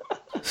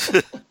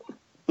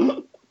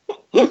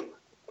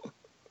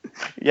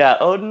 Yeah,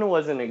 Odin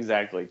wasn't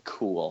exactly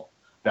cool.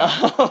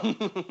 No.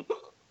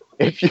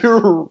 If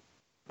you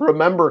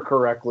remember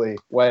correctly,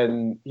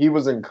 when he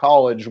was in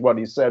college, what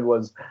he said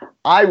was,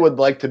 "I would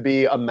like to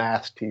be a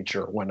math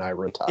teacher when I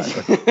retire."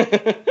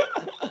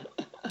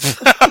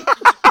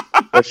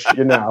 Which,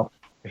 you know,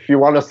 if you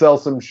want to sell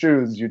some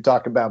shoes, you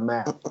talk about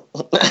math.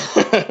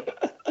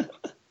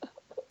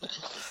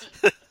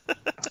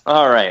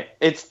 All right,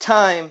 it's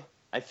time.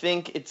 I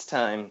think it's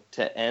time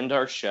to end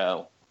our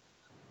show.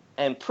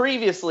 And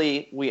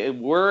previously, we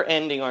were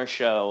ending our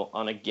show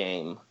on a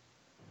game.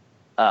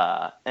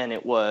 And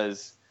it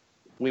was,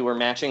 we were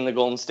matching the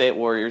Golden State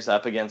Warriors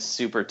up against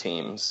super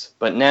teams.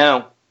 But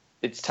now,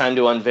 it's time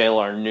to unveil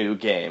our new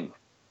game.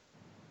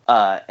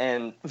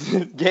 And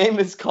the game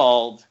is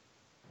called,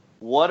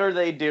 What Are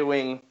They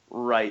Doing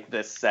Right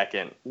This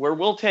Second? Where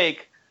we'll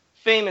take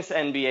famous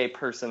NBA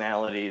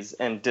personalities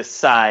and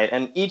decide,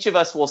 and each of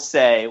us will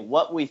say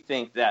what we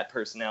think that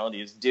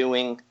personality is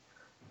doing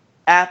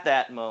at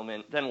that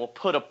moment. Then we'll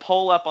put a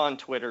poll up on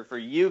Twitter for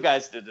you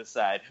guys to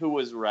decide who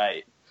was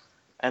right.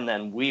 And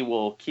then we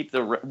will keep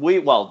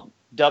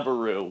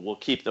Dubbaroo will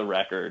keep the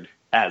record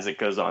as it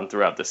goes on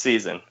throughout the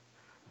season.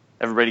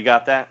 Everybody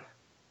got that?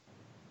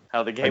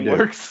 How the game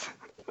works?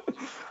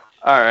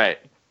 All right.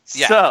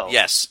 Yeah, so,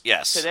 yes.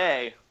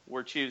 Today,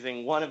 we're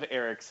choosing one of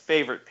Eric's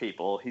favorite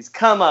people. He's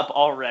come up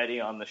already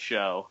on the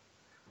show.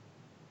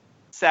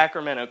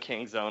 Sacramento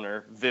Kings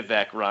owner,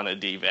 Vivek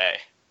Ranadive.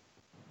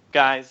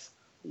 Guys,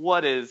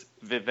 what is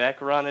Vivek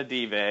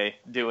Ranadive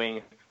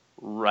doing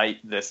right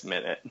this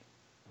minute?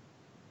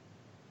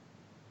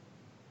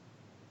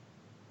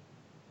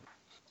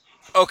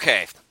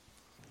 Okay,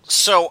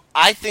 so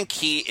I think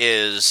he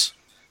is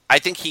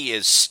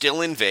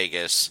still in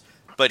Vegas,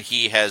 but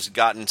he has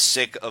gotten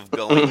sick of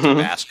going to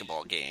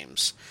basketball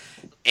games.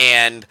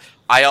 And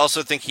I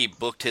also think he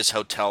booked his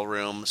hotel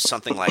room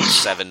something like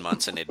 7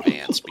 months in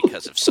advance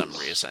because of some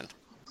reason.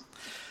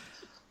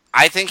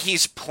 I think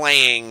he's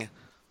playing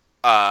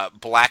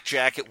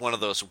blackjack at one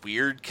of those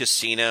weird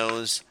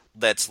casinos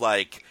that's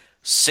like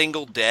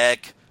single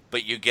deck,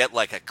 but you get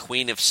like a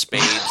Queen of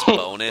Spades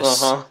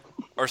bonus.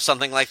 Or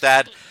something like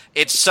that.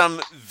 It's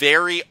some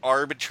very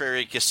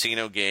arbitrary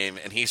casino game,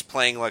 and he's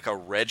playing like a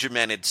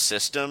regimented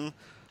system,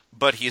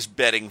 but he's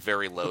betting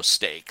very low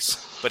stakes.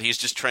 But he's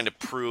just trying to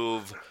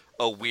prove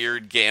a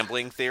weird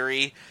gambling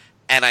theory,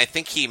 and I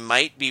think he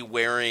might be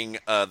wearing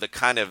the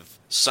kind of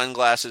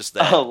sunglasses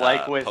that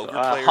like with poker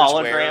players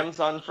holograms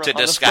wear on to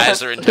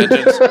disguise their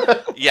intentions.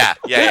 Yeah.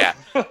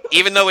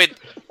 Even though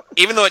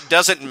it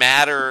doesn't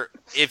matter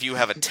if you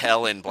have a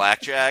tell in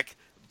blackjack,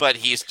 but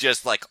he's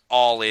just like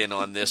all in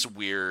on this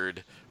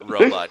weird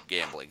robot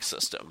gambling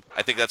system.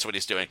 I think that's what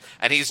he's doing.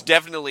 And he's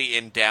definitely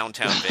in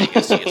downtown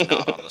Vegas. He is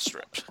not on the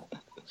Strip.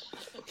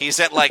 He's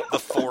at like the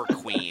Four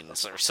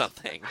Queens or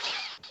something.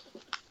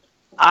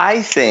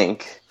 I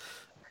think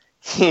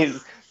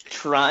he's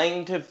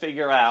trying to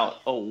figure out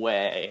a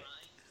way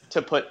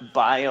to put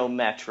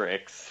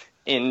biometrics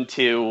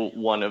into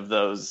one of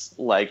those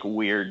like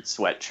weird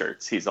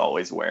sweatshirts he's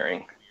always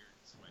wearing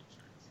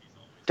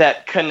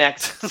that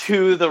connects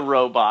to the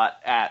robot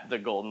at the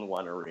Golden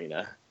One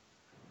Arena.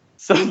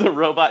 So the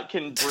robot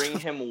can bring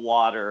him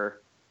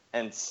water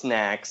and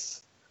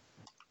snacks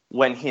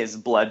when his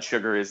blood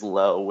sugar is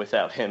low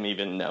without him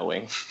even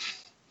knowing.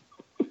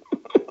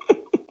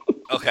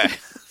 Okay.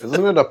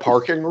 Isn't it a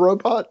parking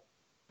robot?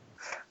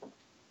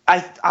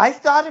 I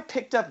thought it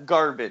picked up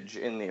garbage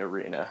in the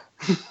arena.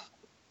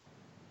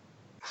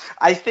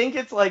 I think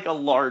it's like a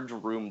large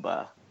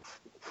Roomba.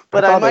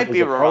 But I might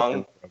be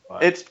wrong.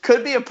 It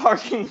could be a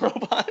parking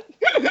robot.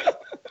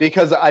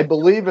 Because I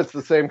believe it's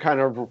the same kind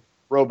of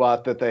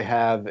robot that they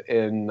have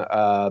in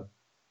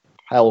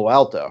Palo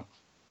Alto.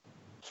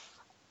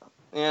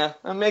 Yeah,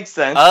 that makes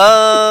sense.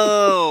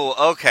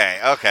 Oh, okay.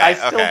 I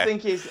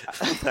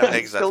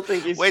still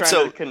think he's. Wait,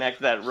 trying to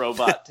connect that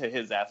robot to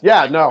his ass.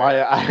 Yeah, no,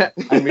 I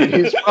mean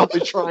he's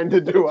probably trying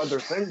to do other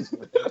things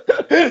with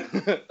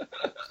it.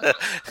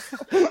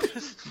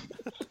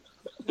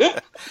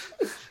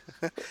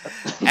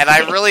 And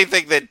I really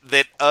think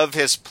that of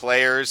his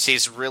players,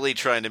 he's really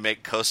trying to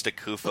make Costa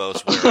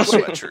Kufos wear a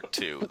sweatshirt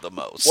too the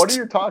most. What are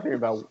you talking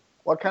about?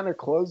 What kind of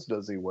clothes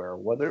does he wear?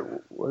 What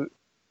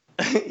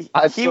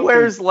he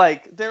wears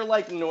they're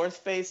like North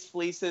Face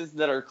fleeces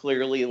that are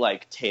clearly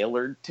like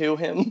tailored to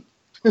him.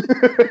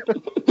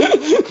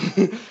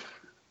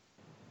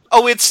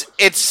 Oh,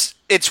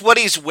 it's what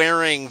he's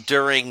wearing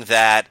during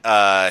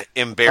that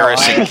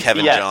embarrassing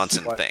Kevin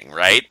Johnson thing,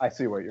 right? I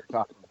see what you're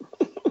talking about.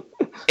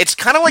 It's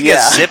kind of like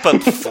a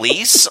zip-up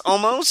fleece,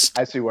 almost.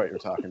 I see what you're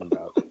talking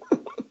about.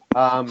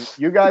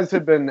 You guys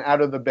have been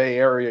out of the Bay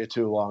Area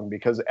too long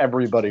because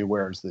everybody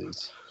wears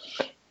these.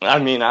 I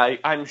mean,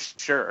 I'm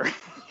sure.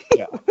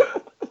 Yeah.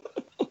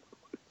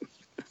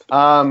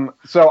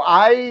 So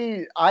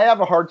I have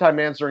a hard time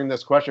answering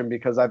this question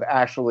because I've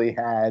actually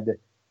had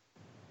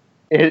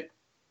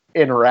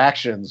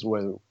interactions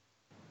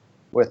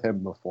with him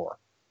before.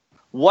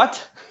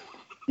 What?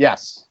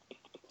 Yes.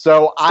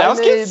 So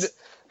Stauskas?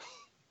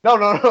 No,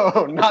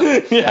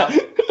 not yeah.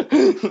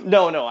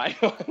 No, I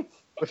know.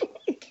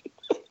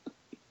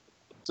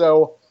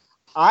 So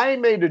I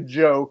made a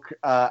joke,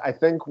 I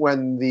think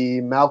when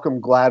the Malcolm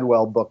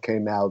Gladwell book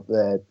came out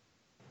that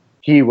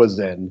he was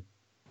in,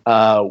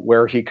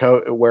 where he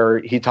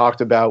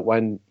talked about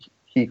when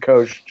he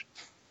coached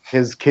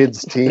his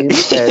kids' team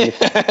and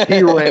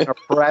he ran a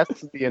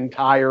press the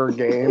entire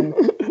game,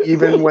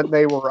 even when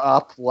they were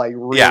up like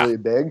really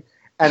big.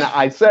 And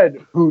I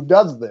said, "Who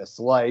does this?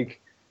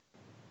 Like,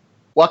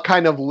 what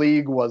kind of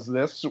league was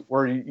this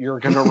where you're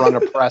going to run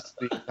a press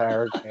the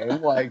entire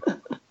game? Like,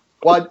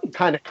 what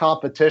kind of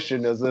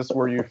competition is this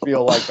where you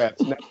feel like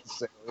that's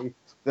necessary?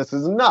 This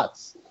is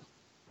nuts."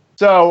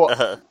 So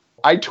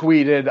I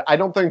tweeted. I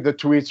don't think the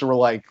tweets were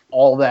like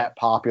all that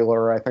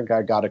popular. I think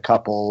I got a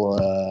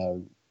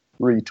couple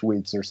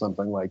retweets or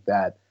something like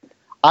that.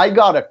 I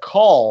got a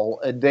call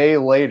a day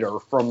later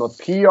from a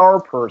PR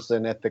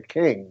person at the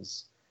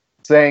Kings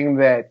saying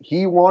that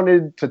he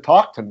wanted to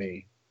talk to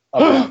me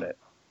about it.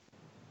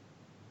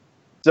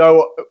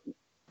 So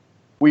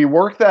we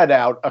worked that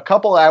out. A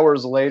couple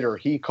hours later,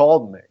 he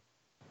called me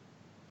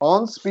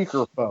on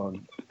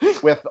speakerphone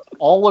with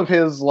all of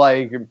his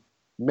like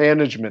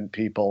management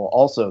people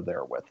also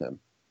there with him.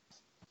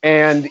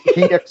 And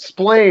he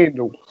explained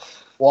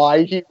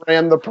why he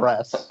ran the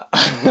press,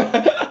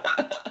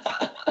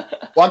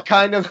 what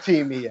kind of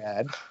team he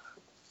had,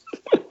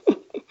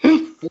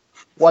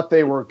 what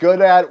they were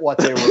good at, what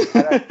they were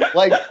bad at.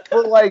 Like,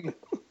 for like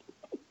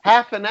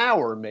half an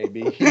hour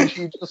maybe,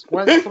 he just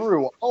went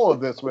through all of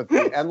this with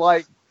me. And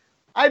like,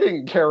 I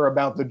didn't care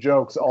about the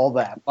jokes all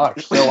that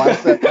much. So I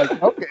said,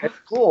 like, okay,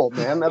 cool,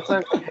 man. That's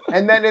it.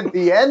 And then at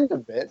the end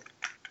of it,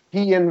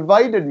 he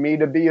invited me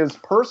to be his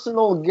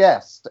personal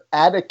guest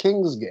at a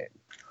Kings game.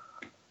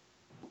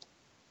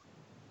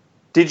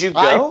 Did you go?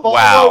 I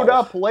followed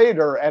up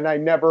later, and I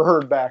never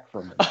heard back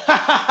from him.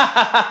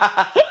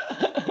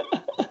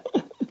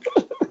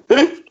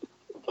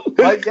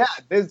 But yeah,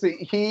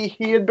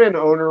 he had been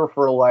owner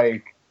for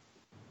like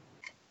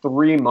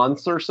 3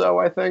 months or so,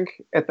 I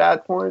think, at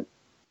that point.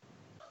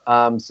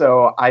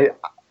 So I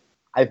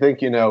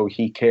think, you know,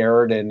 he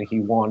cared and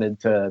he wanted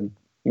to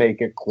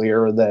make it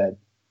clear that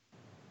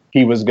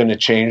he was going to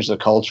change the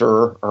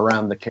culture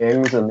around the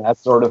Kings and that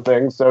sort of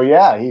thing. So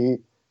yeah,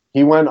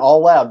 he went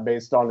all out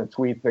based on a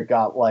tweet that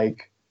got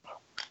like,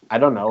 I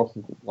don't know,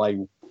 like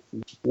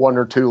 1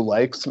 or 2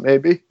 likes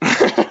maybe.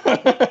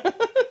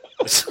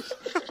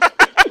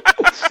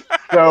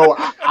 So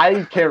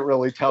I can't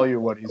really tell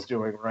you what he's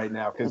doing right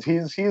now because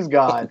he's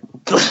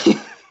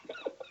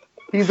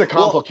a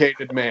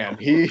complicated man.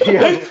 He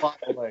has a lot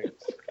of legs.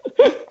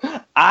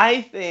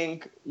 I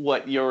think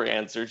what your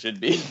answer should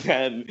be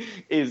then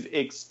is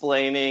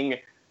explaining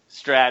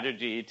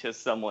strategy to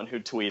someone who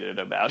tweeted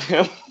about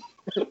him.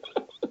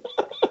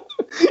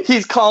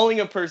 He's calling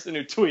a person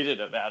who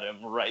tweeted about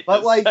him right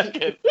this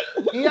second.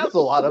 He has a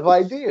lot of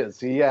ideas.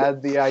 He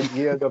had the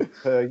idea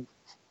to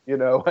you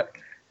know,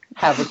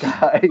 have a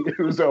guy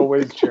who's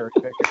always cherry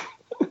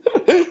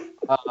picking.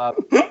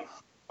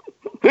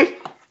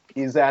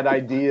 He's had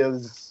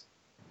ideas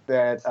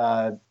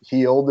that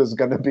Heald is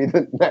going to be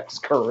the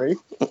next Curry.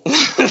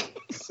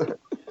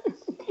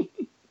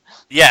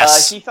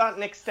 Yes. He thought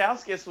Nick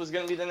Stauskas was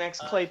going to be the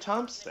next Klay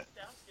Thompson.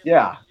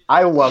 Yeah,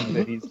 I love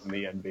that he's in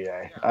the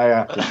NBA. I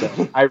have to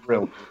say, I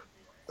really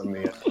in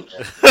the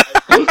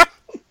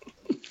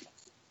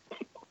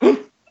NBA.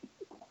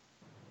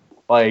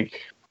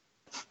 Like,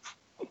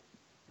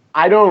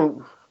 I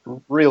don't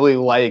really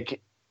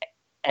like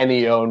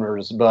any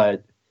owners,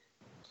 but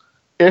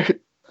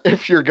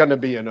if you're going to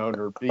be an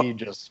owner, be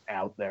just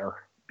out there.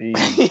 Be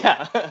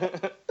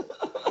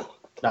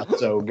not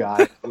so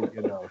guy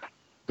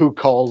who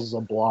calls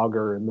a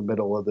blogger in the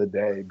middle of the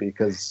day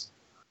because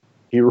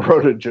he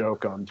wrote a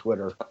joke on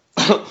Twitter.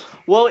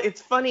 Well,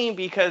 it's funny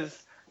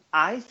because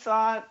I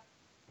thought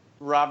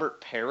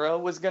Robert Parra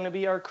was going to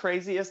be our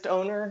craziest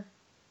owner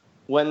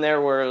when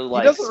there were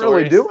like he doesn't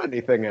really do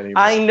anything anymore.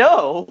 I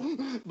know,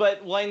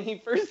 but when he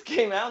first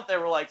came out, there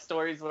were like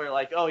stories where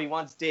like, oh, he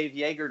wants Dave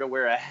Yeager to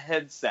wear a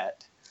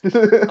headset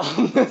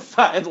on the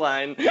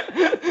sideline.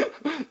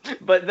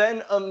 But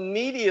then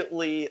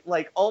immediately,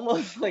 like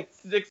almost like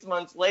 6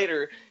 months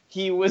later,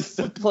 he was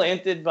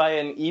supplanted by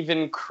an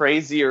even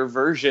crazier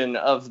version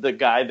of the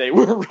guy they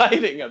were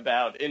writing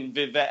about in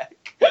Vivek.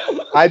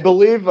 I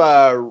believe,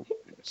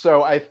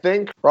 so I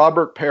think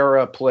Robert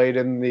Parra played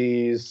in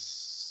the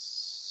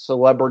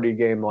celebrity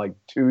game like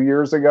 2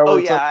 years ago. Oh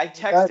yeah, I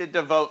texted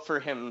to vote for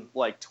him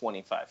like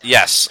 25 times.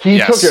 Yes. He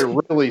took it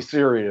really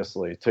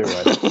seriously too.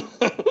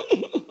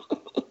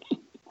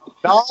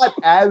 Not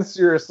as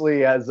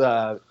seriously as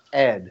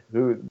Ed,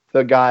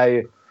 the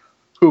guy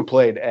who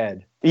played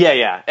Ed.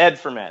 Yeah, Ed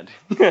from Ed.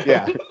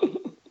 Yeah.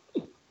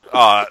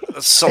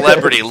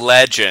 Celebrity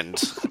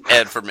legend,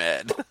 Ed from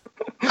Ed.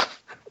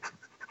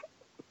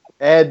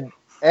 Ed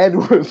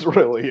was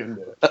really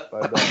into it.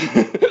 But,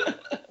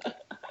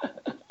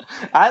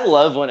 I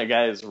love when a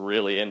guy is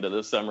really into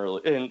the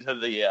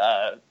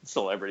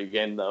celebrity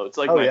game, though. It's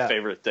like my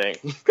favorite thing.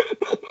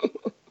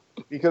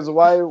 Because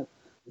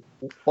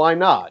why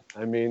not?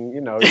 I mean,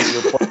 you're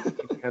playing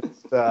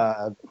against.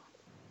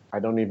 I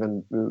don't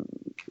even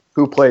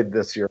who played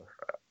this year.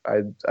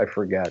 I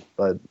forget,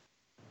 but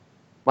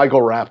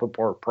Michael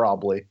Rappaport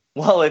probably.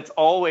 Well, it's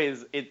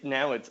always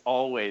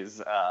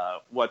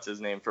what's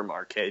his name from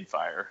Arcade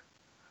Fire.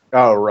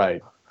 Oh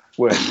right,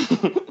 Win.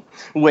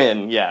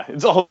 Win, yeah,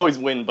 it's always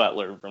Win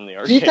Butler from the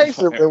Arcade Fire. He takes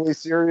it really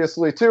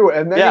seriously too,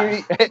 and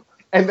then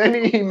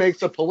he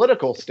makes a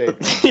political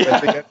statement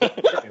at the end of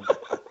the game.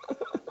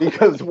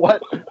 Because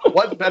what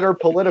better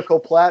political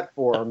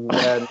platform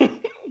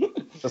than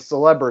the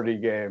celebrity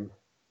game?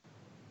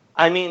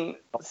 I mean,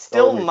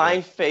 still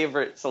my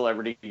favorite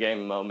celebrity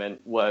game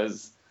moment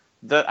was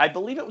I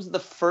believe it was the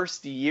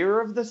first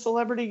year of the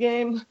celebrity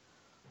game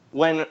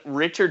when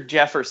Richard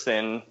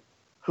Jefferson,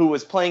 who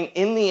was playing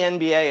in the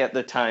NBA at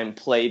the time,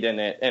 played in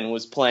it and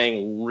was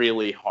playing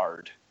really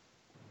hard.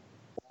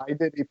 Why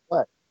did he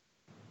play?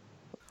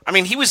 I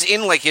mean, he was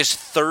in like his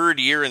third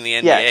year in the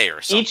NBA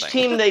or something. Each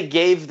team they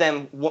gave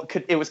them,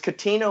 it was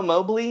Cuttino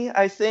Mobley,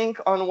 I think,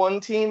 on one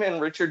team and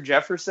Richard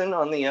Jefferson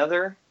on the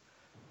other.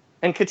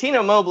 And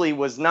Cuttino Mobley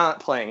was not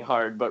playing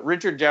hard, but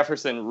Richard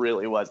Jefferson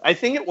really was. I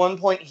think at one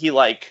point he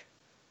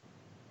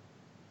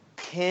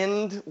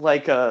pinned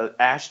a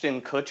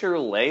Ashton Kutcher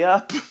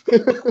layup.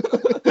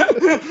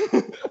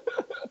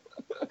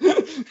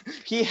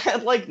 He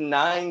had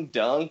 9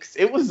 dunks.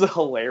 It was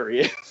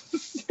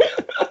hilarious.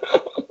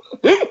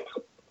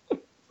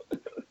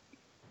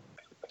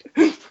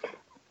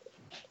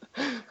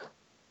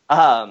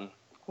 Well,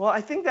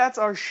 I think that's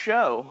our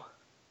show.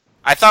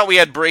 I thought we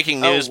had breaking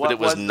news, but it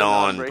was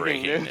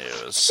non-breaking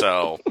news.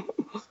 So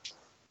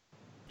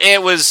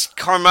it was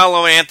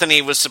Carmelo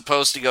Anthony was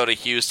supposed to go to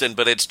Houston,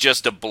 but it's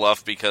just a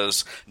bluff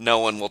because no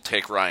one will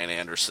take Ryan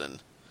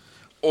Anderson.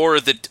 Or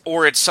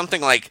it's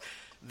something like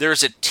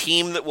there's a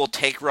team that will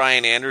take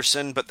Ryan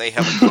Anderson, but they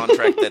have a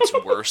contract that's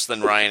worse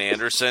than Ryan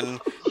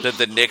Anderson that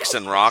the Knicks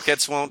and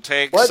Rockets won't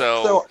take.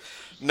 So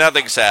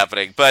nothing's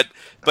happening. But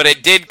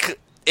it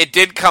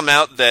did come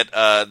out that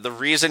the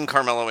reason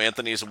Carmelo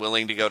Anthony is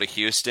willing to go to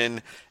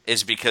Houston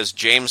is because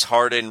James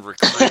Harden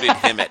recruited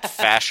him at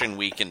Fashion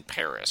Week in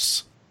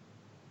Paris.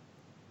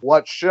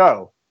 What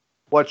show?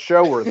 What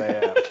show were they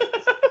at?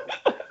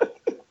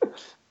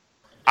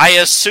 I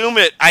assume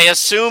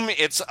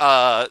it's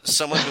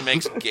someone who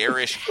makes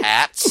garish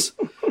hats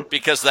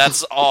because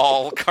that's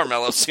all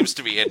Carmelo seems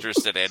to be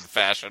interested in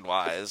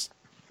fashion-wise.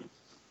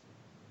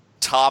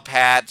 Top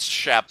hats,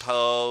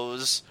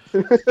 chapeaus.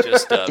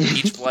 Just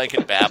Beach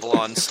Blanket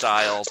Babylon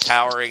style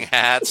towering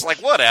hats,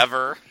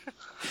 whatever.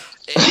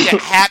 Yeah,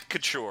 hat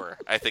couture,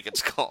 I think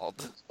it's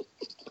called.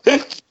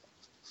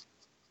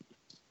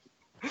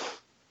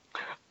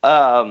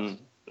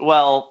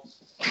 Well,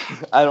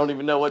 I don't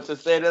even know what to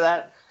say to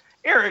that.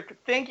 Eric,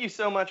 thank you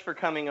so much for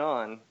coming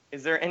on.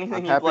 Is there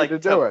anything you'd like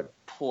to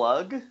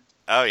plug?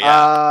 Oh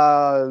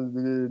yeah.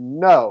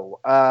 No.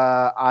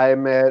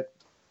 I'm at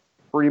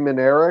Freeman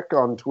Eric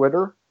on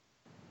Twitter.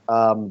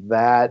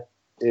 That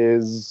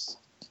is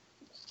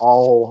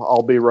all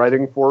I'll be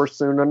writing for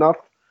soon enough.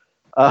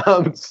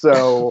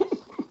 So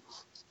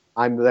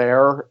I'm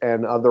there,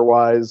 and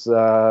otherwise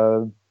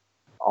I'll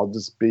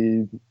just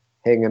be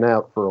hanging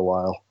out for a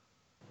while.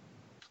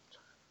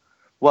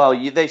 Well,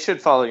 they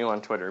should follow you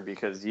on Twitter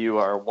because you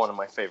are one of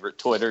my favorite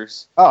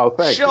Twitters. Oh,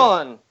 thank you.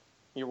 Sean,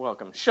 you're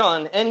welcome.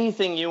 Sean,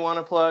 anything you want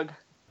to plug?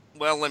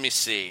 Well, let me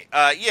see.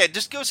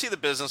 Just go see The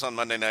Business on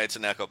Monday nights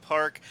in Echo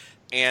Park.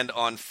 And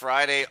on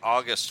Friday,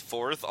 August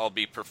 4th, I'll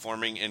be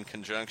performing in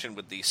conjunction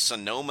with the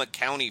Sonoma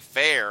County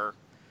Fair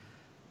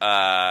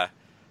at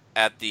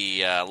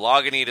the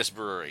Lagunitas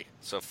Brewery.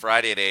 So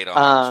Friday at 8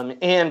 on.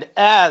 And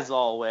as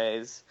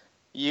always,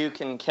 you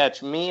can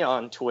catch me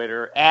on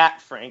Twitter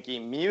at Frankie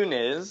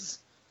Muniz,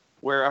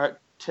 where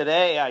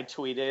today I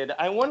tweeted,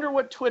 I wonder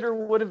what Twitter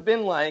would have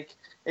been like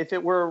if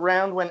it were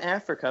around when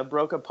Africa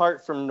broke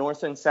apart from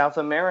North and South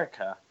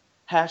America.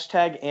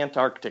 Hashtag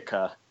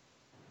Antarctica.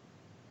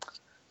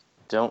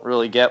 Don't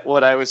really get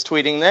what I was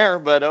tweeting there,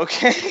 but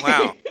okay.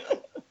 Wow.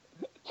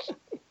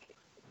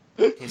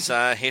 He's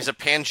a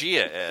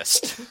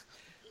Pangaeaist.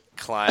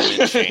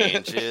 Climate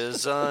change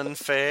is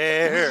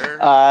unfair.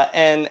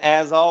 And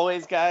as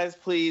always, guys,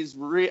 please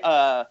rate,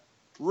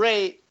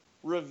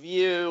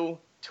 review,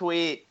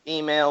 tweet,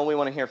 email. We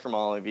want to hear from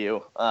all of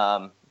you.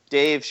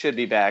 Dave should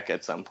be back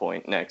at some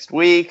point next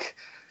week.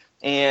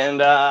 And,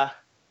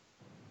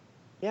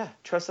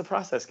 trust the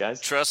process, guys.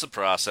 Trust the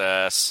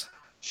process.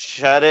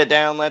 Shut it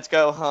down. Let's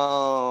go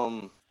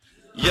home.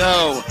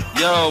 Yo,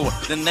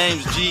 the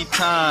name's G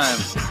Time.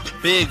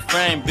 Big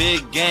frame,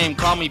 big game,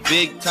 call me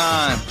big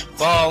time.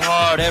 Ball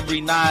hard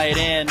every night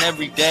and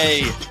every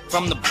day.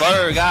 From the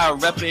Berg, I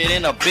rep it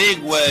in a big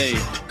way.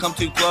 Come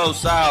too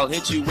close, I'll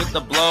hit you with the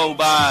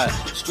blow-by.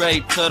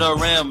 Straight to the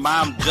rim,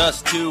 I'm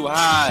just too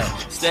high.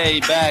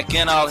 Stay back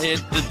and I'll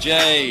hit the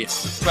J.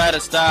 Try to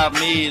stop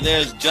me,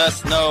 there's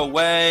just no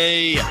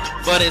way.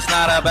 But it's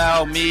not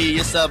about me,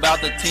 it's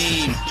about the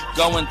team.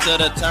 Going to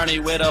the tourney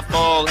with a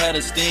full head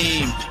of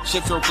steam.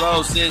 Shit so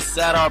close, it's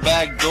at our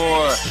back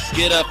door.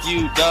 Get a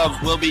few dubs,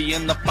 we'll be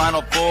in the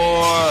Final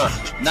Four.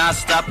 Not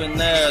stopping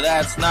there,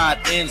 that's not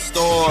in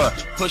store.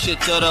 Push it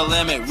to the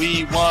limit,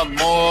 we want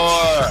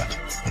more.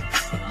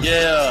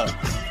 Yeah.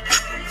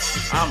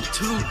 I'm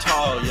too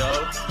tall, yo.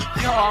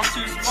 Yo, I'm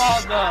too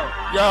small, though.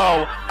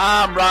 Yo,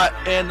 I'm right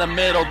in the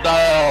middle,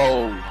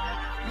 though.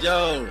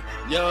 Yo,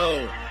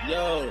 yo,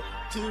 yo.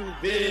 Too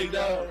big,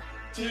 though.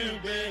 Too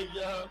big,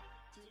 yo.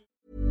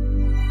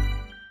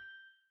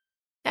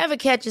 Ever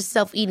catch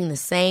yourself eating the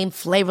same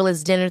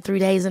flavorless dinner 3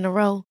 days in a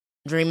row?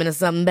 Dreaming of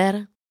something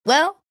better?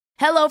 Well,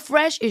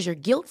 HelloFresh is your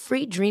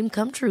guilt-free dream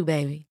come true,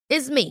 baby.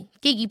 It's me,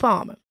 Keke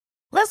Palmer.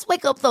 Let's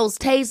wake up those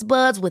taste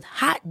buds with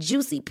hot,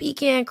 juicy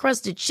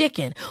pecan-crusted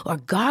chicken or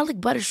garlic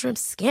butter shrimp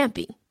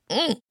scampi.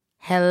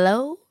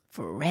 Hello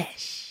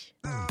Fresh.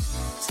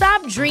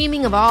 Stop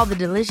dreaming of all the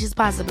delicious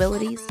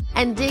possibilities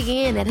and dig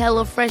in at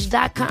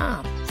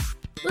HelloFresh.com.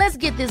 Let's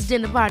get this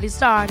dinner party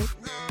started.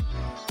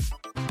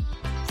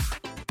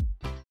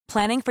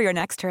 Planning for your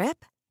next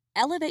trip?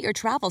 Elevate your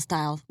travel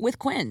style with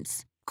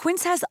Quince.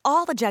 Quince has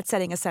all the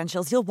jet-setting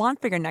essentials you'll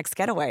want for your next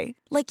getaway,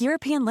 like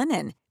European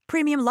linen,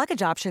 premium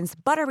luggage options,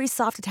 buttery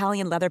soft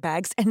Italian leather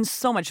bags, and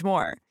so much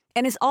more.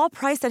 And is all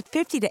priced at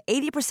 50 to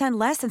 80%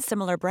 less than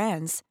similar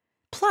brands.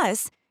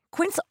 Plus,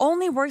 Quince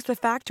only works with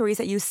factories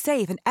that use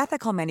safe and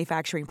ethical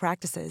manufacturing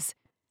practices.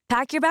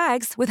 Pack your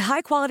bags with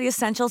high-quality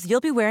essentials you'll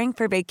be wearing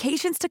for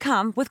vacations to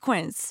come with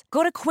Quince.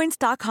 Go to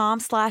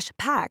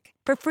quince.com/pack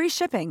for free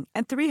shipping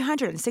and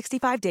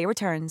 365-day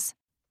returns.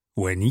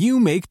 When you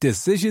make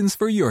decisions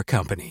for your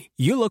company,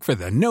 you look for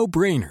the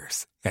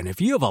no-brainers. And if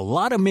you have a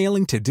lot of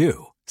mailing to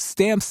do,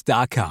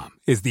 Stamps.com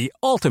is the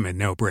ultimate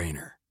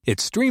no-brainer. It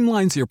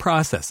streamlines your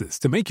processes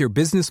to make your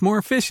business more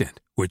efficient,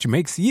 which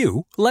makes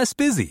you less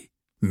busy.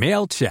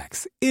 Mail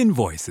checks,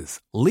 invoices,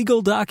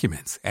 legal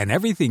documents, and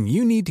everything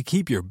you need to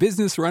keep your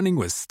business running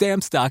with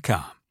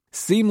Stamps.com.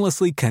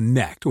 Seamlessly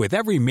connect with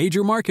every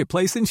major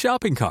marketplace and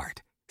shopping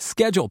cart.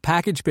 Schedule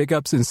package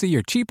pickups and see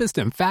your cheapest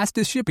and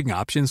fastest shipping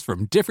options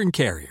from different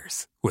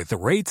carriers, with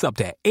rates up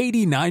to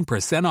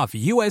 89% off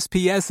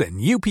USPS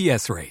and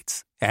UPS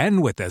rates.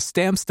 And with the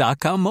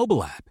Stamps.com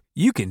mobile app,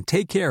 you can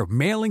take care of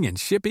mailing and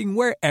shipping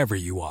wherever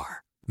you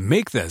are.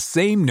 Make the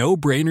same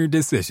no-brainer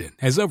decision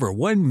as over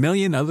 1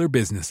 million other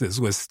businesses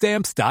with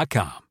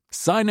Stamps.com.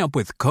 Sign up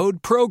with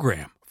code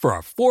PROGRAM for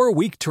a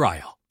 4-week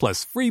trial,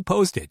 plus free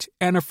postage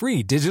and a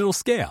free digital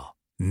scale.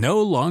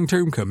 No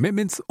long-term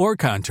commitments or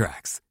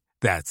contracts.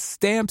 That's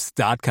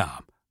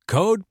Stamps.com.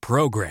 Code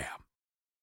PROGRAM.